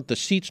found out the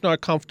seat's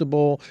not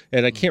comfortable,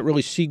 and I can't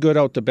really see good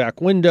out the back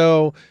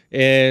window.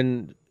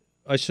 And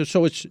I said,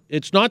 so it's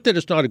not that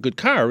it's not a good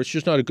car, it's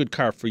just not a good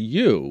car for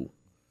you.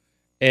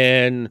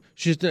 And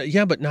she said,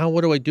 yeah, but now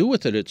what do I do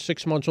with it? It's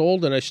 6 months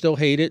old, and I still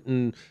hate it,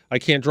 and I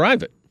can't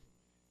drive it.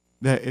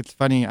 It's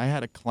funny, I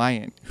had a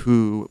client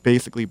who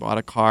basically bought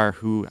a car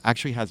who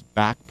actually has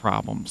back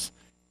problems,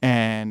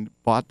 and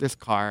bought this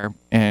car,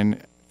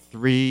 and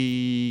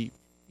maybe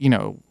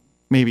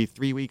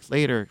 3 weeks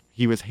later,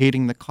 he was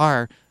hating the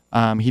car.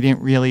 He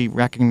didn't really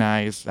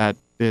recognize that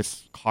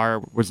this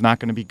car was not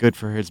going to be good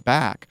for his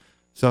back.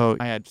 So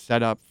I had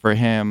set up for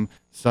him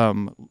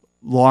some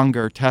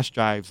longer test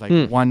drives,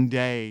 like 1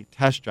 day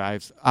test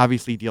drives.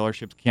 Obviously,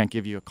 dealerships can't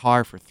give you a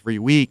car for 3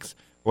 weeks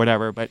or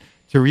whatever, but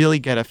to really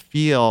get a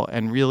feel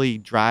and really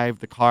drive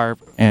the car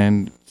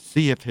and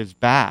see if his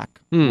back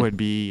would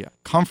be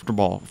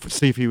comfortable,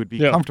 see if he would be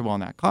comfortable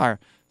in that car.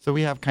 So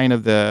we have kind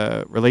of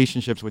the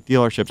relationships with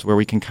dealerships where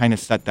we can kind of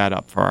set that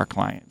up for our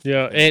clients.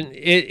 Yeah, and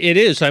it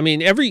is. I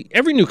mean, every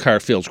new car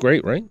feels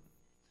great, right?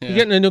 Yeah. You're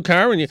getting a new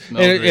car, and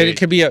it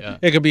could be a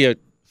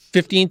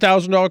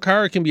 $15,000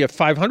 car. It can be a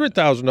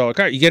 $500,000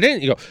 car. You get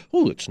in, you go,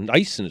 oh, it's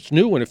nice and it's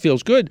new and it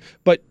feels good.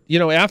 But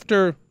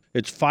after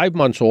it's 5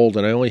 months old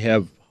and I only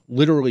have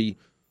literally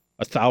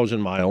 1,000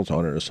 miles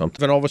on it or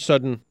something, and all of a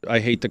sudden I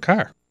hate the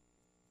car.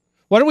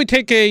 Why don't we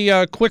take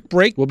a quick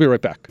break? We'll be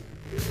right back.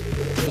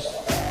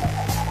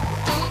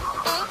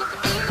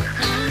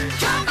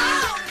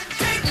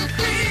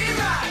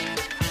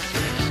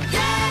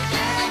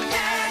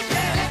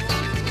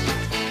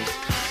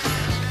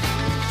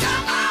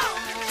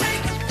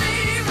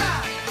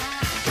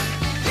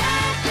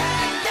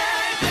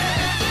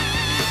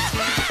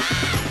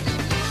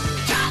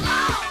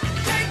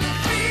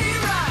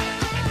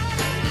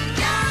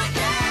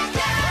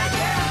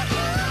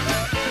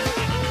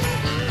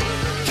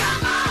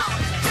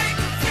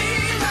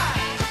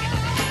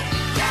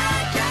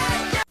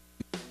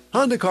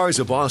 Honda Cars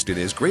of Boston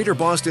is Greater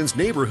Boston's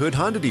neighborhood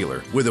Honda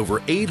dealer with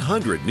over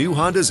 800 new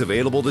Hondas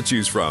available to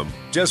choose from.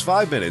 Just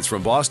 5 minutes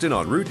from Boston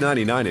on Route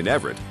 99 in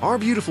Everett, our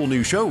beautiful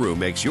new showroom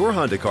makes your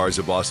Honda Cars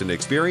of Boston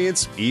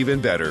experience even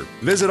better.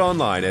 Visit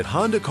online at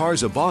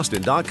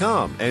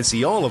HondaCarsOfBoston.com and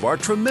see all of our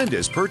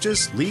tremendous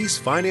purchase, lease,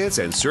 finance,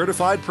 and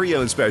certified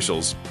pre-owned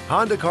specials.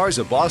 Honda Cars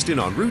of Boston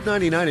on Route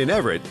 99 in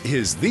Everett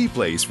is the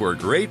place for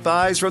great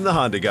buys from the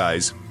Honda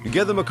guys.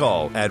 Give them a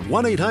call at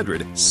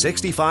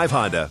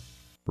 1-800-65-HONDA.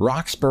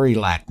 Roxbury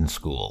Latin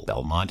School,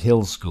 Belmont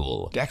Hill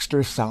School, Dexter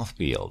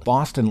Southfield,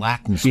 Boston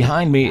Latin School.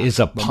 Behind me is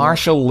a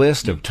partial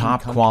list of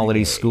top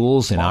quality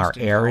schools in our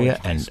area,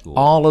 and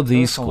all of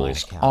these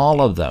schools, all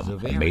of them,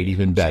 are made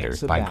even better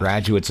by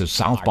graduates of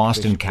South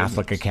Boston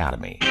Catholic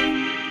Academy.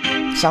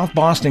 South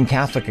Boston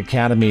Catholic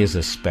Academy is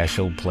a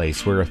special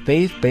place where a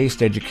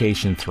faith-based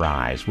education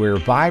thrives, where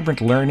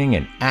vibrant learning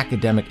and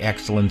academic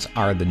excellence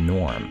are the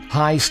norm.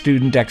 High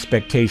student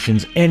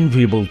expectations,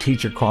 enviable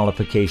teacher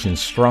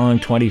qualifications, strong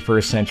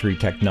 21st century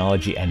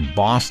technology, and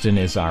Boston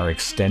is our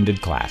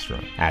extended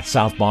classroom. At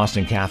South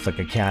Boston Catholic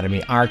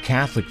Academy, our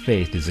Catholic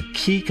faith is a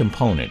key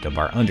component of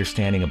our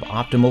understanding of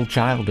optimal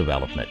child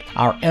development.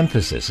 Our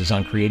emphasis is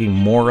on creating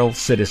moral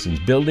citizens,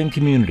 building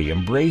community,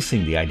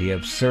 embracing the idea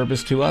of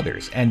service to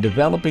others, and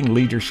developing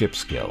leadership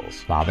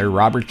skills. Father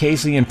Robert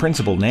Casey and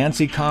Principal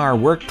Nancy Carr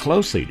work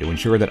closely to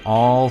ensure that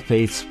all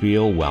faiths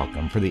feel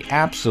welcome for the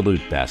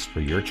absolute best for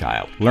your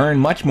child. Learn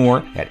much more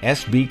at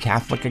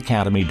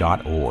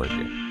sbcatholicacademy.org.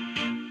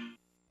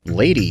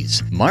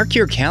 Ladies, mark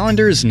your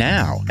calendars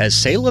now as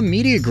Salem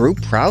Media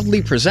Group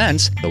proudly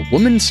presents the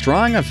Women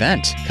Strong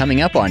event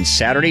coming up on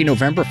Saturday,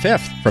 November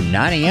 5th from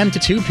 9 a.m. to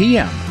 2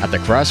 p.m. at the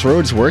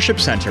Crossroads Worship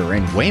Center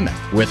in Weymouth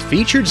with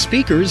featured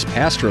speakers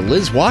Pastor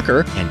Liz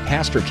Walker and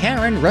Pastor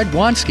Karen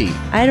Redwanski.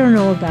 I don't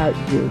know about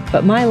you,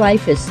 but my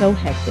life is so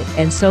hectic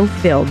and so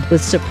filled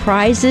with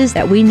surprises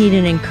that we need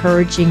an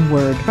encouraging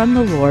word from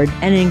the Lord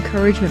and an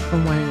encouragement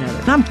from one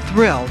another. I'm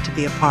thrilled to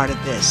be a part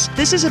of this.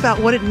 This is about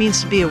what it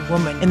means to be a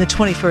woman in the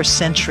 21st 21st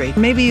century.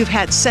 Maybe you've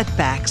had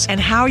setbacks, and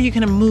how are you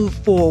going to move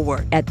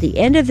forward? At the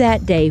end of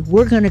that day,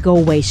 we're going to go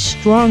away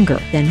stronger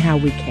than how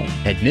we came.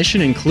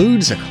 Admission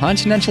includes a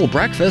continental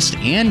breakfast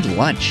and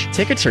lunch.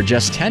 Tickets are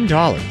just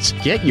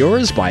 $10. Get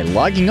yours by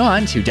logging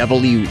on to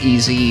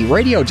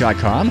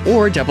WEZRadio.com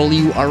or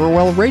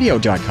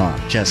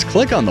WROLradio.com. Just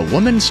click on the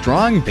Woman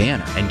Strong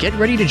banner and get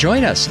ready to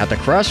join us at the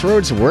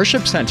Crossroads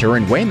Worship Center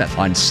in Weymouth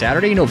on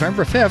Saturday,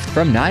 November 5th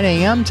from 9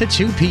 a.m. to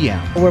 2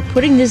 p.m. We're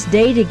putting this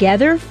day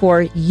together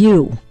for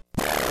you.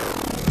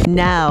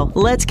 Now,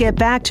 let's get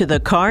back to the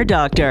Car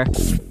Doctor.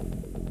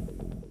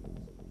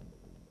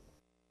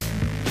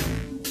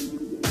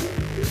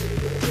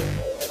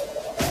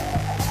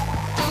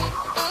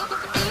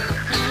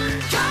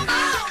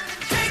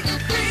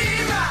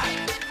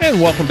 And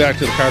welcome back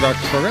to the Car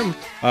Doctor program.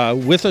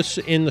 With us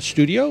in the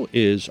studio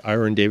is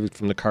Ira and David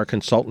from the Car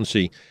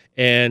Consultancy.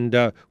 And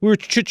we were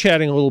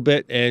chit-chatting a little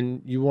bit,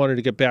 and you wanted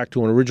to get back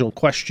to an original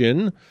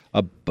question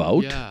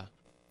about... Yeah.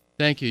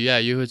 Thank you. Yeah,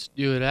 you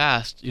had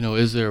asked,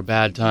 is there a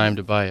bad time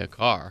to buy a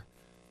car?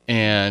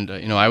 And,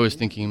 I was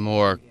thinking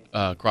more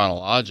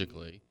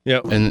chronologically.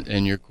 Yep.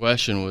 And your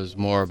question was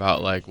more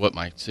about, like, what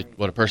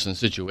a person's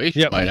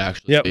situation might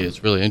actually be.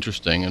 It's really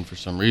interesting, and for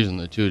some reason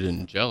the two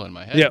didn't gel in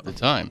my head at the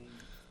time.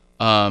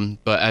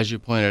 But as you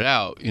pointed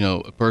out,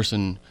 a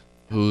person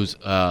who's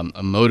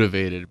a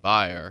motivated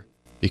buyer,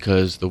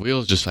 because the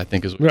wheels just, I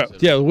think, is what you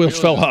said, the wheels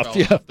fell off.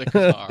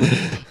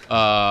 The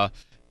car,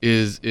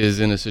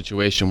 is in a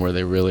situation where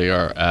they really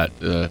are at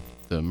the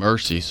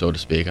mercy, so to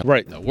speak. I don't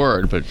like that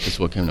word, but it's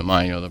what came to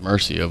mind. The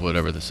mercy of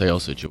whatever the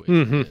sales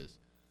situation is.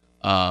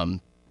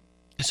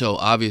 So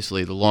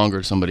obviously, the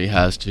longer somebody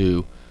has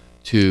to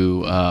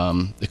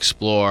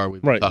explore,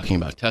 we've been talking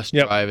about test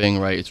driving,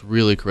 right? It's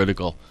really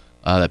critical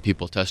that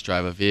people test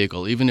drive a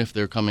vehicle, even if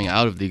they're coming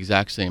out of the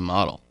exact same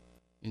model.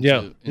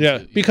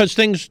 Because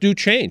things do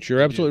change.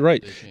 You're absolutely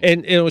right.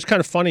 And it was kind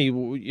of funny,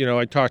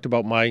 I talked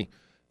about my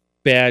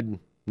bad,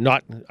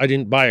 I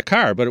didn't buy a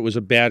car, but it was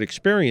a bad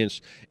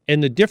experience.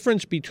 And the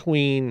difference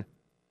between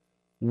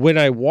when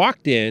I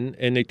walked in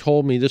and they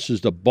told me this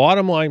is the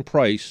bottom line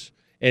price,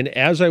 and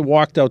as I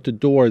walked out the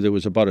door, there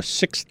was about a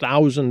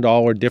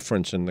 $6,000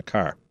 difference in the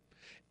car.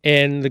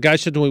 And the guy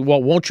said to me,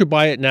 well, won't you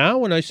buy it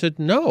now? And I said,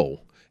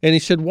 no. And he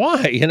said,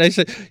 why? And I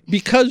said,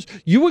 because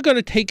you were going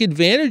to take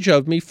advantage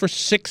of me for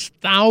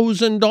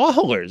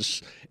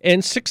 $6,000.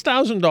 And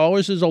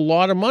 $6,000 is a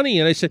lot of money.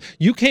 And I said,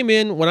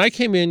 when I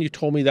came in, you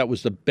told me that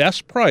was the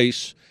best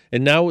price.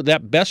 And now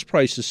that best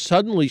price is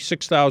suddenly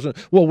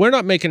 $6,000. Well, we're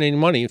not making any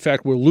money. In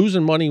fact, we're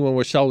losing money when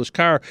we sell this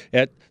car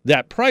at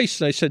that price.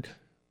 And I said,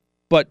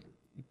 but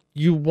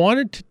you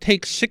wanted to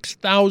take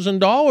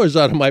 $6,000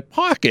 out of my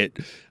pocket.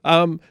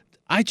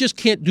 I just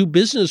can't do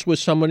business with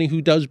somebody who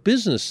does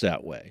business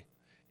that way.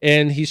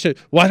 And he said,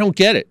 well, I don't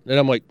get it. And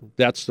I'm like,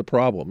 that's the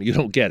problem. You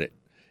don't get it.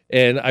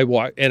 And I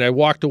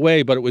walked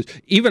away, but it was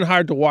even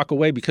hard to walk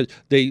away because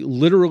they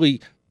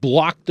literally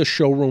blocked the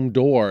showroom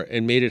door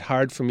and made it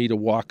hard for me to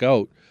walk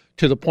out,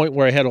 to the point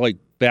where I had to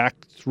back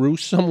through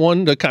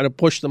someone to kind of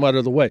push them out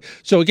of the way.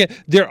 So again,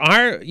 there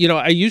are,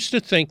 I used to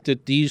think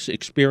that these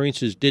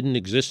experiences didn't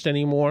exist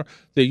anymore.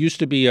 There used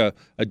to be a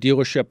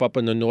dealership up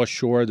in the North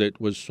Shore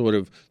that was sort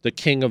of the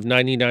king of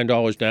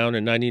 $99 down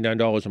and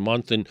 $99 a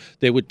month, and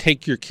they would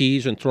take your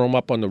keys and throw them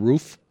up on the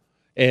roof.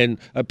 And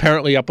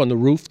apparently up on the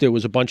roof there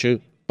was a bunch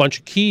of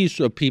keys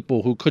of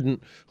people who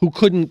couldn't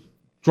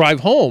drive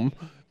home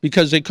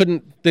because they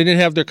didn't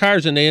have their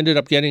cars, and they ended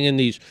up getting in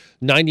these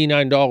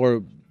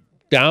 $99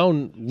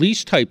 down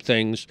lease type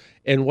things.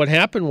 And what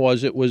happened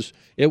was it was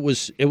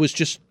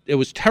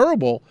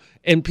terrible,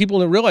 and people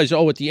didn't realize,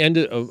 at the end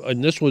of,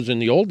 and this was in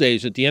the old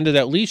days, at the end of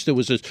that lease there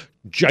was this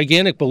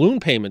gigantic balloon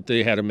payment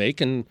they had to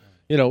make, and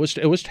it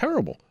was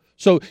terrible.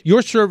 So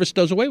your service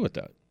does away with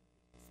that.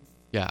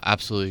 Yeah,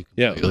 absolutely.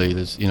 Completely.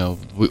 There's,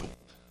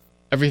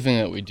 everything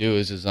that we do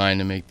is designed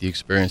to make the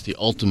experience the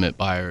ultimate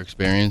buyer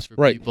experience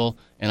for people.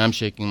 And I'm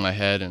shaking my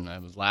head, and I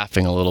was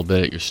laughing a little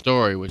bit at your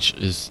story, which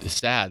is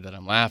sad that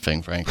I'm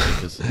laughing, frankly,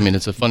 because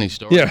it's a funny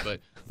story.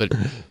 But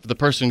for the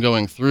person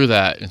going through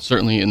that, and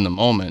certainly in the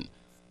moment,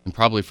 and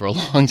probably for a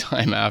long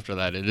time after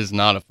that, it is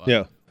not a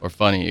fun or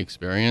funny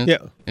experience.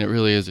 And it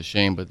really is a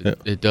shame, but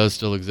it does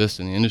still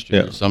exist in the industry.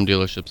 There's some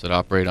dealerships that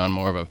operate on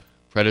more of a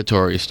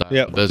predatory style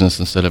of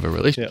business instead of a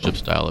relationship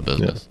style of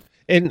business.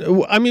 And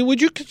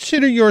would you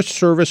consider your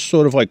service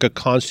sort of like a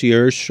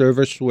concierge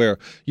service where,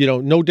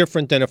 no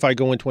different than if I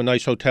go into a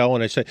nice hotel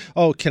and I say,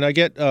 oh, can I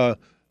get an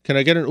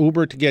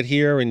Uber to get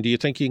here? And do you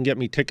think you can get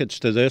me tickets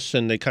to this?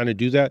 And they kind of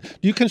do that.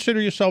 Do you consider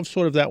yourself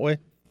sort of that way?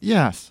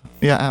 Yes.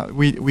 Yeah,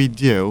 we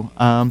do.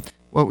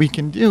 What we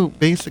can do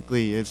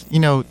basically is,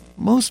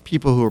 most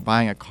people who are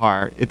buying a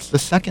car, it's the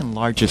second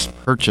largest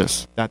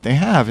purchase that they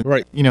have.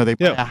 Right. They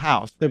buy a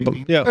house.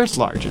 The first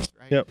largest,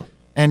 right? Yep.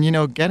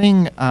 And,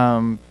 getting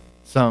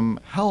some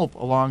help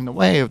along the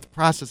way of the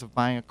process of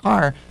buying a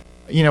car.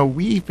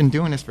 We've been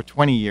doing this for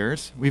 20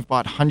 years. We've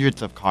bought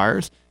hundreds of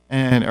cars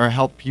or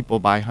helped people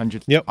buy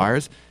hundreds of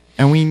cars.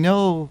 And we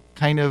know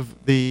kind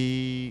of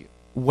the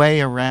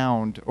way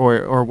around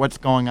or what's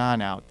going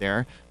on out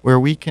there where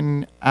we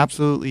can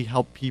absolutely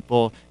help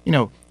people,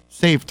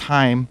 save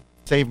time,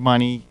 save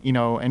money,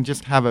 and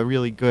just have a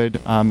really good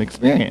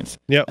experience.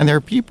 Yep. And there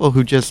are people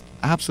who just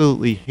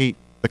absolutely hate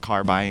the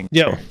car buying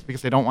experience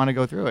because they don't want to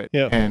go through it.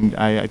 Yeah. And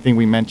I think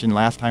we mentioned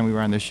last time we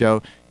were on the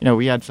show,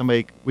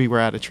 we were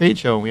at a trade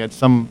show and we had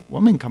some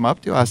woman come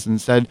up to us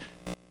and said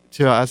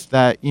to us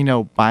that,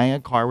 buying a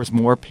car was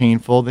more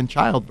painful than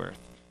childbirth.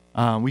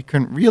 We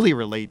couldn't really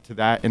relate to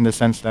that in the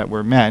sense that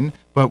we're men,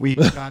 but we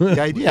got the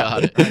idea.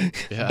 Got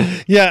it.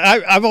 Yeah.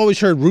 Yeah, I've always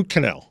heard root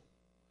canal.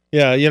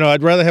 Yeah,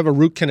 I'd rather have a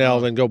root canal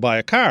than go buy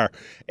a car.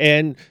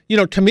 And,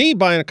 to me,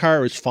 buying a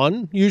car is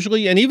fun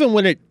usually. And even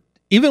when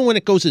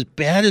it goes as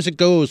bad as it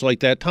goes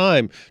like that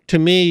time, to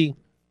me,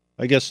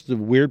 I guess the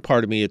weird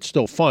part of me, it's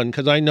still fun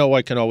because I know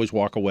I can always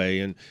walk away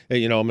and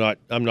I'm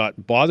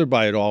not bothered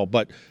by it all.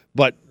 But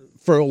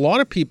for a lot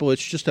of people,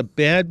 it's just a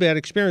bad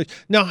experience.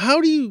 Now,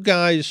 how do you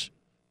guys,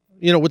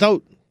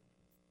 without,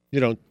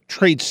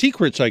 trade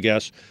secrets, I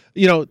guess,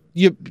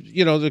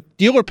 the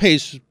dealer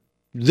pays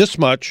this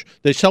much,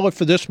 they sell it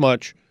for this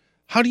much.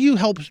 How do you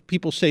help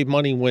people save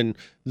money when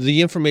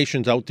the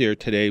information's out there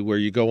today where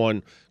you go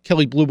on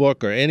Kelley Blue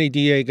Book or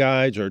NADA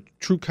Guides or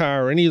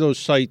TrueCar or any of those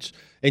sites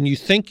and you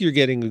think you're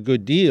getting a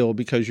good deal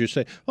because you're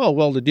saying, oh,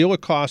 well, the dealer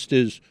cost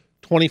is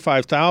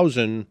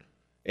 $25,000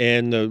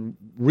 and the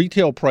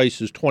retail price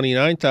is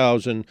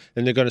 $29,000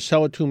 and they're going to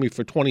sell it to me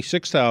for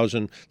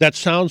 $26,000. That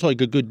sounds like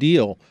a good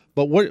deal.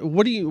 But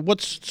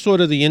what's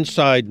sort of the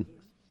inside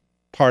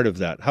part of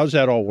that? How's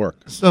that all work?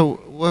 So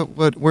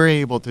what we're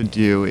able to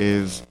do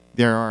is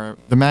the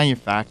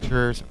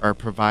manufacturers are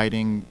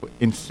providing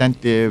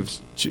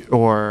incentives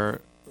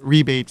or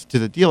rebates to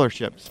the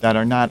dealerships that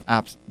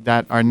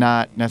are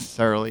not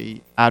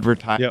necessarily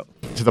advertised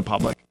to the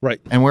public.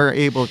 Right. And we're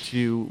able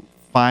to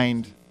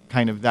find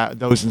kind of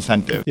those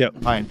incentives.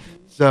 Yep. Fine.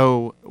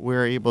 So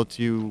we're able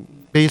to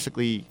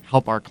basically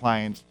help our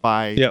clients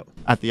buy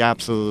at the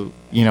absolute,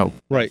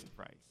 right.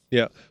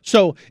 Yeah.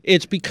 So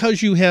it's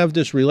because you have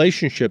this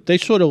relationship, they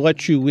sort of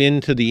let you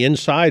into the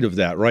inside of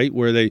that, right?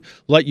 Where they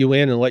let you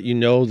in and let you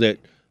know that,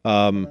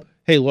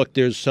 hey, look,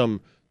 there's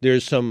some,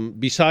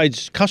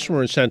 besides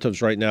customer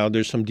incentives right now,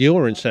 there's some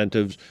dealer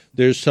incentives,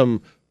 there's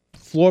some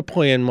floor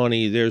plan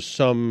money, there's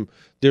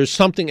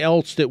something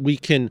else that we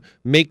can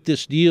make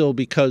this deal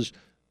because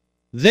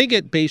they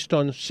get based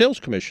on sales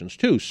commissions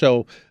too.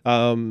 So,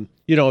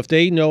 if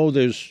they know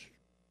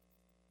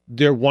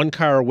they're one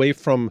car away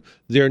from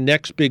their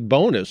next big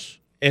bonus,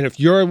 and if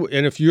you're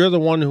the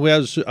one who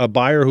has a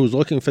buyer who's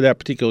looking for that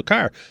particular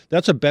car,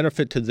 that's a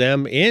benefit to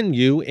them and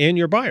you and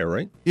your buyer,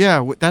 right?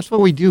 Yeah, that's what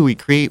we do. We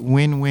create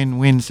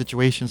win-win-win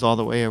situations all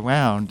the way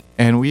around,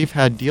 and we've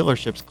had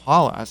dealerships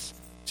call us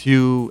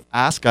to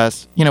ask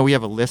us, we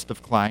have a list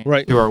of clients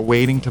who are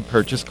waiting to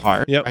purchase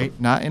cars, right?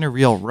 Not in a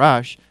real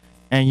rush.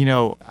 And,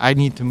 I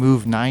need to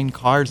move 9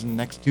 cars in the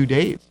next 2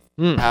 days.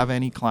 Have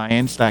any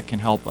clients that can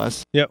help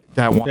us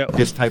that want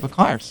this type of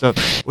car. So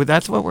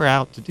that's what we're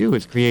out to do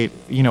is create,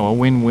 a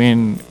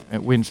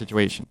win-win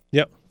situation.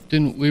 Yep.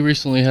 Didn't we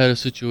recently had a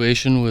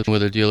situation with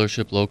a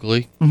dealership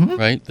locally,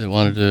 right? They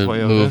wanted to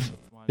move.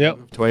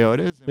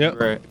 Toyotas. We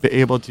were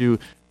able to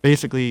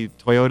basically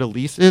Toyota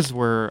leases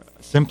were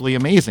simply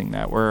amazing.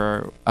 That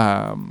were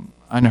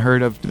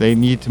unheard of. They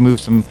need to move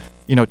some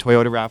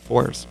Toyota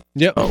RAV4s.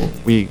 Yep. So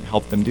we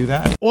help them do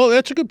that. Well,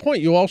 that's a good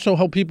point. You also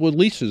help people with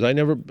leases. I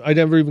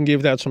never even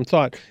gave that some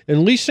thought.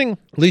 And leasing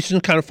is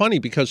kind of funny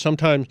because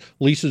sometimes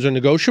leases are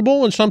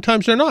negotiable and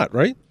sometimes they're not,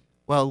 right?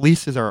 Well,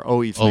 leases are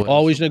always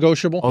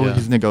negotiable.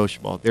 Always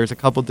negotiable. There's a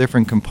couple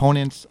different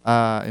components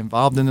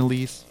involved in the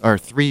lease, or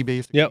 3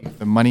 basically. Yep.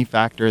 The money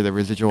factor, the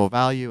residual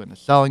value, and the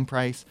selling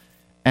price.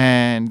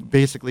 And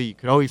basically, you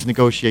could always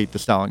negotiate the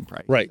selling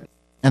price. Right.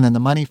 And then the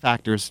money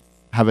factors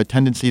have a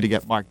tendency to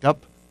get marked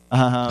up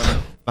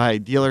by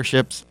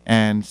dealerships,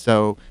 and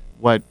so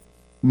what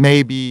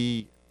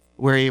maybe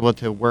we're able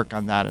to work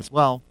on that as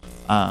well.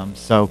 And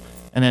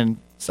then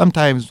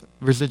sometimes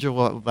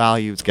residual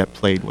values get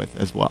played with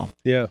as well.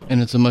 Yeah.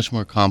 And it's a much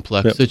more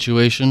complex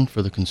situation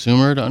for the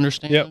consumer to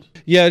understand. Yep.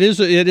 Yeah, it is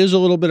a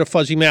little bit of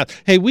fuzzy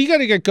math. Hey, we got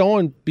to get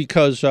going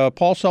because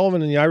Paul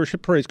Sullivan and the Irish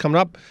Hip Parade is coming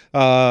up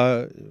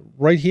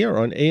right here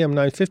on AM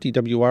 950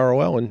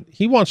 WROL, and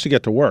he wants to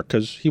get to work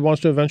because he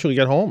wants to eventually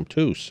get home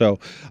too. So,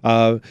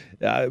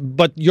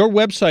 but your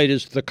website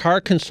is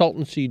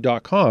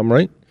thecarconsultancy.com,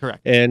 right?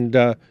 Correct. And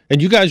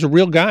you guys are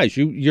real guys.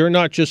 You're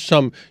not just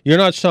some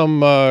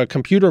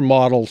computer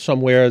model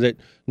somewhere that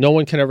no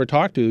one can ever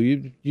talk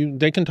to.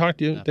 They can talk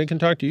to you. They can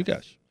talk to you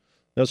guys.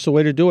 That's the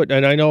way to do it.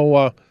 And I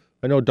know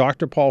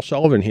Dr. Paul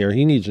Sullivan here.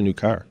 He needs a new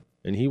car,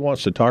 and he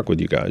wants to talk with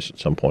you guys at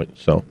some point.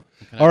 So,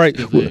 all right,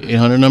 the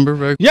 800 number,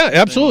 very quick? Yeah,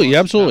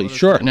 absolutely,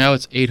 sure. Now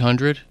it's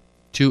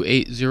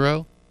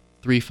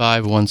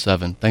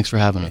 800-280-3517. Thanks for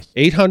having us.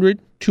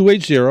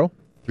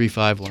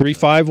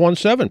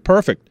 800-280-3517.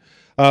 Perfect.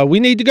 We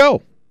need to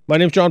go. My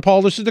name's John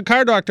Paul. This is the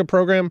Car Doctor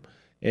program,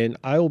 and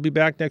I will be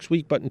back next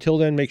week. But until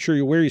then, make sure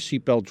you wear your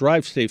seatbelt,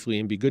 drive safely,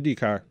 and be good to your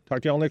car.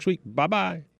 Talk to you all next week. Bye-bye.